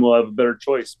next time we'll have a better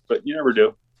choice, but you never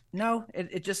do. No,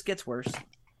 it just gets worse.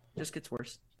 Just gets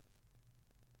worse.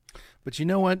 But you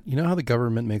know what? You know how the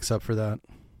government makes up for that?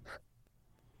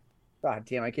 God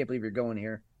damn, I can't believe you're going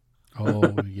here.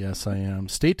 Oh, yes, I am.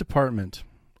 State Department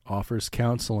offers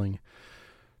counseling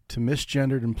to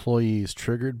misgendered employees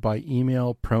triggered by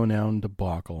email pronoun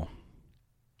debacle.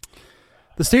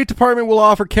 The State Department will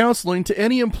offer counseling to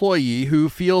any employee who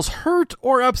feels hurt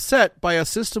or upset by a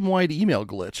system-wide email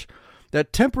glitch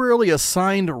that temporarily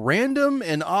assigned random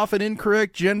and often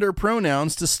incorrect gender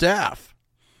pronouns to staff.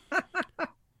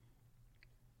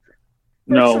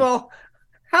 First of all,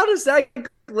 how does that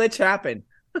glitch happen?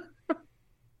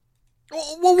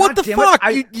 Well, what the fuck?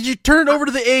 Did you turn it over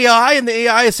to the AI and the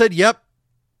AI said, yep,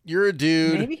 you're a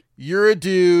dude. Maybe? You're a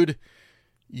dude.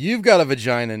 You've got a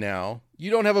vagina now.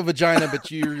 You don't have a vagina,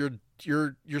 but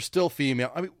you're still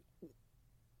female. I mean,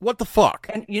 what the fuck?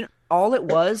 And you know, all it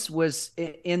was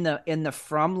in the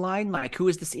from line, like, who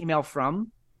is this email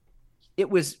from? It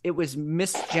was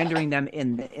misgendering them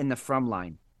in the from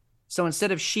line. So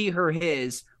instead of she, her,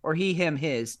 his, or he, him,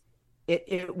 his,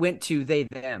 it went to they,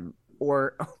 them,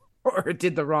 or it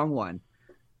did the wrong one.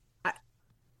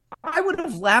 I would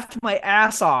have laughed my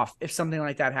ass off if something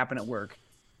like that happened at work.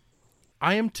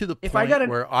 I am to the point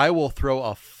where I will throw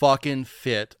a fucking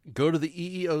fit, go to the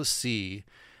EEOC,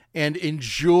 and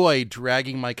enjoy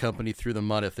dragging my company through the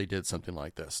mud if they did something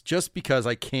like this, just because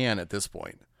I can at this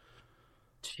point.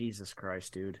 Jesus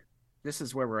Christ, dude. This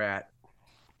is where we're at.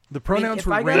 The pronouns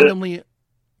were randomly...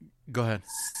 Go ahead.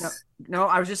 No,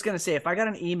 I was just going to say, if I got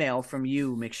an email from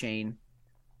you, McShane,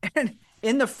 and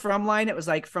in the from line it was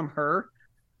like from her,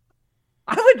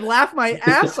 I would laugh my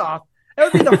ass off.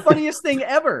 That would be the funniest thing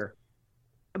ever.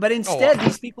 But instead,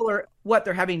 these people are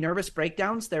they're having nervous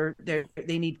breakdowns. They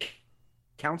need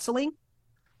counseling.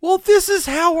 Well, this is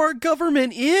how our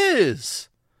government is.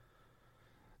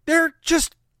 They're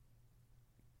just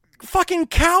fucking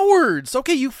cowards.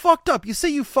 Okay, you fucked up. You say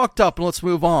you fucked up, and let's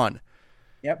move on.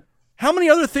 Yep. How many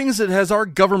other things has our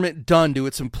government done to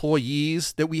its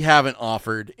employees that we haven't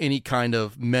offered any kind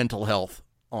of mental health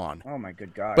on? Oh my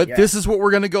good God. But this is what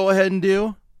we're going to go ahead and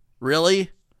do?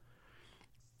 Really?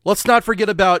 Let's not forget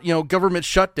about, government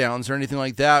shutdowns or anything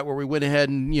like that, where we went ahead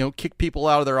and, kicked people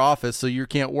out of their office so you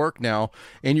can't work now,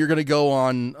 and you're going to go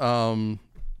on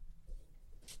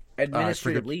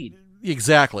administrative leave.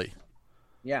 Exactly.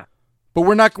 Yeah. But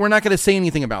we're not going to say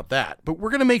anything about that. But we're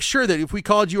going to make sure that if we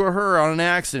called you or her on an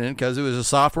accident because it was a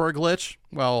software glitch,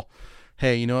 well,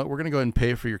 hey, you know what? We're going to go ahead and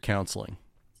pay for your counseling.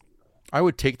 I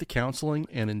would take the counseling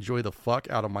and enjoy the fuck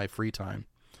out of my free time.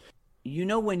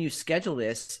 When you schedule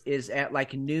this is at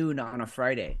like noon on a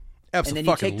Friday. Absolutely. And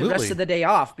then you take the rest of the day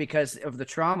off because of the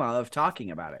trauma of talking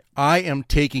about it. I am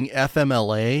taking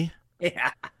FMLA.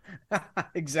 Yeah.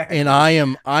 Exactly. And I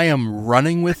am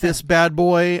running with this bad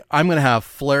boy. I'm going to have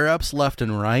flare-ups left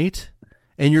and right,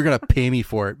 and you're going to pay me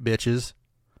for it, bitches.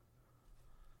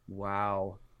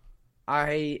 Wow.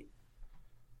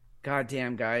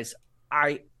 Goddamn, guys.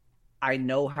 I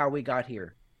know how we got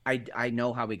here. I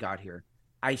know how we got here.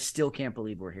 I still can't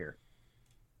believe we're here.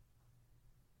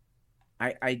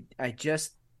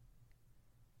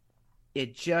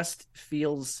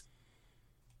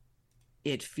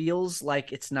 It feels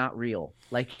like it's not real.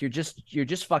 Like you're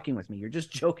just fucking with me. You're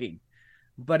just joking,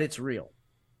 but it's real.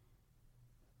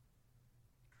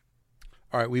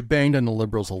 All right, we banged on the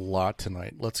liberals a lot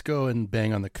tonight. Let's go and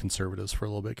bang on the conservatives for a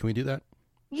little bit. Can we do that?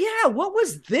 Yeah, what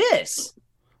was this?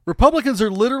 Republicans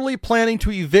are literally planning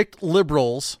to evict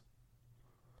liberals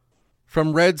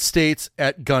from red states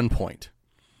at gunpoint.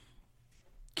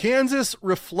 Kansas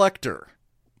Reflector.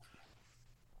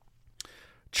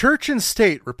 Church and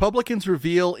state, Republicans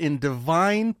reveal in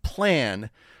divine plan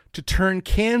to turn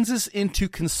Kansas into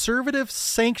conservative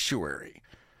sanctuary.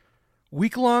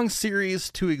 Week-long series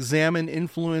to examine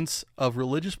influence of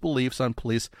religious beliefs on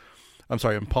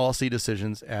on policy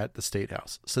decisions at the State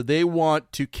House. So they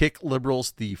want to kick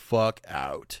liberals the fuck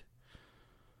out.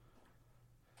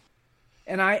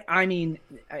 And I mean,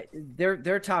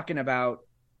 they're talking about.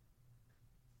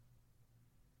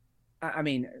 I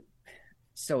mean,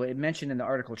 so it mentioned in the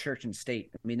article, church and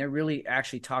state. I mean, they're really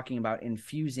actually talking about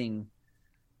infusing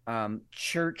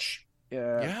church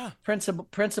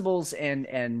principles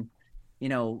and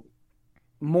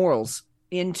morals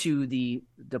into the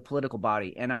political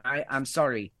body. And I'm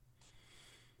sorry.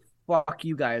 Fuck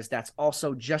you guys. That's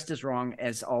also just as wrong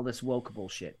as all this woke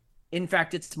bullshit. In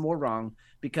fact, it's more wrong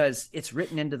because it's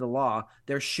written into the law.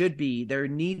 There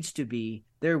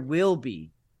will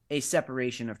be a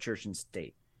separation of church and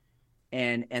state.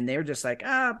 And they're just like,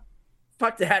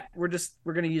 fuck that. We're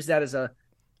going to use that as a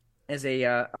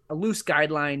loose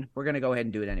guideline. We're going to go ahead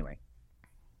and do it anyway.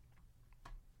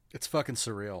 It's fucking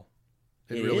surreal.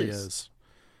 It really is.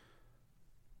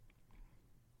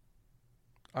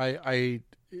 I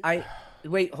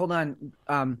wait, hold on.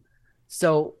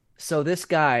 So this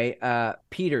guy,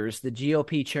 Peters, the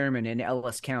GOP chairman in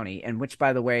Ellis County, and which,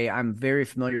 by the way, I'm very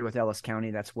familiar with Ellis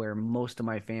County. That's where most of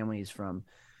my family is from.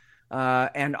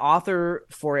 And author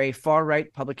for a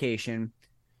far-right publication,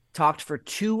 talked for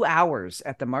 2 hours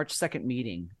at the March 2nd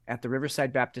meeting at the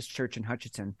Riverside Baptist Church in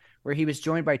Hutchinson, where he was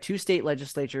joined by 2 state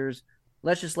legislators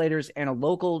and a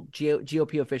local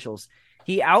GOP officials.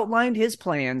 He outlined his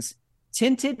plans,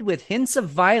 tinted with hints of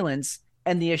violence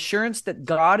and the assurance that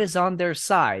God is on their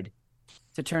side,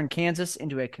 to turn Kansas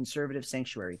into a conservative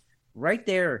sanctuary. Right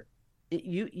there,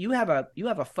 you have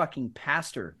a fucking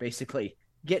pastor basically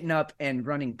getting up and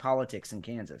running politics in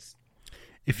Kansas.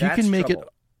 If you can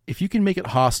make it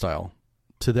hostile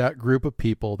to that group of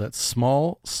people, that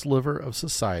small sliver of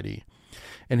society,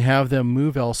 and have them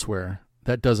move elsewhere,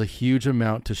 that does a huge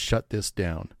amount to shut this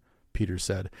down, Peter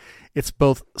said. It's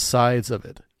both sides of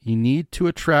it. You need to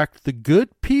attract the good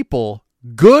people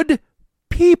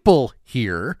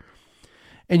here,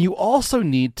 and you also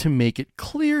need to make it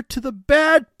clear to the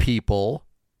bad people,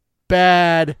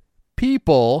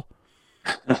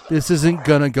 this isn't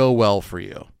going to go well for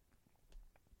you.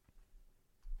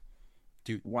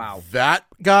 Dude, wow. That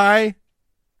guy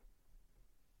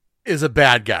is a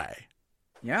bad guy.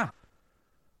 Yeah.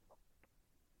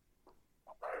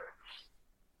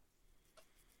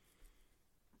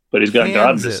 But he's got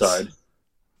God on his side.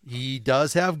 He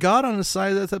does have God on his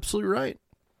side. That's absolutely right.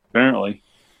 Apparently.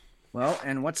 Well,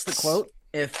 and what's the quote?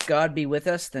 If God be with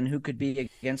us, then who could be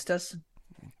against us?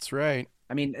 That's right.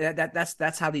 I mean,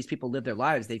 that's how these people live their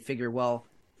lives. They figure, well,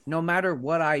 no matter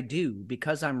what I do,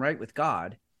 because I'm right with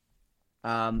God,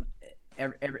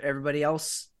 everybody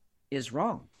else is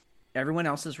wrong. Everyone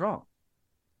else is wrong.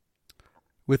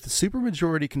 With the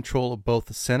supermajority control of both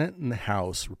the Senate and the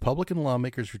House, Republican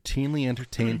lawmakers routinely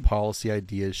entertain policy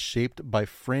ideas shaped by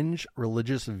fringe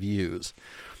religious views,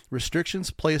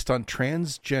 restrictions placed on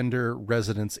transgender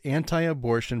residents,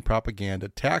 anti-abortion propaganda,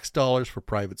 tax dollars for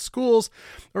private schools,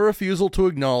 or refusal to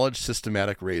acknowledge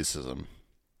systematic racism.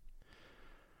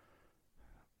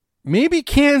 Maybe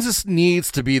Kansas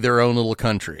needs to be their own little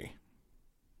country.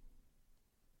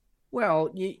 Well,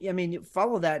 you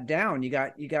follow that down. You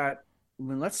got.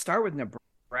 Let's start with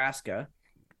Nebraska,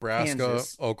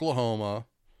 Kansas, Oklahoma,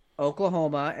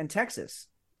 and Texas.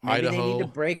 Maybe Idaho. They need to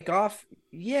break off.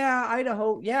 Yeah,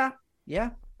 Idaho. Yeah.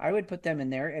 I would put them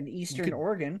in there, and Eastern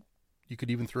Oregon. You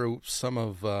could even throw some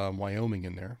of Wyoming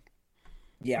in there.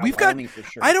 Yeah, Wyoming for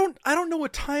sure. I don't know a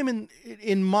time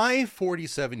in my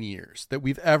 47 years that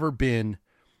we've ever been,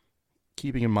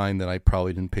 keeping in mind that I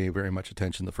probably didn't pay very much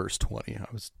attention the first 20. I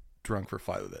was drunk for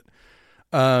 5 of it.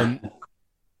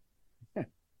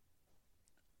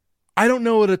 I don't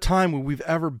know at a time when we've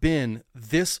ever been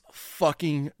this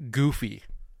fucking goofy.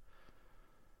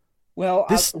 Well,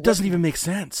 this doesn't even make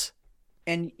sense.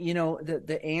 And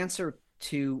the answer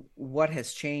to what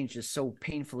has changed is so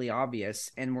painfully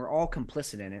obvious, and we're all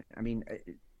complicit in it. I mean,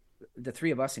 the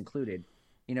 3 of us included.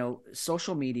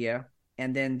 Social media,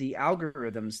 and then the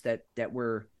algorithms that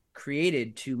were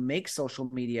created to make social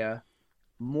media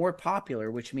more popular,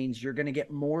 which means you're going to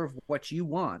get more of what you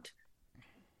want.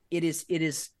 It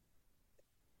is.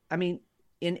 I mean,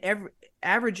 in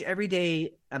average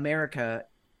everyday America,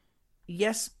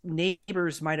 yes,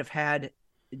 neighbors might have had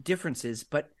differences,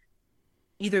 but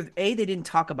either A, they didn't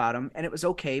talk about them, and it was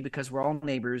okay because we're all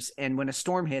neighbors, and when a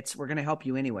storm hits, we're going to help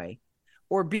you anyway.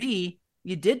 Or B,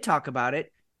 you did talk about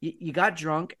it, you got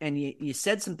drunk, and you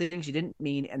said some things you didn't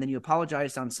mean, and then you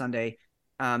apologized on Sunday,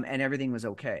 and everything was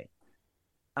okay.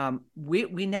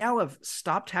 We now have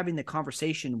stopped having the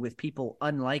conversation with people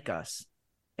unlike us.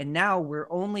 And now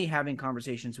we're only having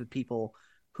conversations with people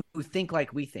who think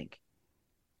like we think.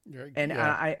 And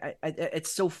I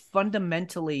it's so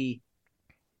fundamentally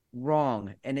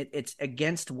wrong. And it's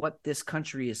against what this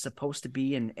country is supposed to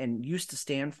be and used to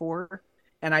stand for.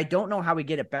 And I don't know how we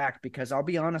get it back, because I'll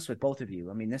be honest with both of you.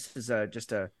 I mean, this is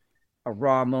just a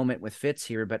raw moment with Fitz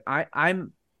here, but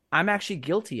I'm actually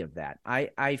guilty of that.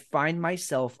 I find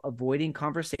myself avoiding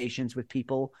conversations with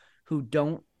people who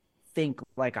don't think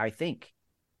like I think.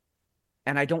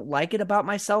 and I don't like it about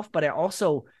myself, but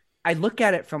I look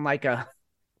at it from like a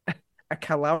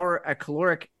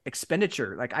caloric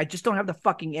expenditure. Like, I just don't have the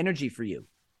fucking energy for you.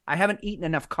 I haven't eaten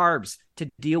enough carbs to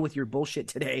deal with your bullshit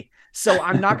today. So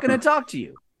I'm not going to talk to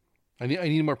you. I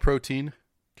need more protein.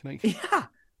 Can I? Yeah.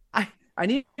 I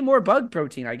need more bug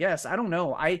protein, I guess. I don't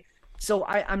know. I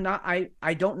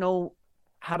don't know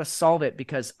how to solve it,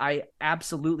 because I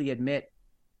absolutely admit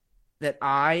that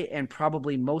I and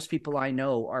probably most people I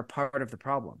know are part of the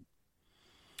problem.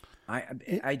 I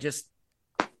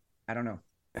don't know.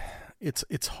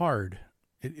 It's hard.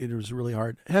 It was really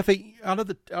hard. Jefe, out of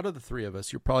the three of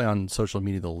us, you're probably on social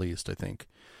media the least, I think.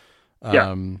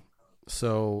 Yeah.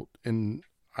 So, and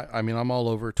I mean, I'm all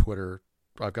over Twitter.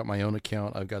 I've got my own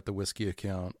account. I've got the whiskey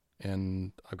account,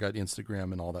 and I've got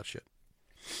Instagram and all that shit.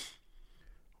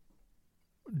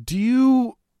 Do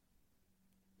you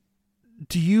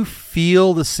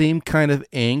feel the same kind of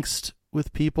angst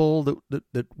with people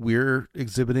that we're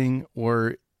exhibiting,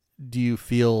 or do you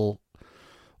feel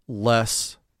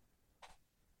less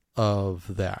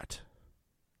of that?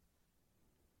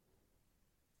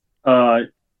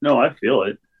 No, I feel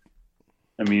it.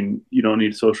 I mean, you don't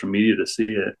need social media to see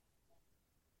it.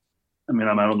 I mean,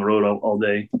 I'm out on the road all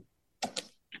day.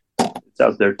 It's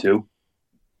out there too.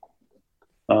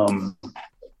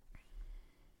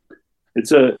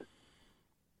 It's a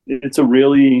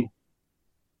really,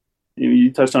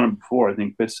 you touched on it before. I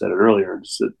think Fitz said it earlier.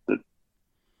 Just that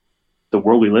the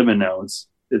world we live in now, it's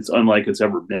unlike it's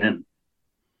ever been.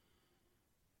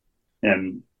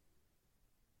 And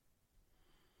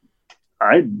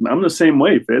I'm the same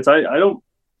way, Fitz. I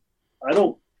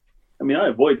avoid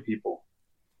people.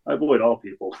 I avoid all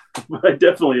people, but I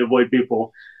definitely avoid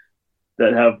people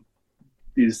that have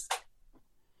these,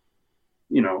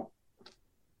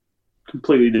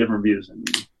 completely different views. And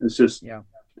it's just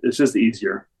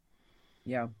easier.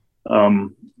 Yeah.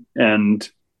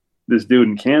 And this dude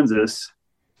in Kansas,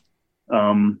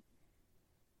 I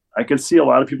could see a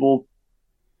lot of people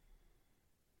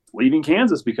leaving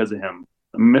Kansas because of him.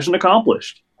 Mission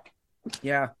accomplished.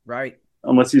 Yeah, right.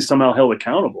 Unless he's somehow held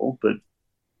accountable, but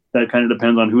that kind of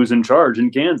depends on who's in charge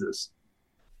in Kansas.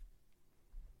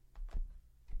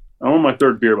 I'm on my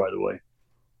third beer, by the way.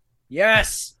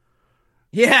 Yes.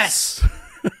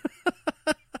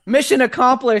 Mission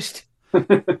accomplished.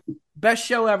 Best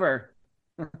show ever.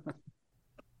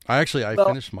 I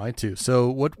finished mine too. So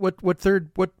what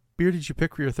beer did you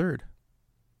pick for your third?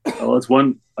 Well, it's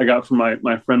one I got from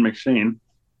my friend McShane.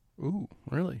 Ooh,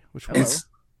 really? Which one? It's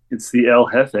the El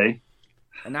Jefe.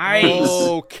 Nice.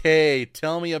 Okay,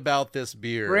 tell me about this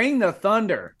beer. Bring the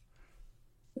thunder.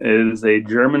 It is a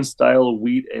German-style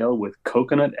wheat ale with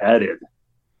coconut added.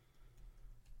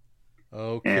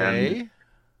 Okay. And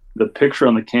the picture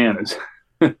on the can is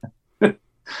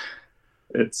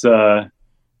it's a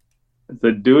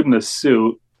dude in a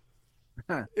suit.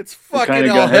 It's fucking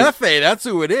El Jefe. That's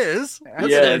who it is.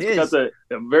 It's got a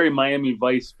very Miami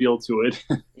Vice feel to it.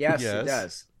 Yes, it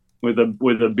does. With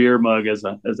a beer mug as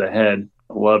a head.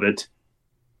 I love it.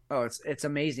 Oh, it's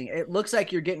amazing. It looks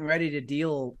like you're getting ready to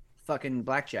deal fucking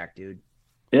blackjack, dude.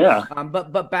 Yeah.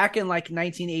 But back in like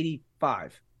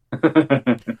 1985.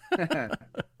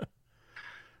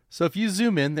 So if you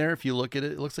zoom in there, if you look at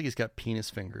it, it looks like he's got penis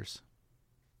fingers.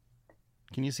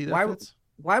 Can you see that?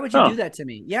 Why would you do that to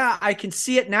me? Yeah, I can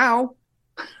see it now.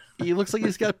 He looks like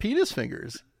he's got penis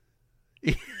fingers.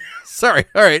 Sorry.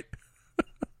 All right.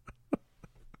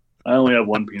 I only have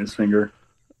one penis finger.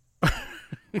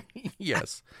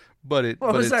 Yes, but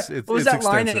what was that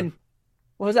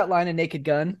line in Naked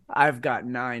Gun? I've got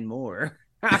 9 more.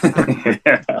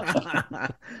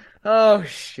 Oh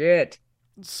shit.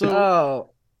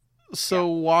 So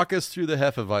walk us through the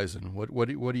Hefeweizen.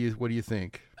 What do you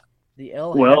think? The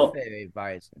El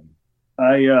Hefeweizen.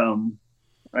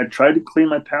 I tried to clean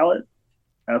my palate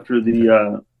after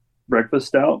the breakfast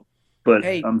stout, but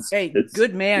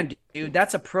good man, dude.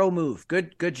 That's a pro move.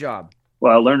 Good job.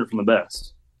 Well, I learned it from the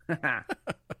best.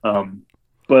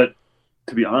 But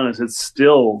to be honest, it's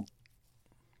still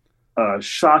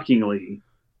shockingly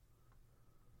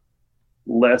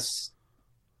less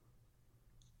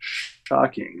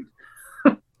shocking.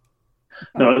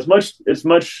 No, it's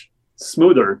much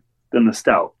smoother than the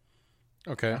stout.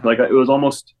 Okay. Like it was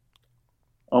almost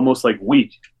like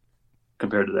weak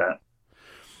compared to that.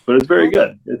 But it's very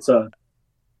good. It's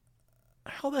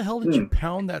how the hell did you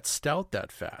pound that stout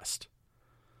that fast?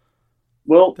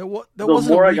 Well, that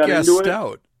wasn't a weak-ass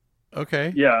stout.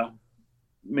 Okay. Yeah,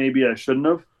 maybe I shouldn't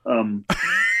have.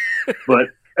 But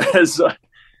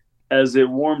as it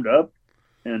warmed up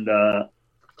and the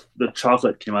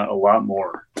chocolate came out a lot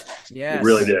more. Yeah, it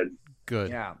really did.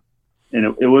 Good. Yeah.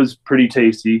 and it was pretty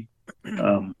tasty.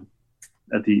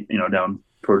 At the down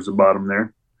towards the bottom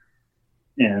there,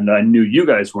 and I knew you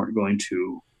guys weren't going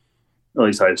to. At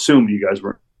least I assumed you guys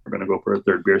weren't going to go for a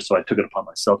third beer, so I took it upon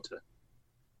myself to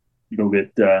go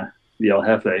get the El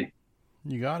Jefe.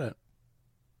 You got it.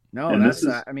 No, and that's.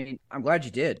 I mean, I'm glad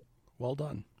you did. Well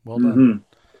done. Well done.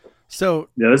 So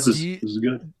yeah, this is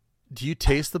good. Do you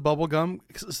taste the bubble gum?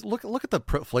 Look at the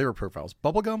flavor profiles.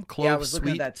 Bubble gum, clove, yeah, I was looking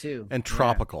sweet, at that too. And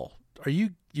tropical. Yeah. Are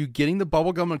you getting the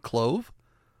bubble gum and clove?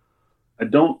 I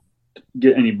don't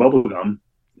get any bubble gum.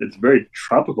 It's very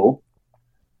tropical.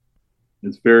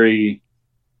 It's very,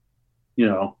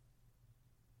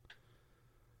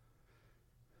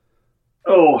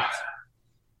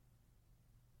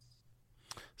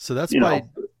 So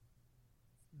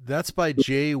that's by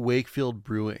J. Wakefield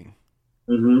Brewing.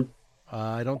 Mm-hmm.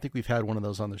 I don't think we've had one of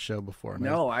those on the show before.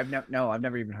 No, I've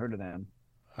never even heard of them.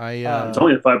 It's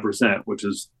only at 5%, which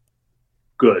is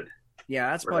good. Yeah,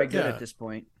 that's probably good at this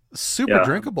point. Super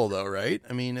drinkable though, right?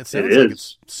 I mean, it sounds like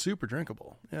it's super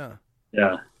drinkable. Yeah.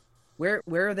 Yeah. Where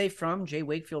are they from? J.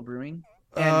 Wakefield Brewing?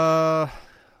 Let's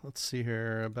see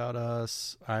here about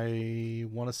us. I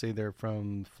want to say they're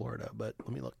from Florida, but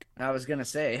let me look. I was gonna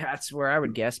say that's where I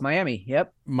would guess. Miami.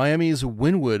 Yep. Miami's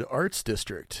Wynwood Arts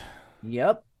District.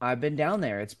 Yep, I've been down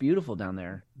there. It's beautiful down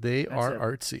there. They are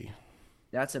artsy.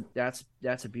 That's a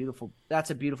beautiful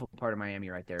part of Miami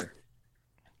right there.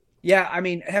 Yeah, I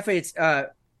mean, Jefe, it's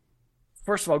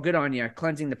first of all, good on you,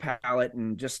 cleansing the palate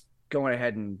and just going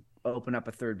ahead and open up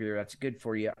a third beer. That's good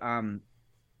for you.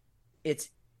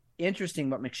 It's interesting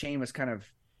what McShane was kind of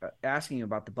asking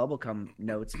about the bubblegum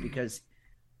notes, because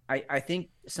I think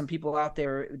some people out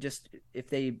there, just if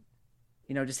they,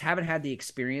 just haven't had the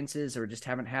experiences or just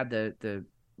haven't had the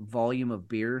volume of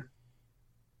beer,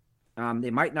 they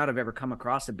might not have ever come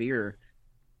across a beer,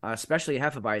 especially a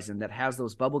Hefeweizen, that has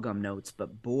those bubblegum notes.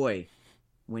 But boy,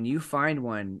 when you find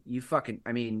one, you fucking,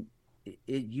 I mean,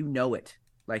 it.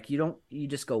 Like you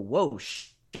just go, whoa,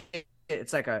 shit.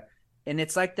 It's like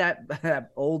it's like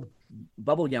that old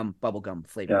bubblegum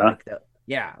flavor.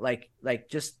 Yeah. Like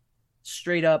just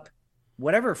straight up,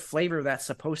 whatever flavor that's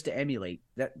supposed to emulate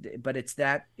that, but it's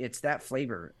that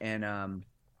flavor. And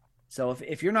so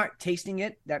if you're not tasting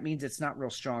it, that means it's not real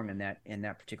strong in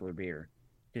that particular beer,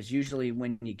 because usually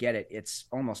when you get it, it's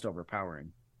almost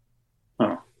overpowering.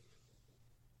 Huh.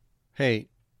 Hey,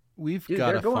 we've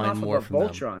got to find more from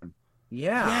Voltron. them.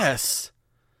 Yeah. Yes.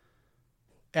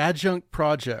 Adjunct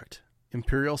Project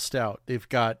Imperial Stout. They've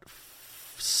got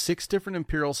 6 different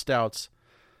Imperial Stouts,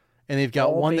 and they've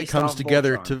got one that comes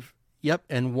together Voltron.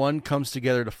 and one comes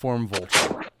together to form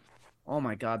Voltron. Oh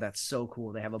my God, that's so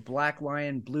cool. They have a black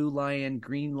lion, blue lion,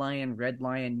 green lion, red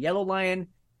lion, yellow lion,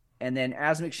 and then,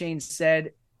 as McShane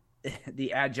said,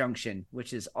 the adjunction,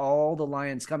 which is all the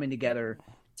lions coming together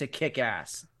to kick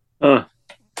ass.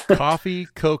 Coffee,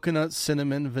 coconut,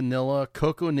 cinnamon, vanilla,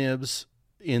 cocoa nibs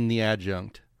in the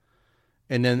adjunct.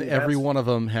 And then every one of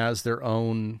them has their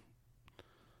own.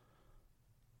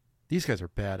 These guys are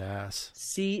badass.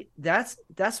 See, that's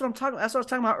what I'm talking. That's what I was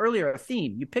talking about earlier. A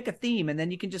theme. You pick a theme, and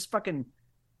then you can just fucking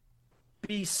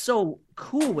be so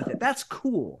cool with it. That's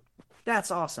cool.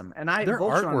 That's awesome. And their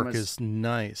Voltron artwork is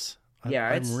nice. Yeah,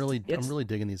 I'm really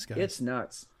digging these guys. It's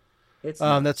nuts.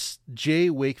 That's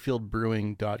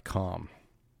jwakefieldbrewing.com.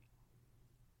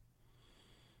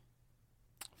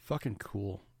 Fucking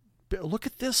cool. Look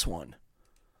at this one.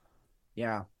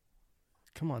 Yeah.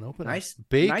 Come on, open nice, it.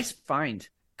 Bake nice find.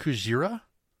 Kujira?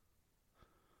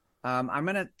 I'm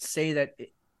going to say that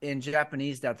in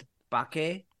Japanese, that's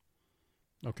bake.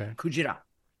 Okay. Kujira.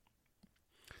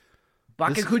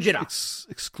 Bake Kujira.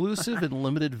 Exclusive and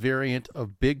limited variant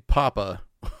of Big Papa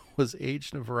was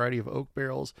aged in a variety of oak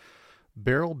barrels.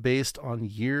 Barrel based on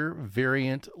year,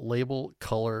 variant, label,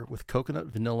 color with coconut,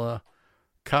 vanilla,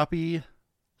 copy,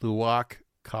 luwak,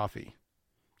 coffee.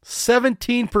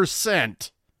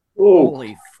 17%.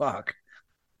 Holy fuck.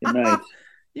 Nice.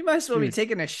 You might as well be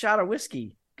taking a shot of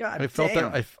whiskey. God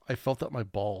damn. I felt that my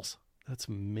balls. That's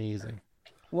amazing.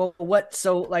 Well,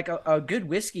 so like a good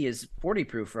whiskey is 40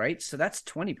 proof, right? So that's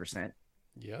 20%.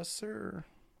 Yes, sir.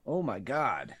 Oh my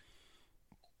God.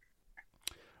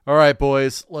 All right,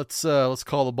 boys. Let's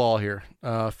call the ball here.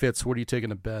 Fitz, what are you taking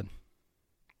to bed?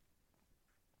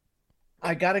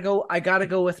 I gotta go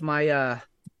with my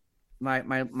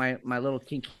my little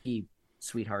kinky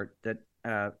sweetheart, that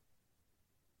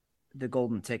the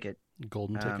golden ticket.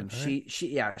 Golden ticket.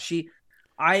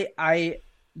 I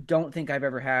don't think I've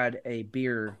ever had a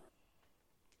beer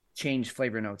change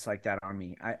flavor notes like that on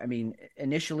me. I mean,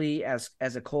 initially as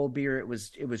a cold beer, it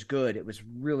was good. It was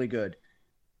really good.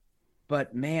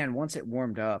 But man, once it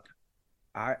warmed up,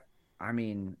 I I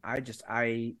mean, I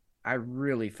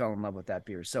really fell in love with that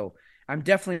beer. So I'm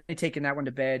definitely taking that one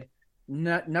to bed.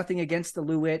 Nothing against the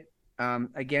Lewitt.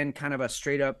 Again, kind of a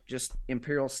straight up just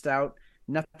imperial stout.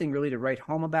 Nothing really to write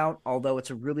home about, although it's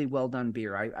a really well done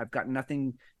beer. I've got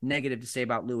nothing negative to say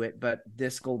about Lewitt, but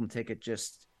this golden ticket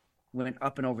just went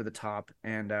up and over the top,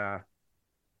 and got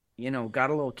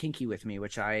a little kinky with me,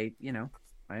 which I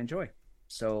enjoy.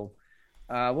 So,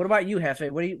 what about you,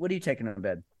 Jefe? What are you taking to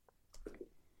bed?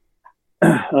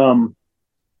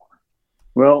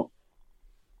 Well,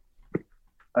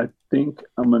 I think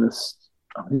I'm gonna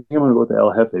go with the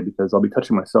El Jefe because I'll be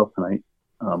touching myself tonight.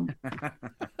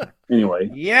 Anyway.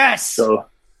 Yes. So,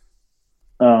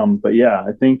 but yeah,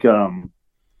 I think,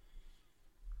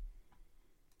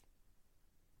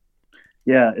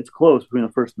 yeah, it's close between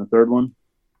the first and the third one.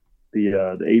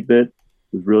 The 8-bit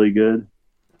was really good,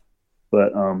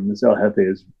 but this El Jefe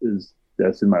is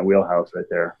that's in my wheelhouse right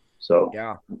there. So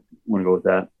yeah, I want to go with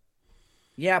that.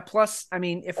 Yeah. Plus, I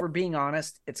mean, if we're being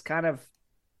honest, it's kind of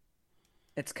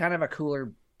a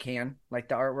cooler can. Like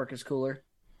the artwork is cooler.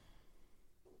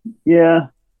 Yeah.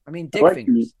 I mean, dick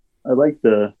fingers. I like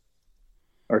the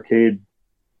arcade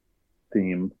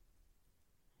theme,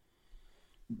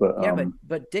 but yeah,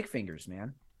 but dick fingers,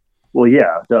 man. Well,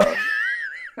 yeah, duh.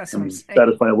 That's what I'm saying.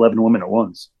 Satisfy 11 women at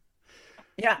once.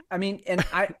 Yeah, I mean, and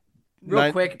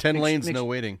real quick, 10 lanes, no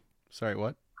waiting. Sorry,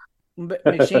 what?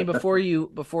 But Shane,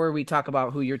 before we talk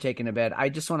about who you're taking to bed, I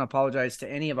just want to apologize to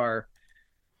any of our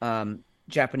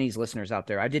Japanese listeners out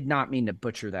there. I did not mean to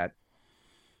butcher that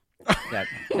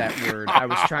word. I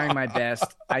was trying my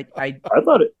best. I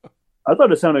thought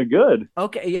it sounded good.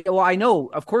 Okay, well, I know,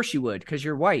 of course you would, because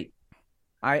you're white.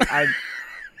 I'm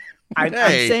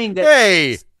saying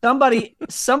that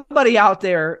somebody out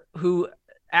there who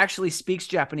actually speaks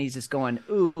Japanese is going,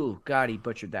 ooh, God, he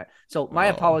butchered that. So my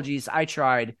apologies. I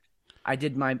tried. I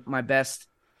did my best,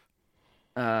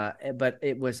 but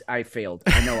I failed.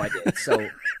 I know I did. So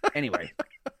anyway,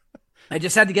 I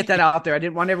just had to get that out there. I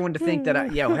didn't want everyone to think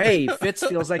that, hey, Fitz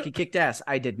feels like he kicked ass.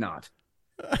 I did not.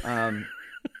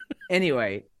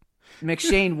 Anyway,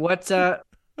 McShane,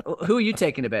 who are you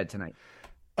taking to bed tonight?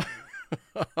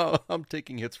 I'm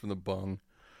taking hits from the bung.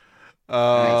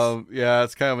 Nice. Yeah,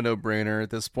 it's kind of a no-brainer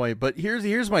at this point. But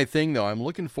here's my thing, though. I'm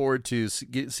looking forward to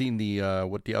seeing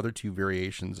what the other two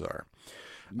variations are.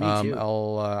 Me too.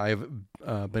 I have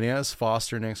Bananas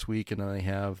Foster next week, and then I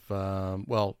have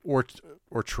or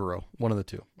churro, one of the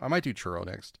two. I might do churro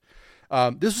next.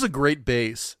 This was a great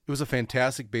base. It was a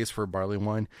fantastic base for a barley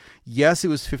wine. Yes, it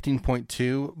was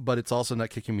 15.2, but it's also not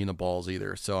kicking me in the balls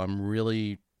either. So I'm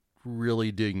really,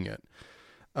 really digging it.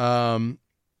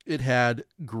 It had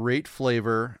great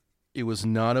flavor. It was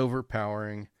not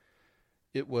overpowering.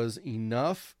 It was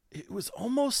enough. It was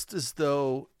almost as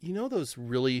though, those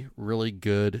really, really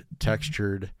good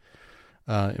textured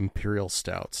imperial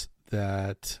stouts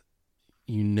that,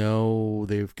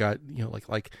 they've got,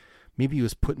 like maybe he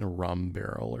was put in a rum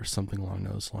barrel or something along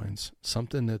those lines.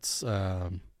 Something that's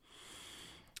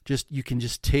you can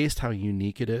just taste how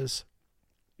unique it is.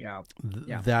 Yeah.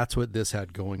 That's what this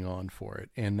had going on for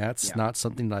it. And that's not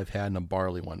something that I've had in a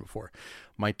barley wine before.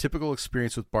 My typical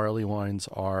experience with barley wines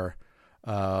are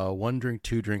 1 drink,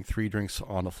 2 drink, 3 drinks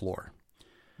on the floor.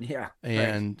 Yeah.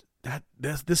 And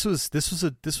this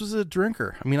was a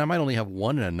drinker. I mean, I might only have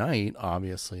one in a night.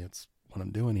 Obviously, it's what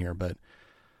I'm doing here, but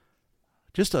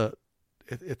just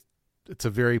it's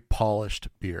a very polished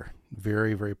beer,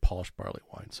 very, very polished barley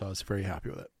wine. So I was very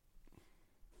happy with it.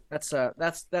 That's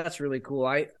really cool.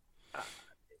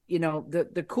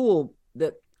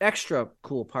 The extra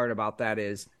cool part about that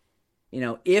is,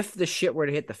 if the shit were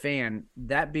to hit the fan,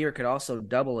 that beer could also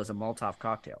double as a Molotov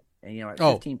cocktail, and at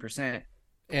 15%.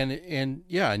 And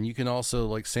you can also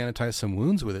like sanitize some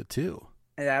wounds with it too.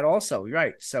 And that also,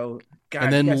 right? So, God,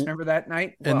 and then, you guys remember that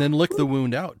night? And then lick the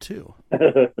wound out too.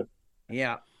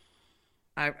 Yeah,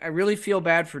 I really feel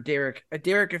bad for Derek.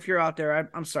 Derek, if you're out there,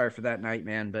 I'm sorry for that night,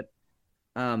 man. But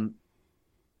I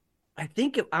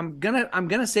think I'm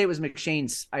gonna say it was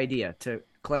McShane's idea to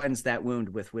cleanse that wound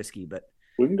with whiskey, but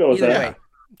we can go with that. Way,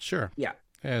 sure. Yeah,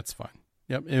 it's fine.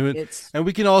 Yep. And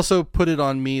we can also put it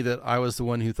on me that I was the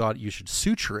one who thought you should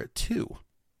suture it too.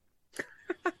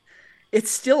 It's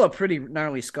still a pretty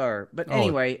gnarly scar, but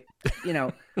anyway,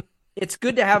 it's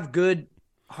good to have good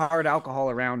hard alcohol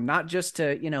around, not just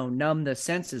to numb the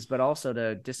senses, but also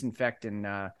to disinfect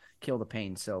and kill the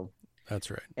pain. So that's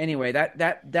right. Anyway,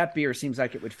 that beer seems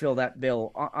like it would fill that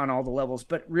bill on all the levels.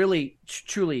 But really,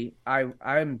 truly,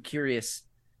 I'm curious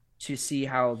to see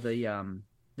how the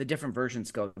different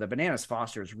versions go. The Bananas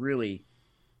Foster is really,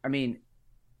 I mean,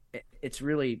 it's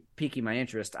really piquing my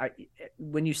interest.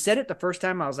 When you said it the first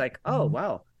time, I was like, oh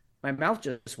wow, my mouth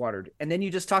just watered. And then you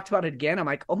just talked about it again. I'm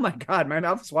like, oh my God, my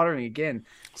mouth is watering again.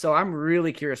 So I'm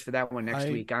really curious for that one next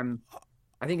week. I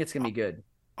think it's gonna be good.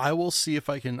 I will see if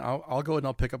I can. I'll go and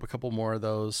I'll pick up a couple more of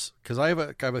those because I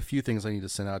have a few things I need to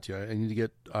send out to you. I need to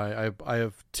get. I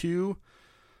have 2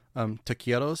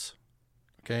 taquitos.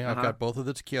 Okay, I've got both of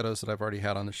the taquitos that I've already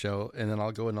had on the show, and then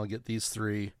I'll go and I'll get these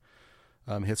 3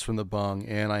 hits from the bung,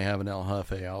 and I have an El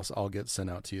Jefe. I'll get sent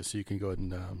out to you so you can go ahead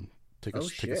and take a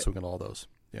swing at all those.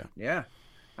 Yeah. Yeah,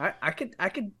 I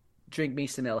could drink me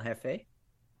some El Jefe.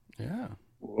 Yeah.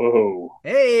 Whoa.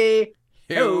 Hey.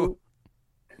 Yo.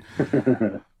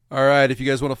 All right. If you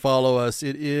guys want to follow us,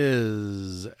 it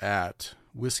is at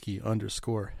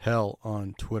whiskey_hell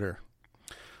on Twitter.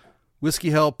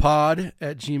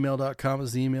 whiskeyhellpod@gmail.com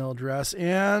is the email address,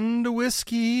 and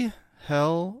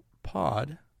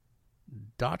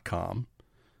whiskeyhellpod.com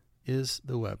is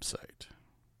the website.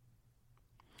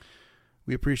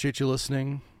 We appreciate you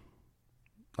listening.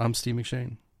 I'm Steve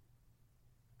McShane.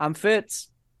 I'm Fitz.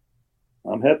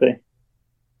 I'm happy.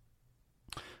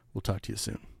 We'll talk to you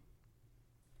soon.